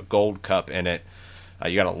 You'd have a Gold Cup in it.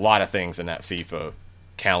 You got a lot of things in that FIFA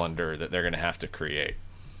calendar that they're going to have to create.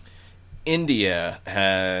 India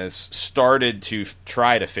has started to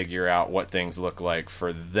try to figure out what things look like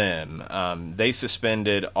for them. They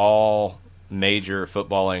suspended all major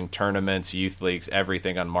footballing tournaments, youth leagues,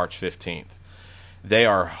 everything on March 15th. They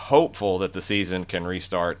are hopeful that the season can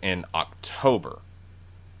restart in October.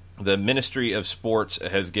 The Ministry of Sports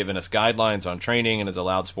has given us guidelines on training and has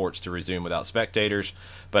allowed sports to resume without spectators,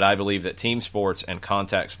 but I believe that team sports and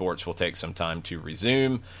contact sports will take some time to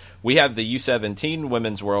resume. We have the U17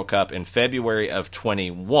 Women's World Cup in February of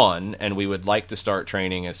 21, and we would like to start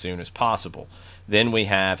training as soon as possible. Then we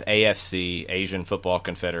have AFC, Asian Football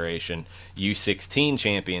Confederation, U16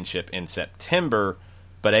 Championship in September,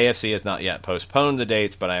 but AFC has not yet postponed the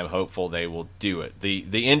dates, but I am hopeful they will do it.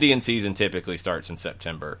 The Indian season typically starts in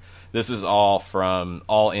September. This is all from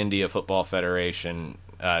All India Football Federation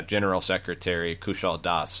General Secretary Kushal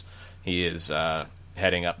Das. He is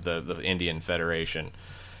heading up the Indian Federation.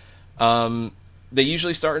 They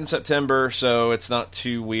usually start in September, so it's not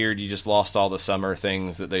too weird. You just lost all the summer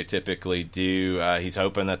things that they typically do. He's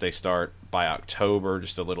hoping that they start by October,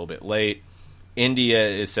 just a little bit late. India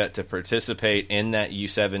is set to participate in that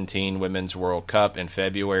U17 Women's World Cup in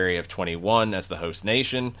February of 21 as the host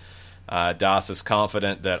nation. Das is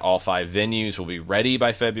confident that all 5 venues will be ready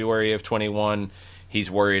by February of 21.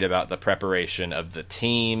 He's worried about the preparation of the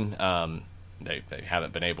team. They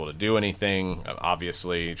haven't been able to do anything.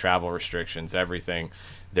 Obviously, travel restrictions, everything.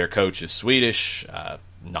 Their coach is Swedish,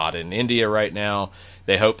 not in India right now.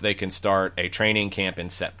 They hope they can start a training camp in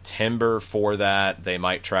September for that. They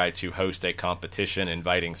might try to host a competition,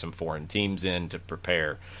 inviting some foreign teams in to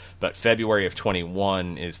prepare. But February of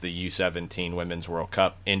 21 is the U17 Women's World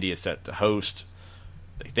Cup. India is set to host.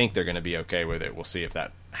 They think they're going to be okay with it. We'll see if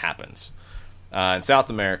that happens. In South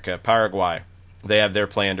America, Paraguay, they have their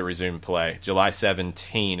plan to resume play. July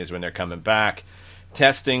 17 is when they're coming back.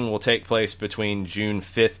 Testing will take place between June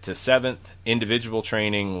 5th to 7th. Individual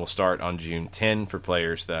training will start on June 10 for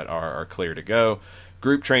players that are clear to go.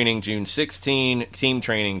 Group training June 16. Team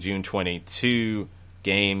training June 22.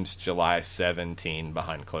 Games July 17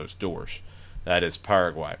 behind closed doors. That is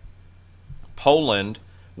Paraguay. Poland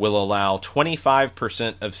will allow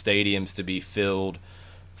 25% of stadiums to be filled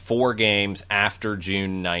for games after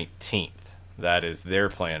June 19th. That is their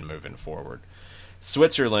plan moving forward.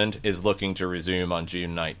 Switzerland is looking to resume on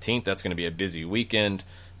June 19th. That's going to be a busy weekend.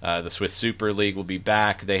 The Swiss Super League will be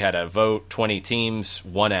back. They had a vote, 20 teams,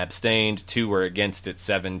 1 abstained, 2 were against it,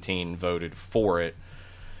 17 voted for it.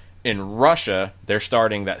 In Russia, they're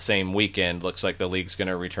starting that same weekend. Looks like the league's going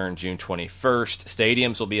to return June 21st.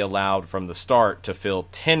 Stadiums will be allowed from the start to fill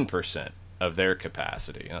 10% of their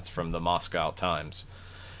capacity. That's from the Moscow Times.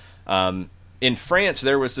 In France,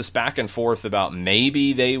 there was this back and forth about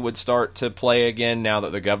maybe they would start to play again now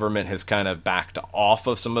that the government has kind of backed off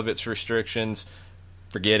of some of its restrictions.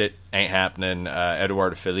 Forget it. Ain't happening.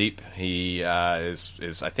 Edouard Philippe, he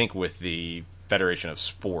is I think, with the Federation of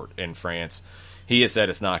Sport in France. He has said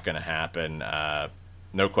it's not going to happen.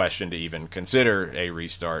 No question to even consider a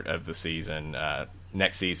restart of the season.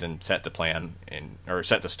 Next season set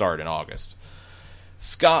to start in August.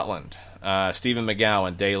 Scotland, Stephen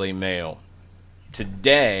McGowan, Daily Mail.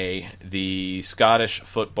 Today, the Scottish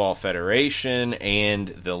Football Federation and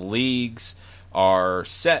the leagues are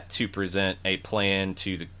set to present a plan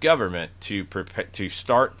to the government to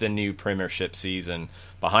start the new Premiership season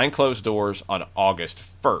behind closed doors on August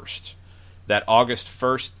 1st. That August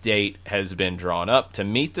 1st date has been drawn up to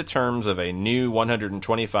meet the terms of a new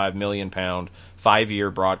 £125 million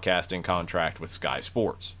 5-year broadcasting contract with Sky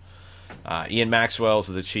Sports. Ian Maxwell is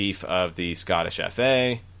the chief of the Scottish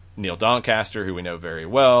FA. Neil Doncaster, who we know very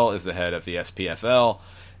well, is the head of the SPFL.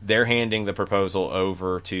 They're handing the proposal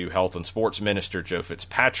over to Health and Sports Minister Joe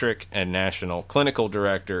Fitzpatrick and National Clinical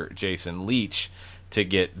Director Jason Leach to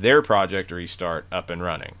get their Project Restart up and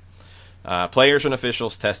running. Players and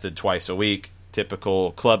officials tested twice a week,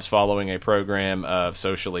 typical clubs following a program of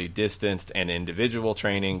socially distanced and individual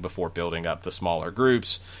training before building up the smaller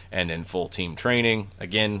groups and then full team training.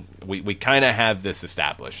 Again, we kind of have this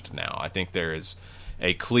established now. I think there is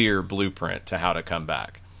a clear blueprint to how to come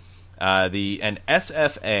back. An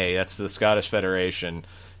SFA, that's the Scottish Federation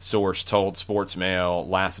source, told Sportsmail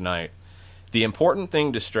last night, the important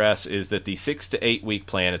thing to stress is that the 6 to 8 week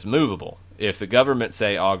plan is movable. If the government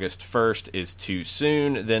say August 1st is too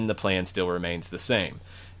soon, then the plan still remains the same.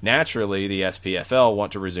 Naturally, the SPFL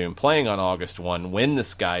want to resume playing on August 1 when the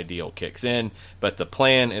Sky deal kicks in, but the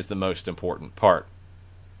plan is the most important part.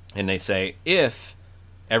 And they say if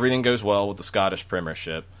everything goes well with the Scottish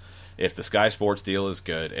Premiership, if the Sky Sports deal is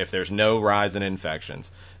good, if there's no rise in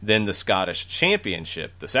infections, then the Scottish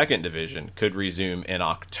Championship, the second division, could resume in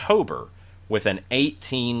October with an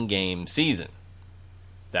 18-game season.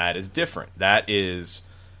 That is different. That is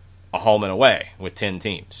a home and away with 10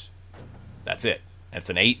 teams. That's it. It's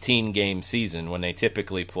an 18-game season when they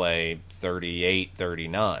typically play 38,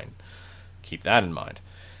 39. Keep that in mind.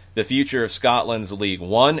 The future of Scotland's League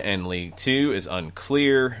 1 and League 2 is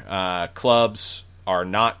unclear. Clubs are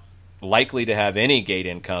not likely to have any gate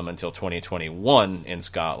income until 2021 in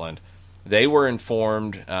Scotland. They were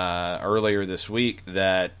informed earlier this week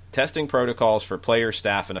that testing protocols for players,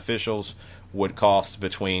 staff, and officials would cost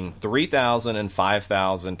between £3,000 and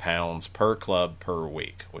 £5,000 per club per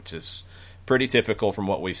week, which is pretty typical from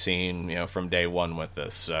what we've seen, from day one with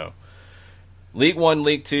this. So, League 1,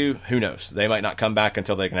 League 2, who knows? They might not come back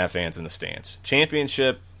until they can have fans in the stands.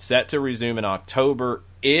 Championship set to resume in October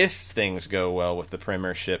if things go well with the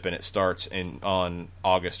Premiership and it starts on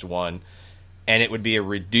August 1, and it would be a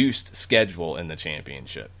reduced schedule in the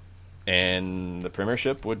Championship. And the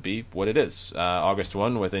Premiership would be what it is, August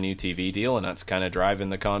 1 with a new TV deal, and that's kind of driving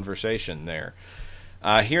the conversation there.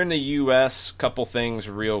 Here in the U.S., couple things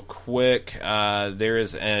real quick. There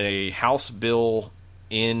is a House bill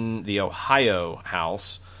in the Ohio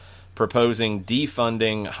House proposing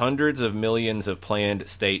defunding hundreds of millions of planned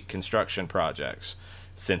state construction projects.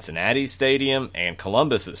 Cincinnati Stadium and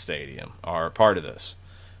Columbus's stadium are part of this.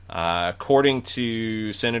 According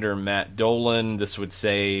to Senator Matt Dolan, this would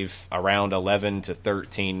save around $11 to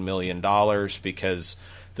 $13 million because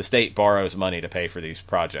the state borrows money to pay for these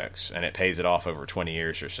projects, and it pays it off over 20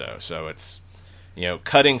 years or so. So it's,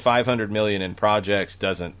 cutting $500 million in projects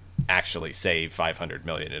doesn't actually save $500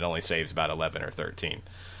 million. It only saves about 11 or 13.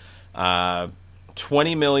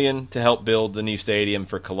 $20 million to help build the new stadium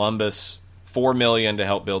for Columbus. $4 million to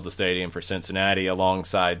help build the stadium for Cincinnati,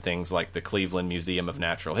 alongside things like the Cleveland Museum of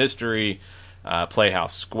Natural History,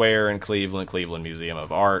 Playhouse Square in Cleveland, Cleveland Museum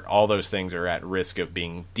of Art. All those things are at risk of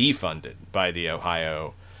being defunded by the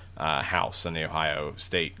Ohio House and the Ohio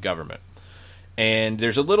state government. And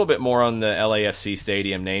there's a little bit more on the LAFC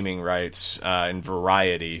stadium naming rights in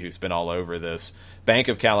Variety, who's been all over this. Bank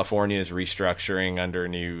of California is restructuring under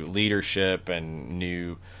new leadership and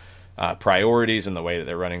new priorities in the way that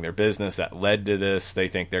they're running their business. That led to this. They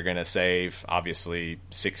think they're going to save, obviously,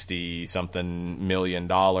 $60-something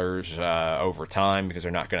million over time because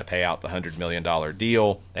they're not going to pay out the $100 million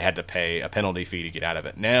deal. They had to pay a penalty fee to get out of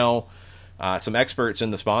it now. Some experts in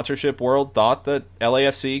the sponsorship world thought that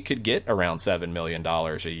LAFC could get around $7 million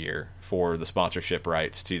a year for the sponsorship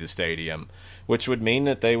rights to the stadium, which would mean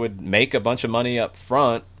that they would make a bunch of money up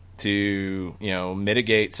front to,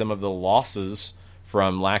 mitigate some of the losses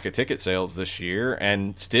from lack of ticket sales this year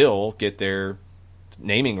and still get their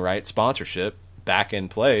naming right sponsorship back in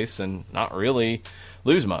place and not really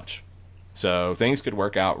lose much. So things could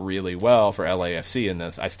work out really well for LAFC in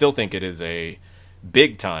this. I still think it is a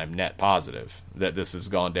big-time net positive that this has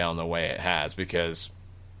gone down the way it has, because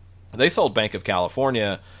they sold Bank of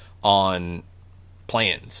California on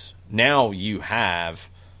plans. Now you have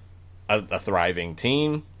a thriving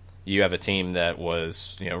team. You have a team that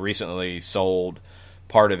was, recently sold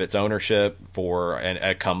part of its ownership for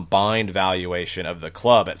a combined valuation of the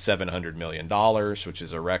club at $700 million, which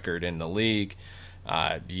is a record in the league.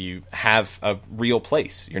 You have a real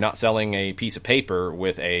place. You're not selling a piece of paper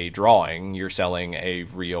with a drawing. You're selling a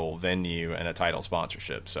real venue and a title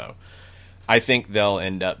sponsorship. So I think they'll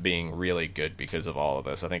end up being really good because of all of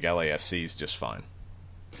this. I think LAFC is just fine.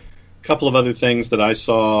 A couple of other things that I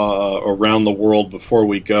saw around the world before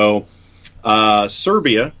we go.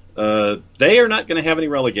 Serbia, they are not going to have any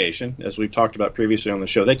relegation, as we've talked about previously on the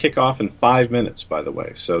show. They kick off in 5 minutes, by the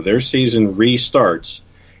way. So their season restarts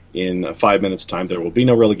in 5 minutes' time. There will be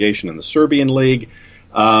no relegation in the Serbian league.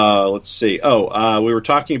 Let's see. We were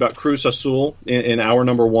talking about Cruz Azul in hour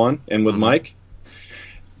number one and with Mike.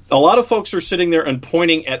 A lot of folks are sitting there and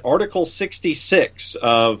pointing at Article 66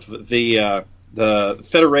 of the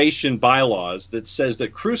Federation bylaws that says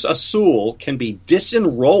that Cruz Azul can be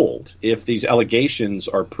disenrolled if these allegations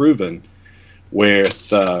are proven with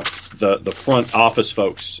the front office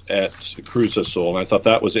folks at Cruz Azul. And I thought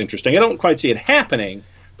that was interesting. I don't quite see it happening,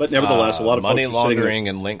 but nevertheless, a lot of money folks are laundering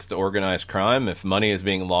and links to organized crime. If money is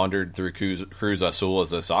being laundered through Cruz Azul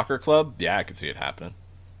as a soccer club, yeah, I could see it happening.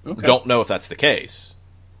 Okay. Don't know if that's the case,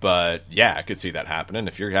 but yeah, I could see that happening.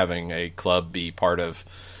 If you're having a club be part of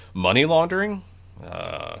money laundering,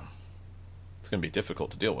 it's going to be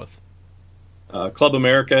difficult to deal with. Club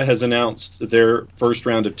America has announced their first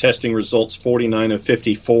round of testing results. 49 of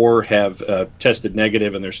 54 have tested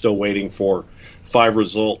negative, and they're still waiting for 5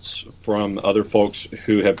 results from other folks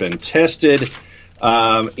who have been tested.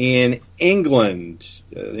 In England,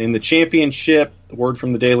 in the championship, the word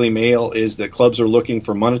from the Daily Mail is that clubs are looking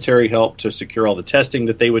for monetary help to secure all the testing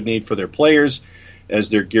that they would need for their players as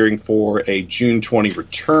they're gearing for a June 20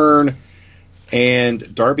 return.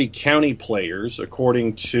 And Derby County players,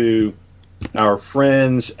 according to our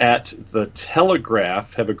friends at The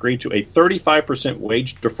Telegraph, have agreed to a 35%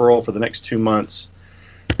 wage deferral for the next 2 months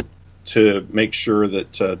to make sure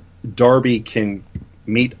that Derby can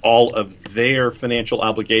meet all of their financial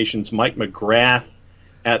obligations. Mike McGrath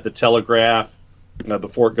at The Telegraph,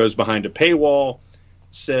 before it goes behind a paywall,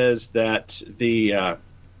 says that the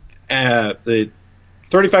 35%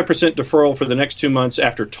 deferral for the next 2 months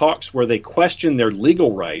after talks where they question their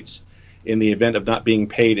legal rights in the event of not being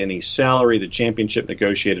paid any salary. The championship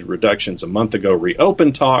negotiated reductions a month ago,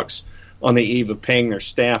 reopened talks on the eve of paying their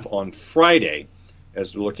staff on Friday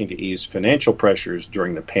as they're looking to ease financial pressures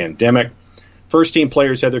during the pandemic. First-team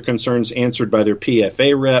players had their concerns answered by their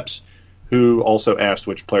PFA reps, who also asked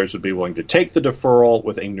which players would be willing to take the deferral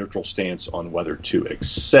with a neutral stance on whether to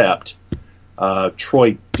accept.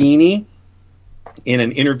 Troy Deeney, in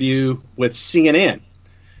an interview with CNN,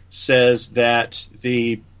 says that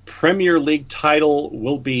the Premier League title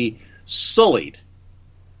will be sullied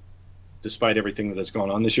despite everything that has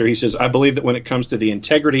gone on this year. He says, I believe that when it comes to the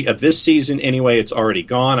integrity of this season anyway, it's already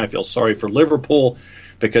gone. I feel sorry for Liverpool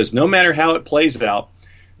because no matter how it plays out,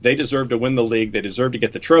 they deserve to win the league. They deserve to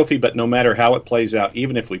get the trophy, but no matter how it plays out,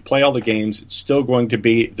 even if we play all the games, it's still going to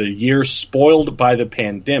be the year spoiled by the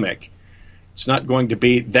pandemic. It's not going to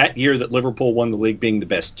be that year that Liverpool won the league being the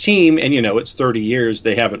best team, and it's 30 years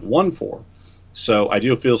they haven't won for. So I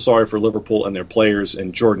do feel sorry for Liverpool and their players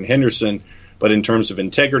and Jordan Henderson, but in terms of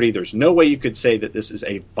integrity, there's no way you could say that this is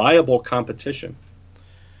a viable competition.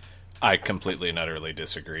 I completely and utterly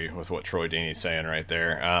disagree with what Troy Deeney's saying right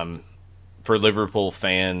there. For Liverpool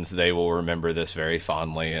fans, they will remember this very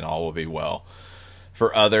fondly and all will be well.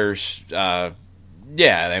 For others,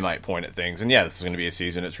 they might point at things. And this is going to be a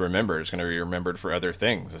season it's remembered. It's going to be remembered for other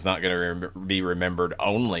things. It's not going to be remembered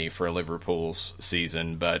only for Liverpool's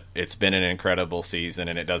season, but it's been an incredible season,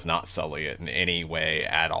 and it does not sully it in any way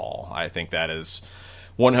at all. I think that is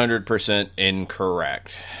 100%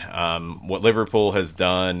 incorrect. What Liverpool has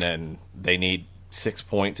done, and they need 6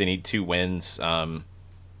 points, they need 2 wins,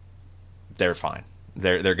 they're fine.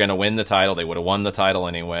 They're going to win the title. They would have won the title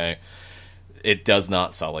anyway. It does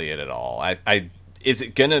not sully it at all. Is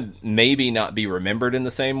it going to maybe not be remembered in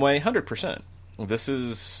the same way? 100%. This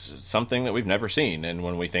is something that we've never seen. And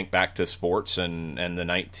when we think back to sports and the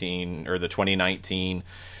 2019,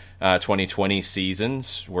 2020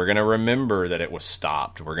 seasons, we're going to remember that it was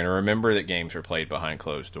stopped. We're going to remember that games were played behind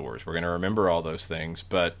closed doors. We're going to remember all those things.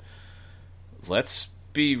 But let's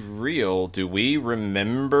be real. Do we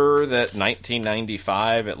remember that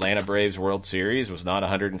 1995 Atlanta Braves World Series was not a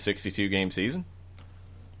 162-game season?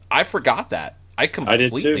 I forgot that. I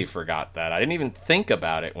completely forgot that. I didn't even think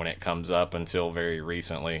about it when it comes up until very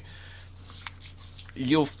recently.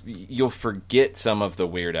 You'll forget some of the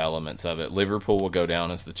weird elements of it. Liverpool will go down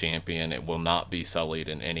as the champion. It will not be sullied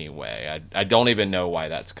in any way. I don't even know why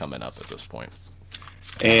that's coming up at this point.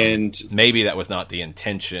 And maybe that was not the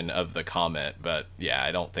intention of the comment, but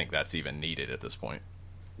I don't think that's even needed at this point.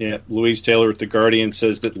 Yeah, Louise Taylor at The Guardian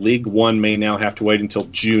says that League One may now have to wait until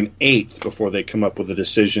June 8th before they come up with a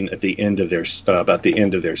decision at the end of their about the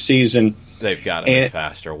end of their season. They've got to move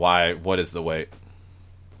faster. Why? What is the wait?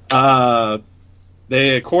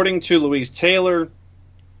 According to Louise Taylor,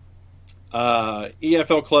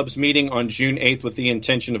 EFL clubs meeting on June 8th with the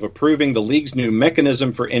intention of approving the league's new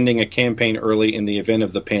mechanism for ending a campaign early in the event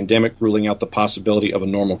of the pandemic, ruling out the possibility of a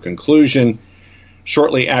normal conclusion.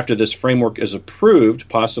 Shortly after this framework is approved,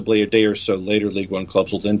 possibly a day or so later, League One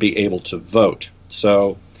clubs will then be able to vote.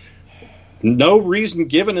 So no reason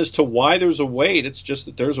given as to why there's a wait. It's just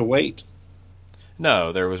that there's a wait.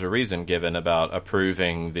 No, there was a reason given about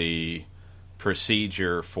approving the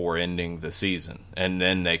procedure for ending the season, and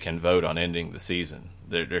then they can vote on ending the season.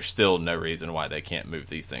 There's still no reason why they can't move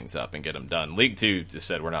these things up and get them done. League Two just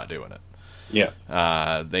said we're not doing it.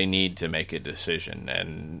 Yeah. They need to make a decision,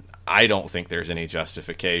 and I don't think there's any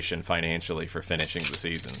justification financially for finishing the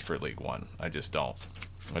season for League One. I just don't.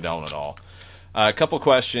 I don't at all. A couple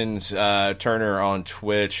questions. Turner on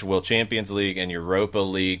Twitch. Will Champions League and Europa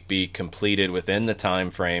League be completed within the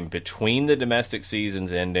time frame between the domestic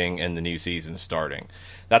seasons ending and the new season starting?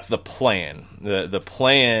 That's the plan. The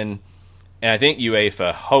plan, and I think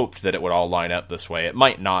UEFA hoped that it would all line up this way. It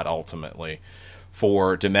might not ultimately.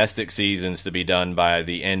 For domestic seasons to be done by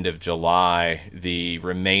the end of July, the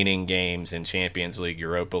remaining games in Champions League,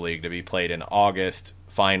 Europa League to be played in August,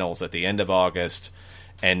 finals at the end of August,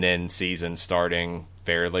 and then season starting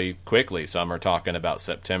fairly quickly. Some are talking about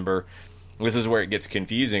September. This is where it gets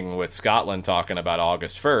confusing with Scotland talking about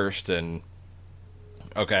August 1st. And,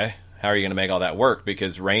 okay, how are you going to make all that work?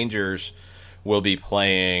 Because Rangers will be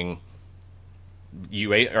playing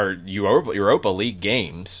Europa League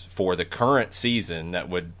games for the current season that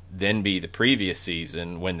would then be the previous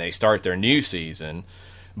season when they start their new season.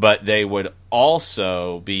 But they would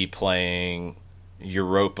also be playing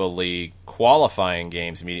Europa League qualifying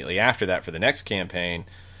games immediately after that for the next campaign.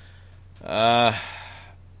 I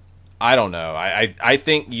don't know. I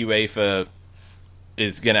think UEFA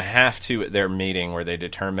is going to have to, at their meeting where they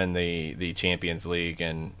determine the Champions League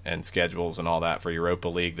and schedules and all that for Europa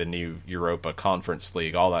League, the new Europa Conference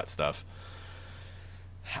League, all that stuff.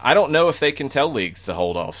 I don't know if they can tell leagues to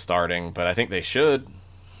hold off starting, but I think they should.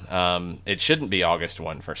 It shouldn't be August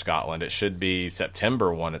 1 for Scotland. It should be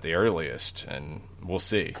September 1 at the earliest, and we'll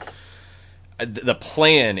see. The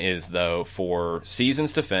plan is, though, for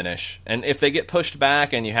seasons to finish, and if they get pushed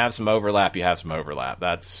back and you have some overlap, you have some overlap.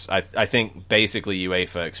 That's I think basically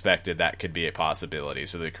UEFA expected that could be a possibility,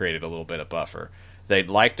 so they created a little bit of buffer. They'd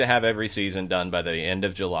like to have every season done by the end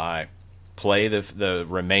of July, play the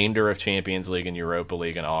remainder of Champions League and Europa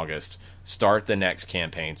League in August, start the next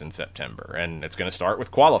campaigns in September. And it's going to start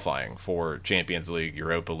with qualifying for Champions League,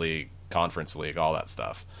 Europa League, Conference League, all that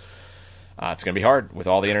stuff. It's going to be hard with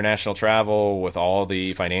all the international travel, with all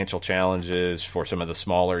the financial challenges for some of the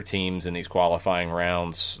smaller teams in these qualifying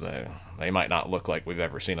rounds. They might not look like we've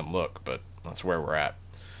ever seen them look, but that's where we're at.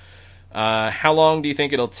 How long do you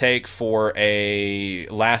think it'll take for a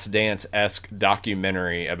Last Dance-esque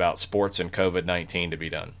documentary about sports and COVID-19 to be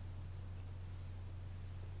done?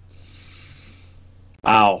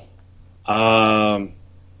 Wow. I'd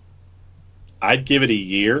give it a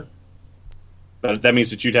year. But that means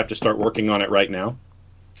that you'd have to start working on it right now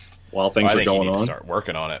while things are going on. I think you need to start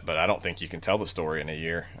working on it, but I don't think you can tell the story in a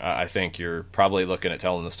year. I think you're probably looking at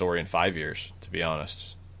telling the story in 5 years, to be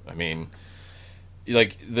honest. I mean,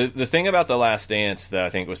 like the thing about The Last Dance that I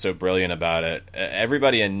think was so brilliant about it,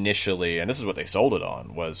 everybody initially, and this is what they sold it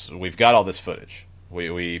on, was we've got all this footage.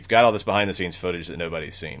 We've got all this behind-the-scenes footage that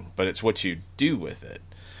nobody's seen, but it's what you do with it.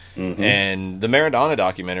 Mm-hmm. And the Maradona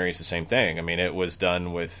documentary is the same thing. I mean, it was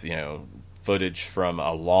done with, footage from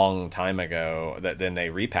a long time ago that then they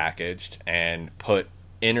repackaged and put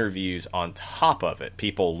interviews on top of it,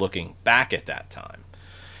 people looking back at that time.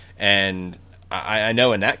 And I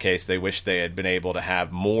know in that case they wish they had been able to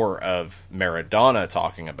have more of Maradona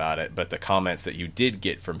talking about it, but the comments that you did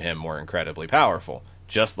get from him were incredibly powerful.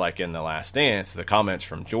 Just like in The Last Dance, the comments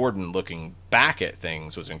from Jordan looking back at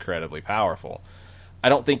things was incredibly powerful. I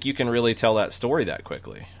don't think you can really tell that story that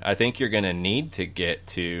quickly. I think you're going to need to get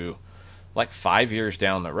to like 5 years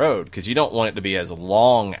down the road, because you don't want it to be as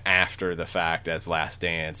long after the fact as Last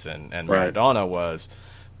Dance and Maradona was,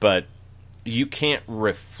 but you can't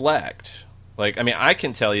reflect. Like, I mean, I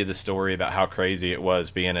can tell you the story about how crazy it was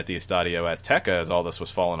being at the Estadio Azteca as all this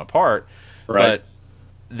was falling apart, but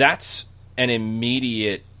that's an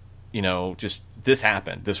immediate, just this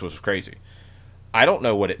happened, this was crazy. I don't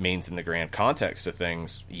know what it means in the grand context of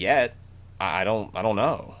things yet. I don't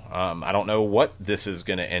know. I don't know what this is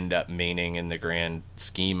going to end up meaning in the grand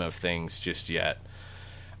scheme of things just yet.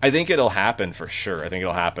 I think it'll happen for sure. I think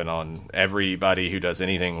it'll happen on everybody who does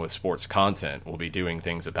anything with sports content will be doing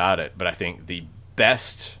things about it. But I think the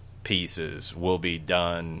best pieces will be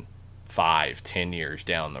done 5-10 years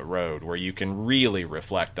down the road where you can really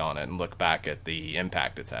reflect on it and look back at the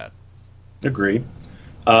impact it's had. Agree.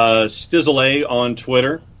 Stizzle on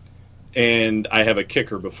Twitter, and I have a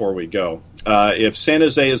kicker before we go. If San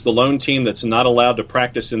Jose is the lone team that's not allowed to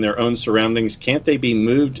practice in their own surroundings, can't they be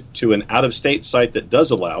moved to an out-of-state site that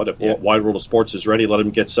does allow it? If Wide World of Sports is ready, let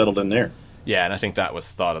them get settled in there. Yeah, and I think that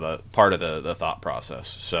was part of the thought process.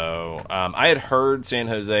 So I had heard San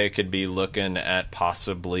Jose could be looking at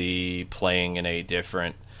possibly playing in a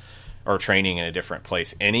different or training in a different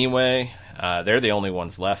place anyway. They're the only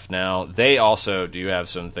ones left now. They also do have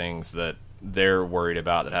some things that they're worried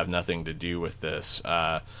about that have nothing to do with this.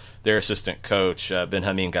 Their assistant coach,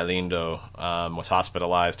 Benjamin Galindo, was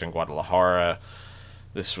hospitalized in Guadalajara.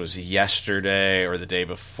 This was yesterday or the day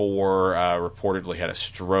before. Reportedly had a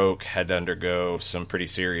stroke, had to undergo some pretty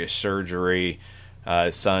serious surgery.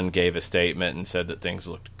 His son gave a statement and said that things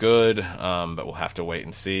looked good, but we'll have to wait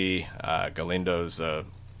and see. Galindo's a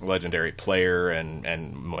legendary player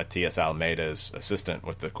and Matias Almeida's assistant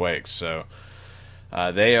with the Quakes. So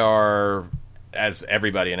they are, as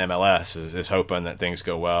everybody in MLS is hoping that things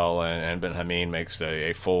go well and Benjamin makes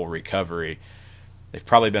a full recovery. They've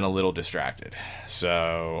probably been a little distracted.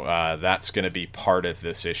 So that's going to be part of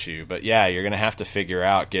this issue. But, yeah, you're going to have to figure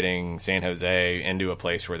out getting San Jose into a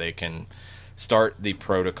place where they can start the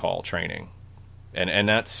protocol training. And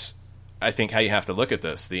that's, I think, how you have to look at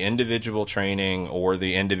this. The individual training or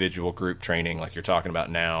the individual group training like you're talking about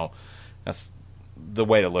now, that's the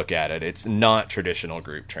way to look at it. It's not traditional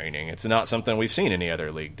group training. It's not something we've seen any other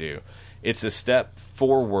league do. It's a step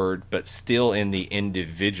forward, but still in the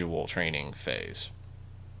individual training phase.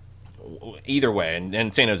 Either way,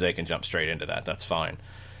 and San Jose can jump straight into that. That's fine.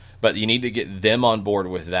 But you need to get them on board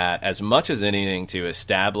with that as much as anything to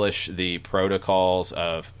establish the protocols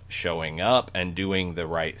of showing up and doing the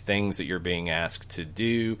right things that you're being asked to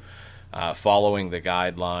do, following the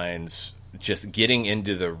guidelines, just getting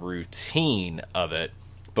into the routine of it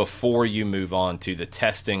before you move on to the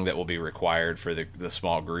testing that will be required for the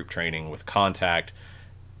small group training with contact.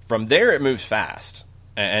 From there, it moves fast.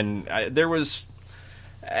 And there was,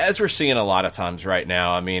 as we're seeing a lot of times right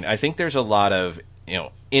now, I mean, I think there's a lot of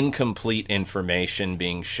incomplete information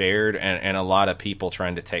being shared and a lot of people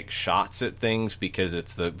trying to take shots at things because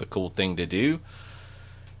it's the cool thing to do.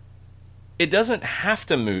 It doesn't have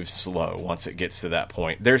to move slow once it gets to that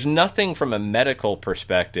point. There's nothing from a medical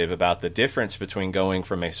perspective about the difference between going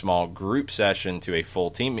from a small group session to a full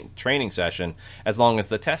team training session as long as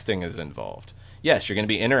the testing is involved. Yes, you're going to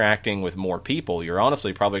be interacting with more people. You're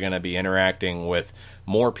honestly probably going to be interacting with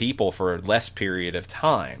more people for a less period of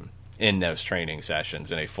time in those training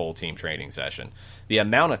sessions, in a full team training session. The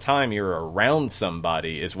amount of time you're around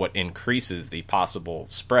somebody is what increases the possible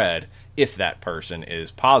spread if that person is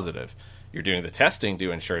positive. You're doing the testing to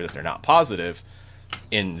ensure that they're not positive.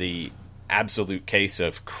 In the absolute case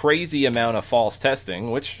of crazy amount of false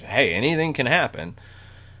testing, which, hey, anything can happen,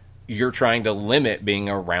 you're trying to limit being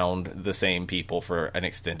around the same people for an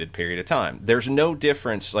extended period of time. There's no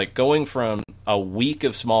difference, like going from a week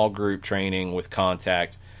of small group training with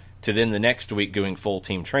contact to then the next week doing full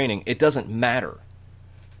team training. It doesn't matter.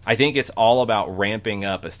 I think it's all about ramping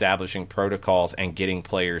up, establishing protocols, and getting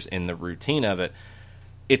players in the routine of it.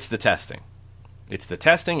 It's the testing. It's the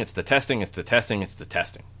testing, it's the testing, it's the testing, it's the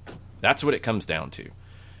testing. That's what it comes down to.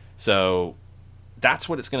 So that's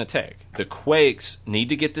what it's going to take. The Quakes need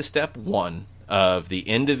to get to step one of the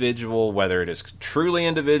individual, whether it is truly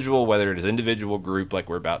individual, whether it is individual group like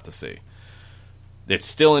we're about to see. It's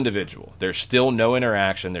still individual. There's still no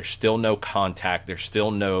interaction. There's still no contact. There's still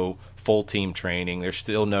no full team training. There's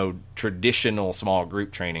still no traditional small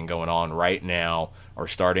group training going on right now or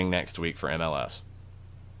starting next week for MLS.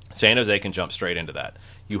 San Jose can jump straight into that.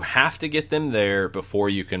 You have to get them there before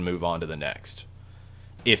you can move on to the next.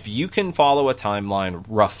 If you can follow a timeline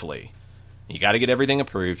roughly, you got to get everything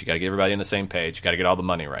approved. You got to get everybody on the same page. You got to get all the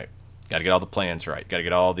money right. You got to get all the plans right. You got to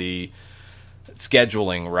get all the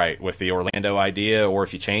scheduling right with the Orlando idea, or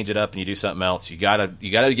if you change it up and you do something else, you got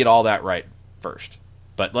to get all that right first.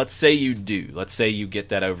 But let's say you do. Let's say you get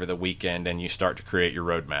that over the weekend and you start to create your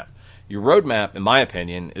roadmap. Your roadmap, in my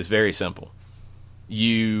opinion, is very simple.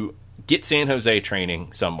 You get San Jose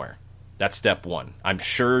training somewhere. That's step one. I'm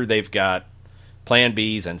sure they've got plan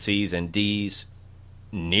Bs and Cs and Ds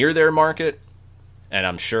near their market, and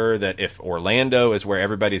I'm sure that if Orlando is where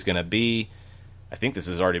everybody's going to be, I think this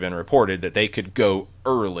has already been reported, that they could go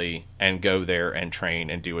early and go there and train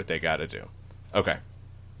and do what they got to do. Okay.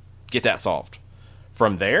 Get that solved.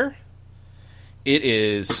 From there, it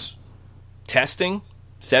is testing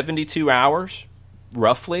 72 hours,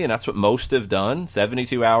 roughly, and that's what most have done.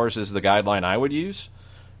 72 hours is the guideline I would use,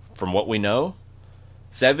 from what we know.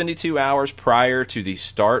 72 hours prior to the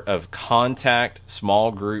start of contact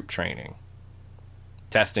small group training.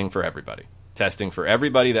 Testing for everybody. Testing for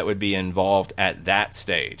everybody that would be involved at that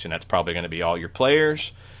stage, and that's probably going to be all your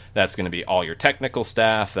players. That's going to be all your technical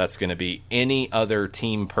staff. That's going to be any other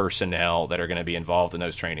team personnel that are going to be involved in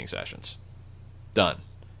those training sessions. Done.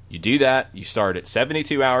 You do that. You start at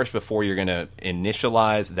 72 hours before you're going to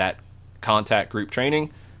initialize that contact group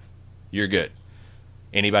training. You're good.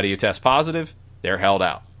 Anybody who tests positive, they're held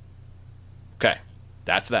out. Okay,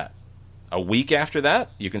 that's that. A week after that,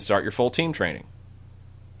 you can start your full team training.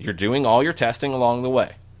 You're doing all your testing along the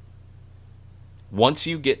way. Once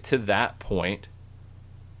you get to that point,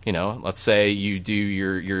 let's say you do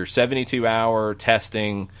your 72-hour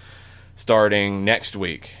testing starting next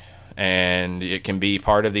week, and it can be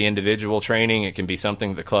part of the individual training. It can be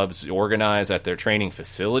something the clubs organize at their training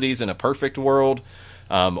facilities in a perfect world,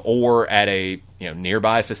 or at a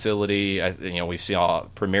nearby facility. We saw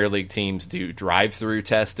Premier League teams do drive-through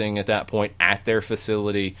testing at that point at their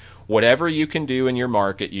facility. Whatever you can do in your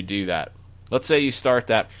market, you do that. Let's say you start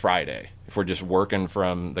that Friday, if we're just working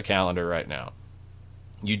from the calendar right now.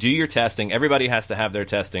 You do your testing. Everybody has to have their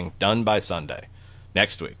testing done by Sunday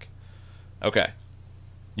next week. Okay.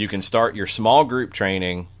 You can start your small group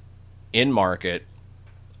training in market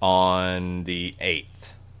on the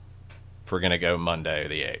 8th. If we're going to go Monday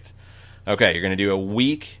the 8th. Okay, you're going to do a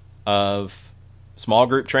week of small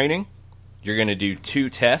group training. You're going to do 2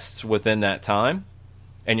 tests within that time.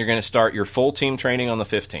 And you're going to start your full team training on the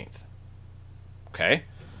 15th. Okay?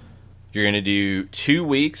 You're going to do 2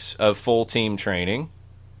 weeks of full team training.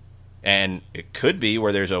 And it could be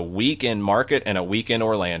where there's a week in market and a week in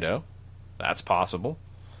Orlando. That's possible.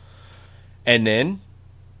 And then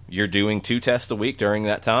you're doing 2 tests a week during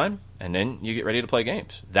that time, and then you get ready to play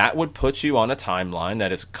games. That would put you on a timeline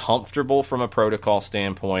that is comfortable from a protocol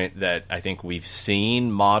standpoint that I think we've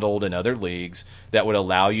seen modeled in other leagues that would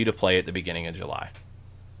allow you to play at the beginning of July.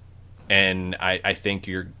 And I think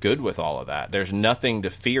you're good with all of that. There's nothing to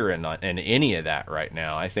fear in any of that right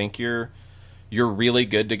now. I think you're really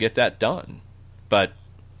good to get that done. But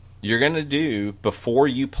you're going to do, before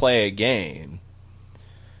you play a game,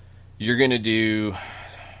 you're going to do,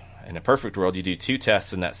 in a perfect world, you do 2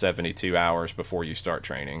 tests in that 72 hours before you start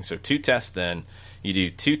training. So 2 tests then. You do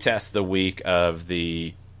 2 tests the week of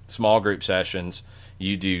the small group sessions.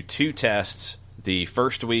 You do 2 tests the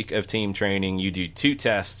first week of team training. You do 2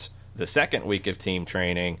 tests the second week of team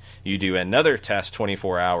training. You do another test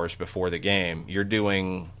 24 hours before the game. You're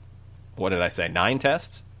doing, what did I say, 9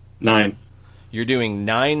 tests? 9. You're doing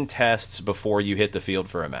 9 tests before you hit the field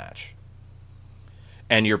for a match.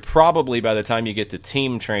 And you're probably, by the time you get to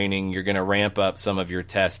team training, you're going to ramp up some of your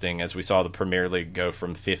testing, as we saw the Premier League go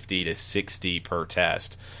from 50 to 60 per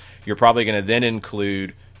test. You're probably going to then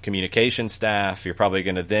include communication staff. You're probably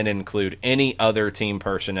going to then include any other team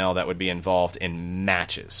personnel that would be involved in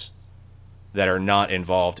matches that are not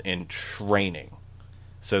involved in training.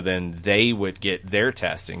 So then they would get their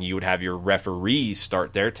testing. You would have your referees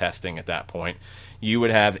start their testing at that point. You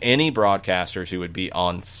would have any broadcasters who would be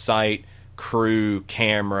on site, crew,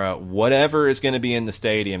 camera, whatever is going to be in the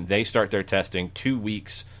stadium. They start their testing 2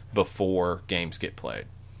 weeks before games get played.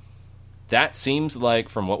 That seems like,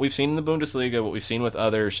 from what we've seen in the Bundesliga, what we've seen with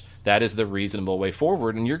others, that is the reasonable way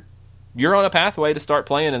forward. And you're on a pathway to start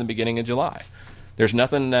playing in the beginning of July. There's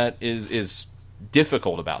nothing that is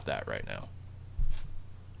difficult about that right now.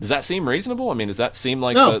 Does that seem reasonable? I mean, does that seem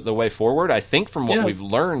like the way forward? I think from what we've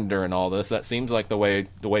learned during all this, that seems like the way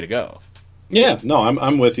to go. Yeah, no,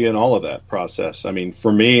 I'm with you in all of that process. I mean,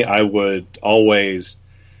 for me, I would always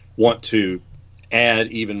want to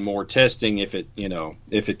add even more testing if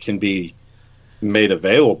it can be made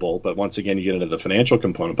available. But once again, you get into the financial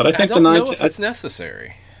component. But I think I don't know if it's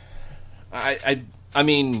necessary. I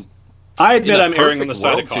mean, I admit I'm erring on the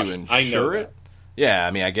side of caution. To ensure it. Yeah,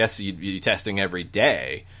 I mean, I guess you'd be testing every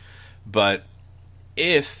day. But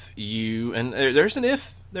if you, and there's an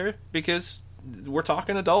if there, because we're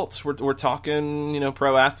talking adults. We're talking,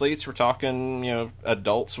 pro athletes. We're talking,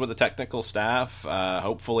 adults with a technical staff.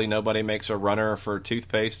 Hopefully nobody makes a runner for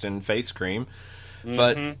toothpaste and face cream. Mm-hmm.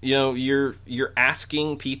 But, you're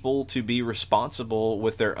asking people to be responsible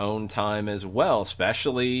with their own time as well,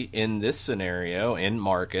 especially in this scenario, in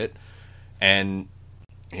market. And,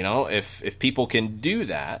 if people can do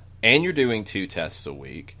that, and you're doing 2 tests a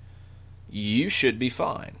week, you should be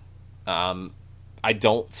fine. I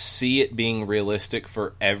don't see it being realistic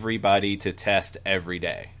for everybody to test every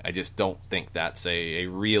day. I just don't think that's a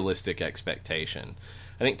realistic expectation.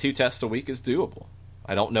 I think 2 tests a week is doable.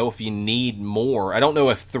 I don't know if you need more. I don't know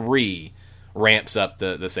if 3 ramps up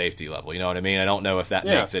the safety level. You know what I mean? I don't know if that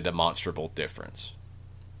makes a demonstrable difference.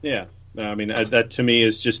 Yeah. I mean, that to me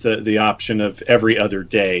is just the option of every other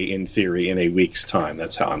day, in theory, in a week's time.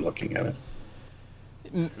 That's how I'm looking at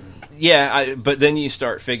it. Yeah, but then you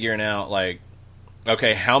start figuring out, like,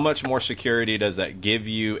 okay, how much more security does that give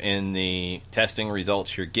you in the testing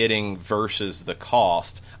results you're getting versus the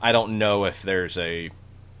cost? I don't know if there's an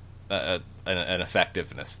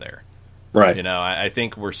effectiveness there. Right. You know, I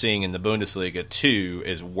think we're seeing in the Bundesliga 2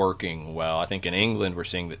 is working well. I think in England we're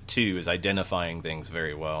seeing that 2 is identifying things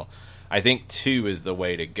very well. I think 2 is the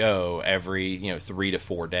way to go every 3 to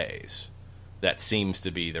 4 days. That seems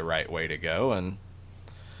to be the right way to go, and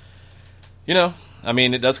I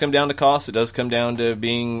mean, it does come down to cost. It does come down to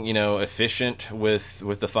being, efficient with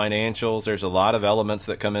the financials. There's a lot of elements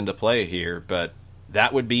that come into play here, but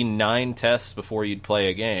that would be 9 tests before you'd play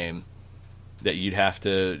a game that you'd have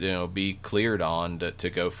to, be cleared on to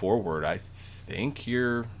go forward. I think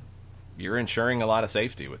you're ensuring a lot of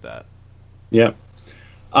safety with that. Yeah.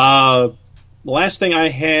 The last thing I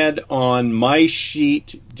had on my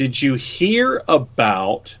sheet, did you hear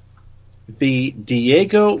about the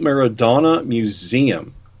Diego Maradona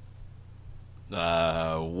Museum?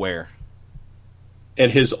 Where?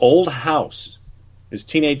 At his old house, his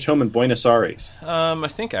teenage home in Buenos Aires. I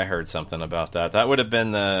think I heard something about that. That would have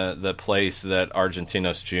been the place that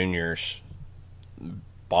Argentinos Juniors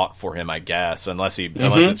bought for him, I guess, unless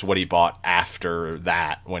it's what he bought after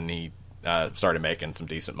that when he started making some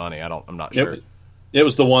decent money. I'm not sure. It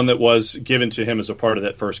was the one that was given to him as a part of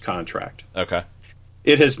that first contract. Okay.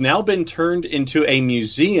 It has now been turned into a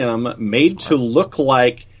museum made to look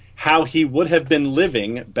like how he would have been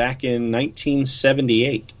living back in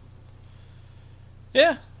 1978.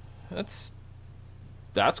 Yeah, that's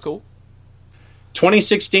cool.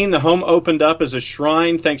 2016, the home opened up as a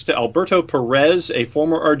shrine thanks to Alberto Perez, a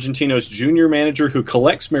former Argentinos Junior manager who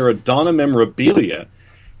collects Maradona memorabilia.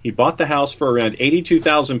 He bought the house for around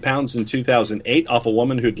 £82,000 in 2008 off a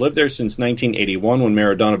woman who'd lived there since 1981 when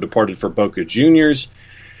Maradona departed for Boca Juniors.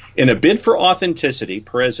 In a bid for authenticity,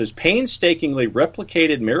 Perez has painstakingly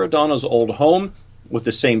replicated Maradona's old home with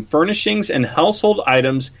the same furnishings and household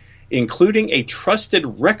items, including a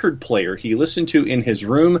trusted record player he listened to in his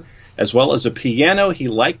room, as well as a piano he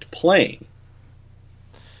liked playing.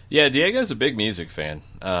 Yeah, Diego's a big music fan.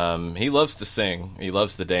 He loves to sing. He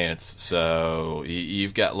loves to dance. So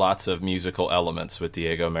you've got lots of musical elements with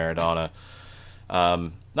Diego Maradona.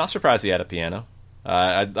 Not surprised he had a piano.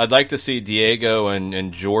 I'd like to see Diego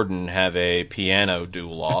and Jordan have a piano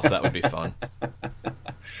duel-off. That would be fun.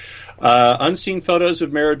 Unseen photos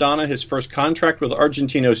of Maradona, his first contract with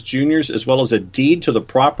Argentinos Juniors, as well as a deed to the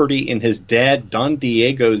property in his dad, Don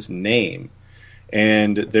Diego's name.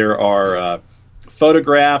 And there are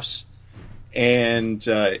photographs, and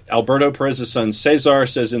Alberto Perez's son Cesar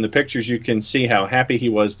says in the pictures you can see how happy he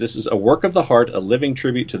was. This is a work of the heart, a living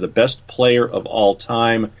tribute to the best player of all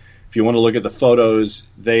time. If you want to look at the photos,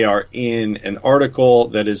 they are in an article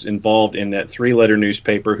that is involved in that 3-letter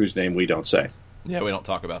newspaper whose name we don't say. Yeah, we don't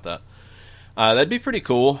talk about that. That'd be pretty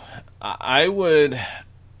cool. I would,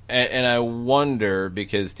 and I wonder,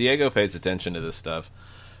 because Diego pays attention to this stuff,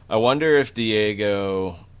 I wonder if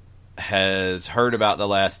Diego has heard about The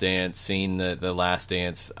Last Dance, seen the Last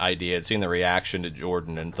Dance idea, seen the reaction to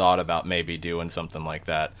Jordan, and thought about maybe doing something like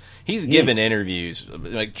that. He's given interviews.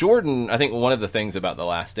 Like Jordan, I think one of the things about The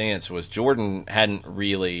Last Dance was Jordan hadn't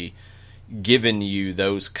really given you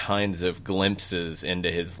those kinds of glimpses into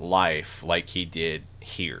his life like he did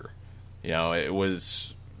here. It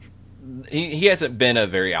was... He hasn't been a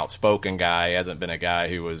very outspoken guy. He hasn't been a guy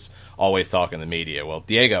who was always talking to the media. Well,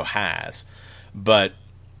 Diego has. But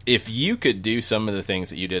if you could do some of the things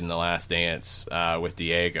that you did in The Last Dance with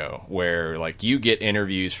Diego, where like you get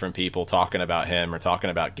interviews from people talking about him or talking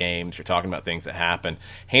about games or talking about things that happen,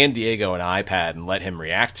 hand Diego an iPad and let him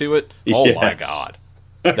react to it, oh my God.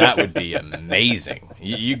 That would be amazing.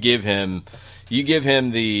 You give him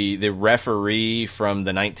the referee from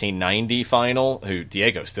the 1990 final, who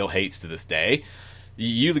Diego still hates to this day.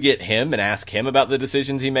 You get him and ask him about the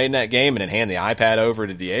decisions he made in that game, and then hand the iPad over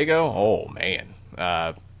to Diego. Oh man,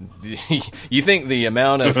 you think the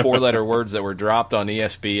amount of 4-letter words that were dropped on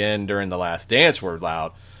ESPN during The Last Dance were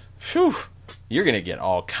loud? Phew, you're going to get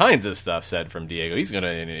all kinds of stuff said from Diego. He's going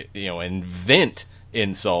to invent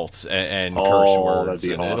insults and curse words,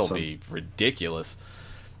 and awesome. It'll be ridiculous.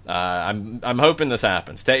 I'm hoping this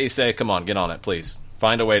happens. Say, come on, get on it, please.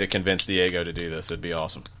 Find a way to convince Diego to do this. It'd be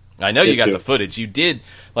awesome. I know you got too. the footage. You did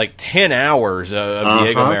like 10 hours of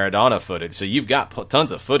Diego Maradona footage, so you've got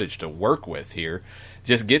tons of footage to work with here.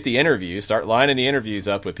 Just get the interviews, start lining the interviews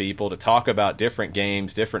up with people to talk about different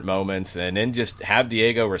games, different moments, and then just have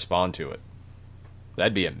Diego respond to it.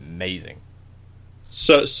 That'd be amazing.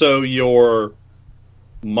 So your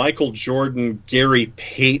Michael Jordan, Gary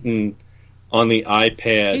Payton on the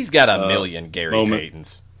iPad. He's got a million Gary moment.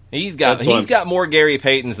 Paytons. He's got more Gary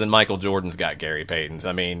Paytons than Michael Jordan's got Gary Paytons.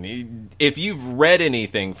 I mean, if you've read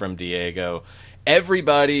anything from Diego,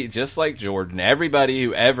 everybody, just like Jordan, everybody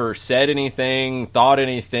who ever said anything, thought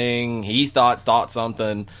anything, he thought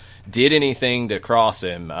something, did anything to cross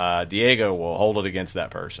him, Diego will hold it against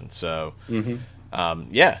that person. So,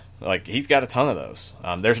 yeah, like he's got a ton of those.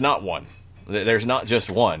 There's not one. There's not just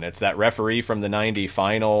one. It's that referee from the 90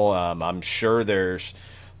 final. I'm sure there's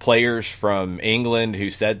players from England who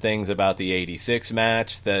said things about the 86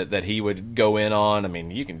 match that he would go in on. I mean,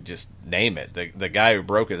 you can just name it. The guy who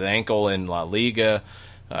broke his ankle in La Liga,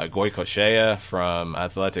 Goycochea from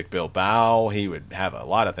Athletic Bilbao, he would have a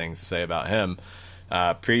lot of things to say about him.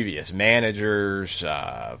 Previous managers,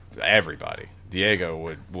 everybody.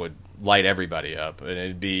 Diego would light everybody up. And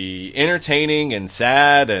it'd be entertaining and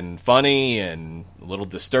sad and funny and a little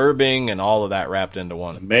disturbing and all of that wrapped into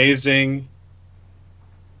one. Amazing.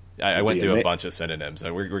 I went through a bunch of synonyms.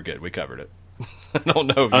 We're good. We covered it. I don't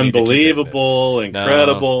know if unbelievable,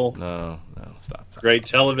 incredible. No, stop. Great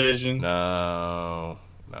television. No.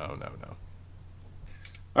 All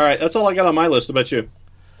right, that's all I got on my list. How about you?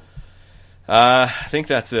 I think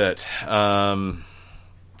that's it.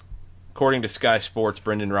 According to Sky Sports,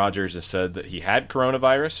 Brendan Rodgers has said that he had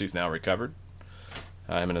coronavirus. He's now recovered.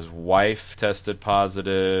 Him and his wife tested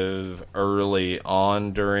positive early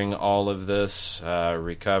on during all of this,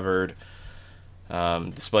 recovered,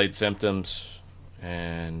 displayed symptoms,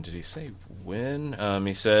 and did he say when?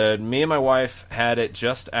 He said, me and my wife had it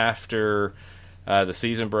just after the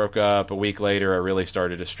season broke up. A week later, I really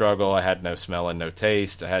started to struggle. I had no smell and no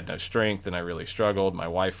taste. I had no strength, and I really struggled. My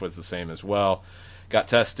wife was the same as well. Got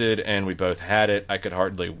tested, and we both had it. I could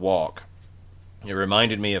hardly walk. It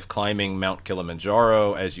reminded me of climbing Mount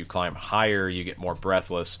Kilimanjaro. As you climb higher, you get more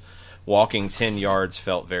breathless. Walking 10 yards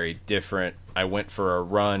felt very different. I went for a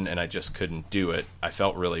run, and I just couldn't do it. I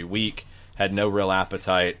felt really weak, had no real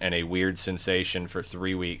appetite, and a weird sensation for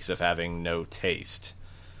 3 weeks of having no taste.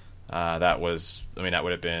 That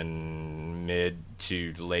would have been mid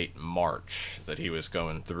to late March that he was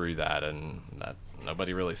going through that, and that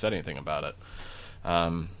nobody really said anything about it.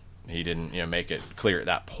 He didn't, make it clear at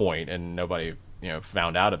that point, and nobody,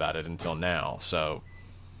 found out about it until now. So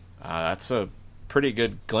that's a pretty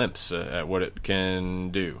good glimpse at what it can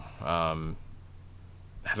do.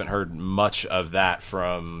 Haven't heard much of that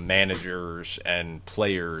from managers and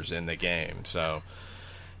players in the game. So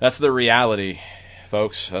that's the reality,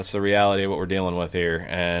 folks. That's the reality of what we're dealing with here,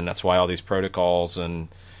 and that's why all these protocols and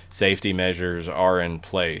safety measures are in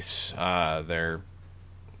place. They're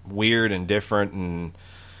weird and different, and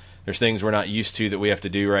there's things we're not used to that we have to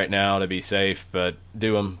do right now to be safe, but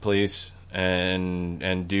do them, please,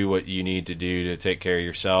 and do what you need to do to take care of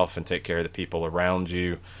yourself and take care of the people around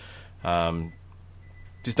you.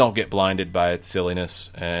 Just don't get blinded by its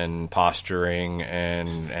silliness and posturing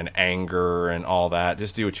and anger and all that.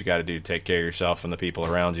 Just do what you got to do to take care of yourself and the people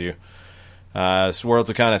around you. This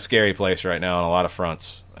world's a kind of scary place right now on a lot of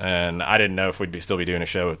fronts. And I didn't know if we'd still be doing a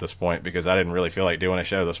show at this point because I didn't really feel like doing a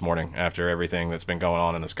show this morning after everything that's been going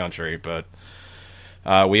on in this country. But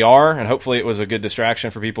we are, and hopefully it was a good distraction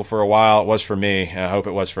for people for a while. It was for me, and I hope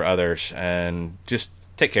it was for others. And just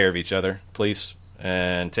take care of each other, please,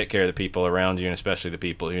 and take care of the people around you, and especially the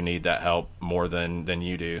people who need that help more than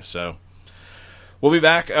you do. So we'll be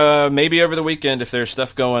back maybe over the weekend if there's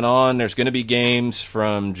stuff going on. There's going to be games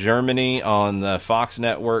from Germany on the Fox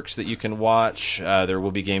networks that you can watch. There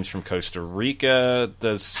will be games from Costa Rica.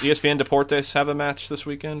 Does ESPN Deportes have a match this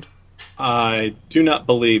weekend? I do not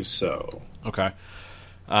believe so. Okay.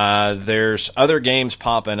 There's other games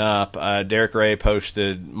popping up. Derek Ray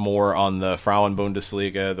posted more on the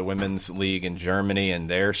Frauen-Bundesliga, the women's league in Germany, and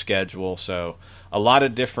their schedule. So a lot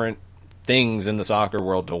of different things in the soccer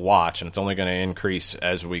world to watch, and it's only going to increase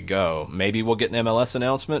as we go. Maybe we'll get an MLS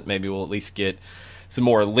announcement. Maybe we'll at least get some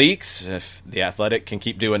more leaks if the Athletic can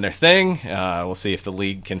keep doing their thing. We'll see if the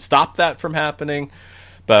league can stop that from happening.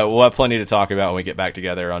 But we'll have plenty to talk about when we get back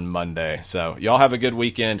together on Monday. So y'all have a good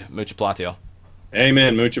weekend. Mucha plata, y'all.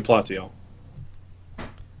 Amen. Mucha plata, y'all.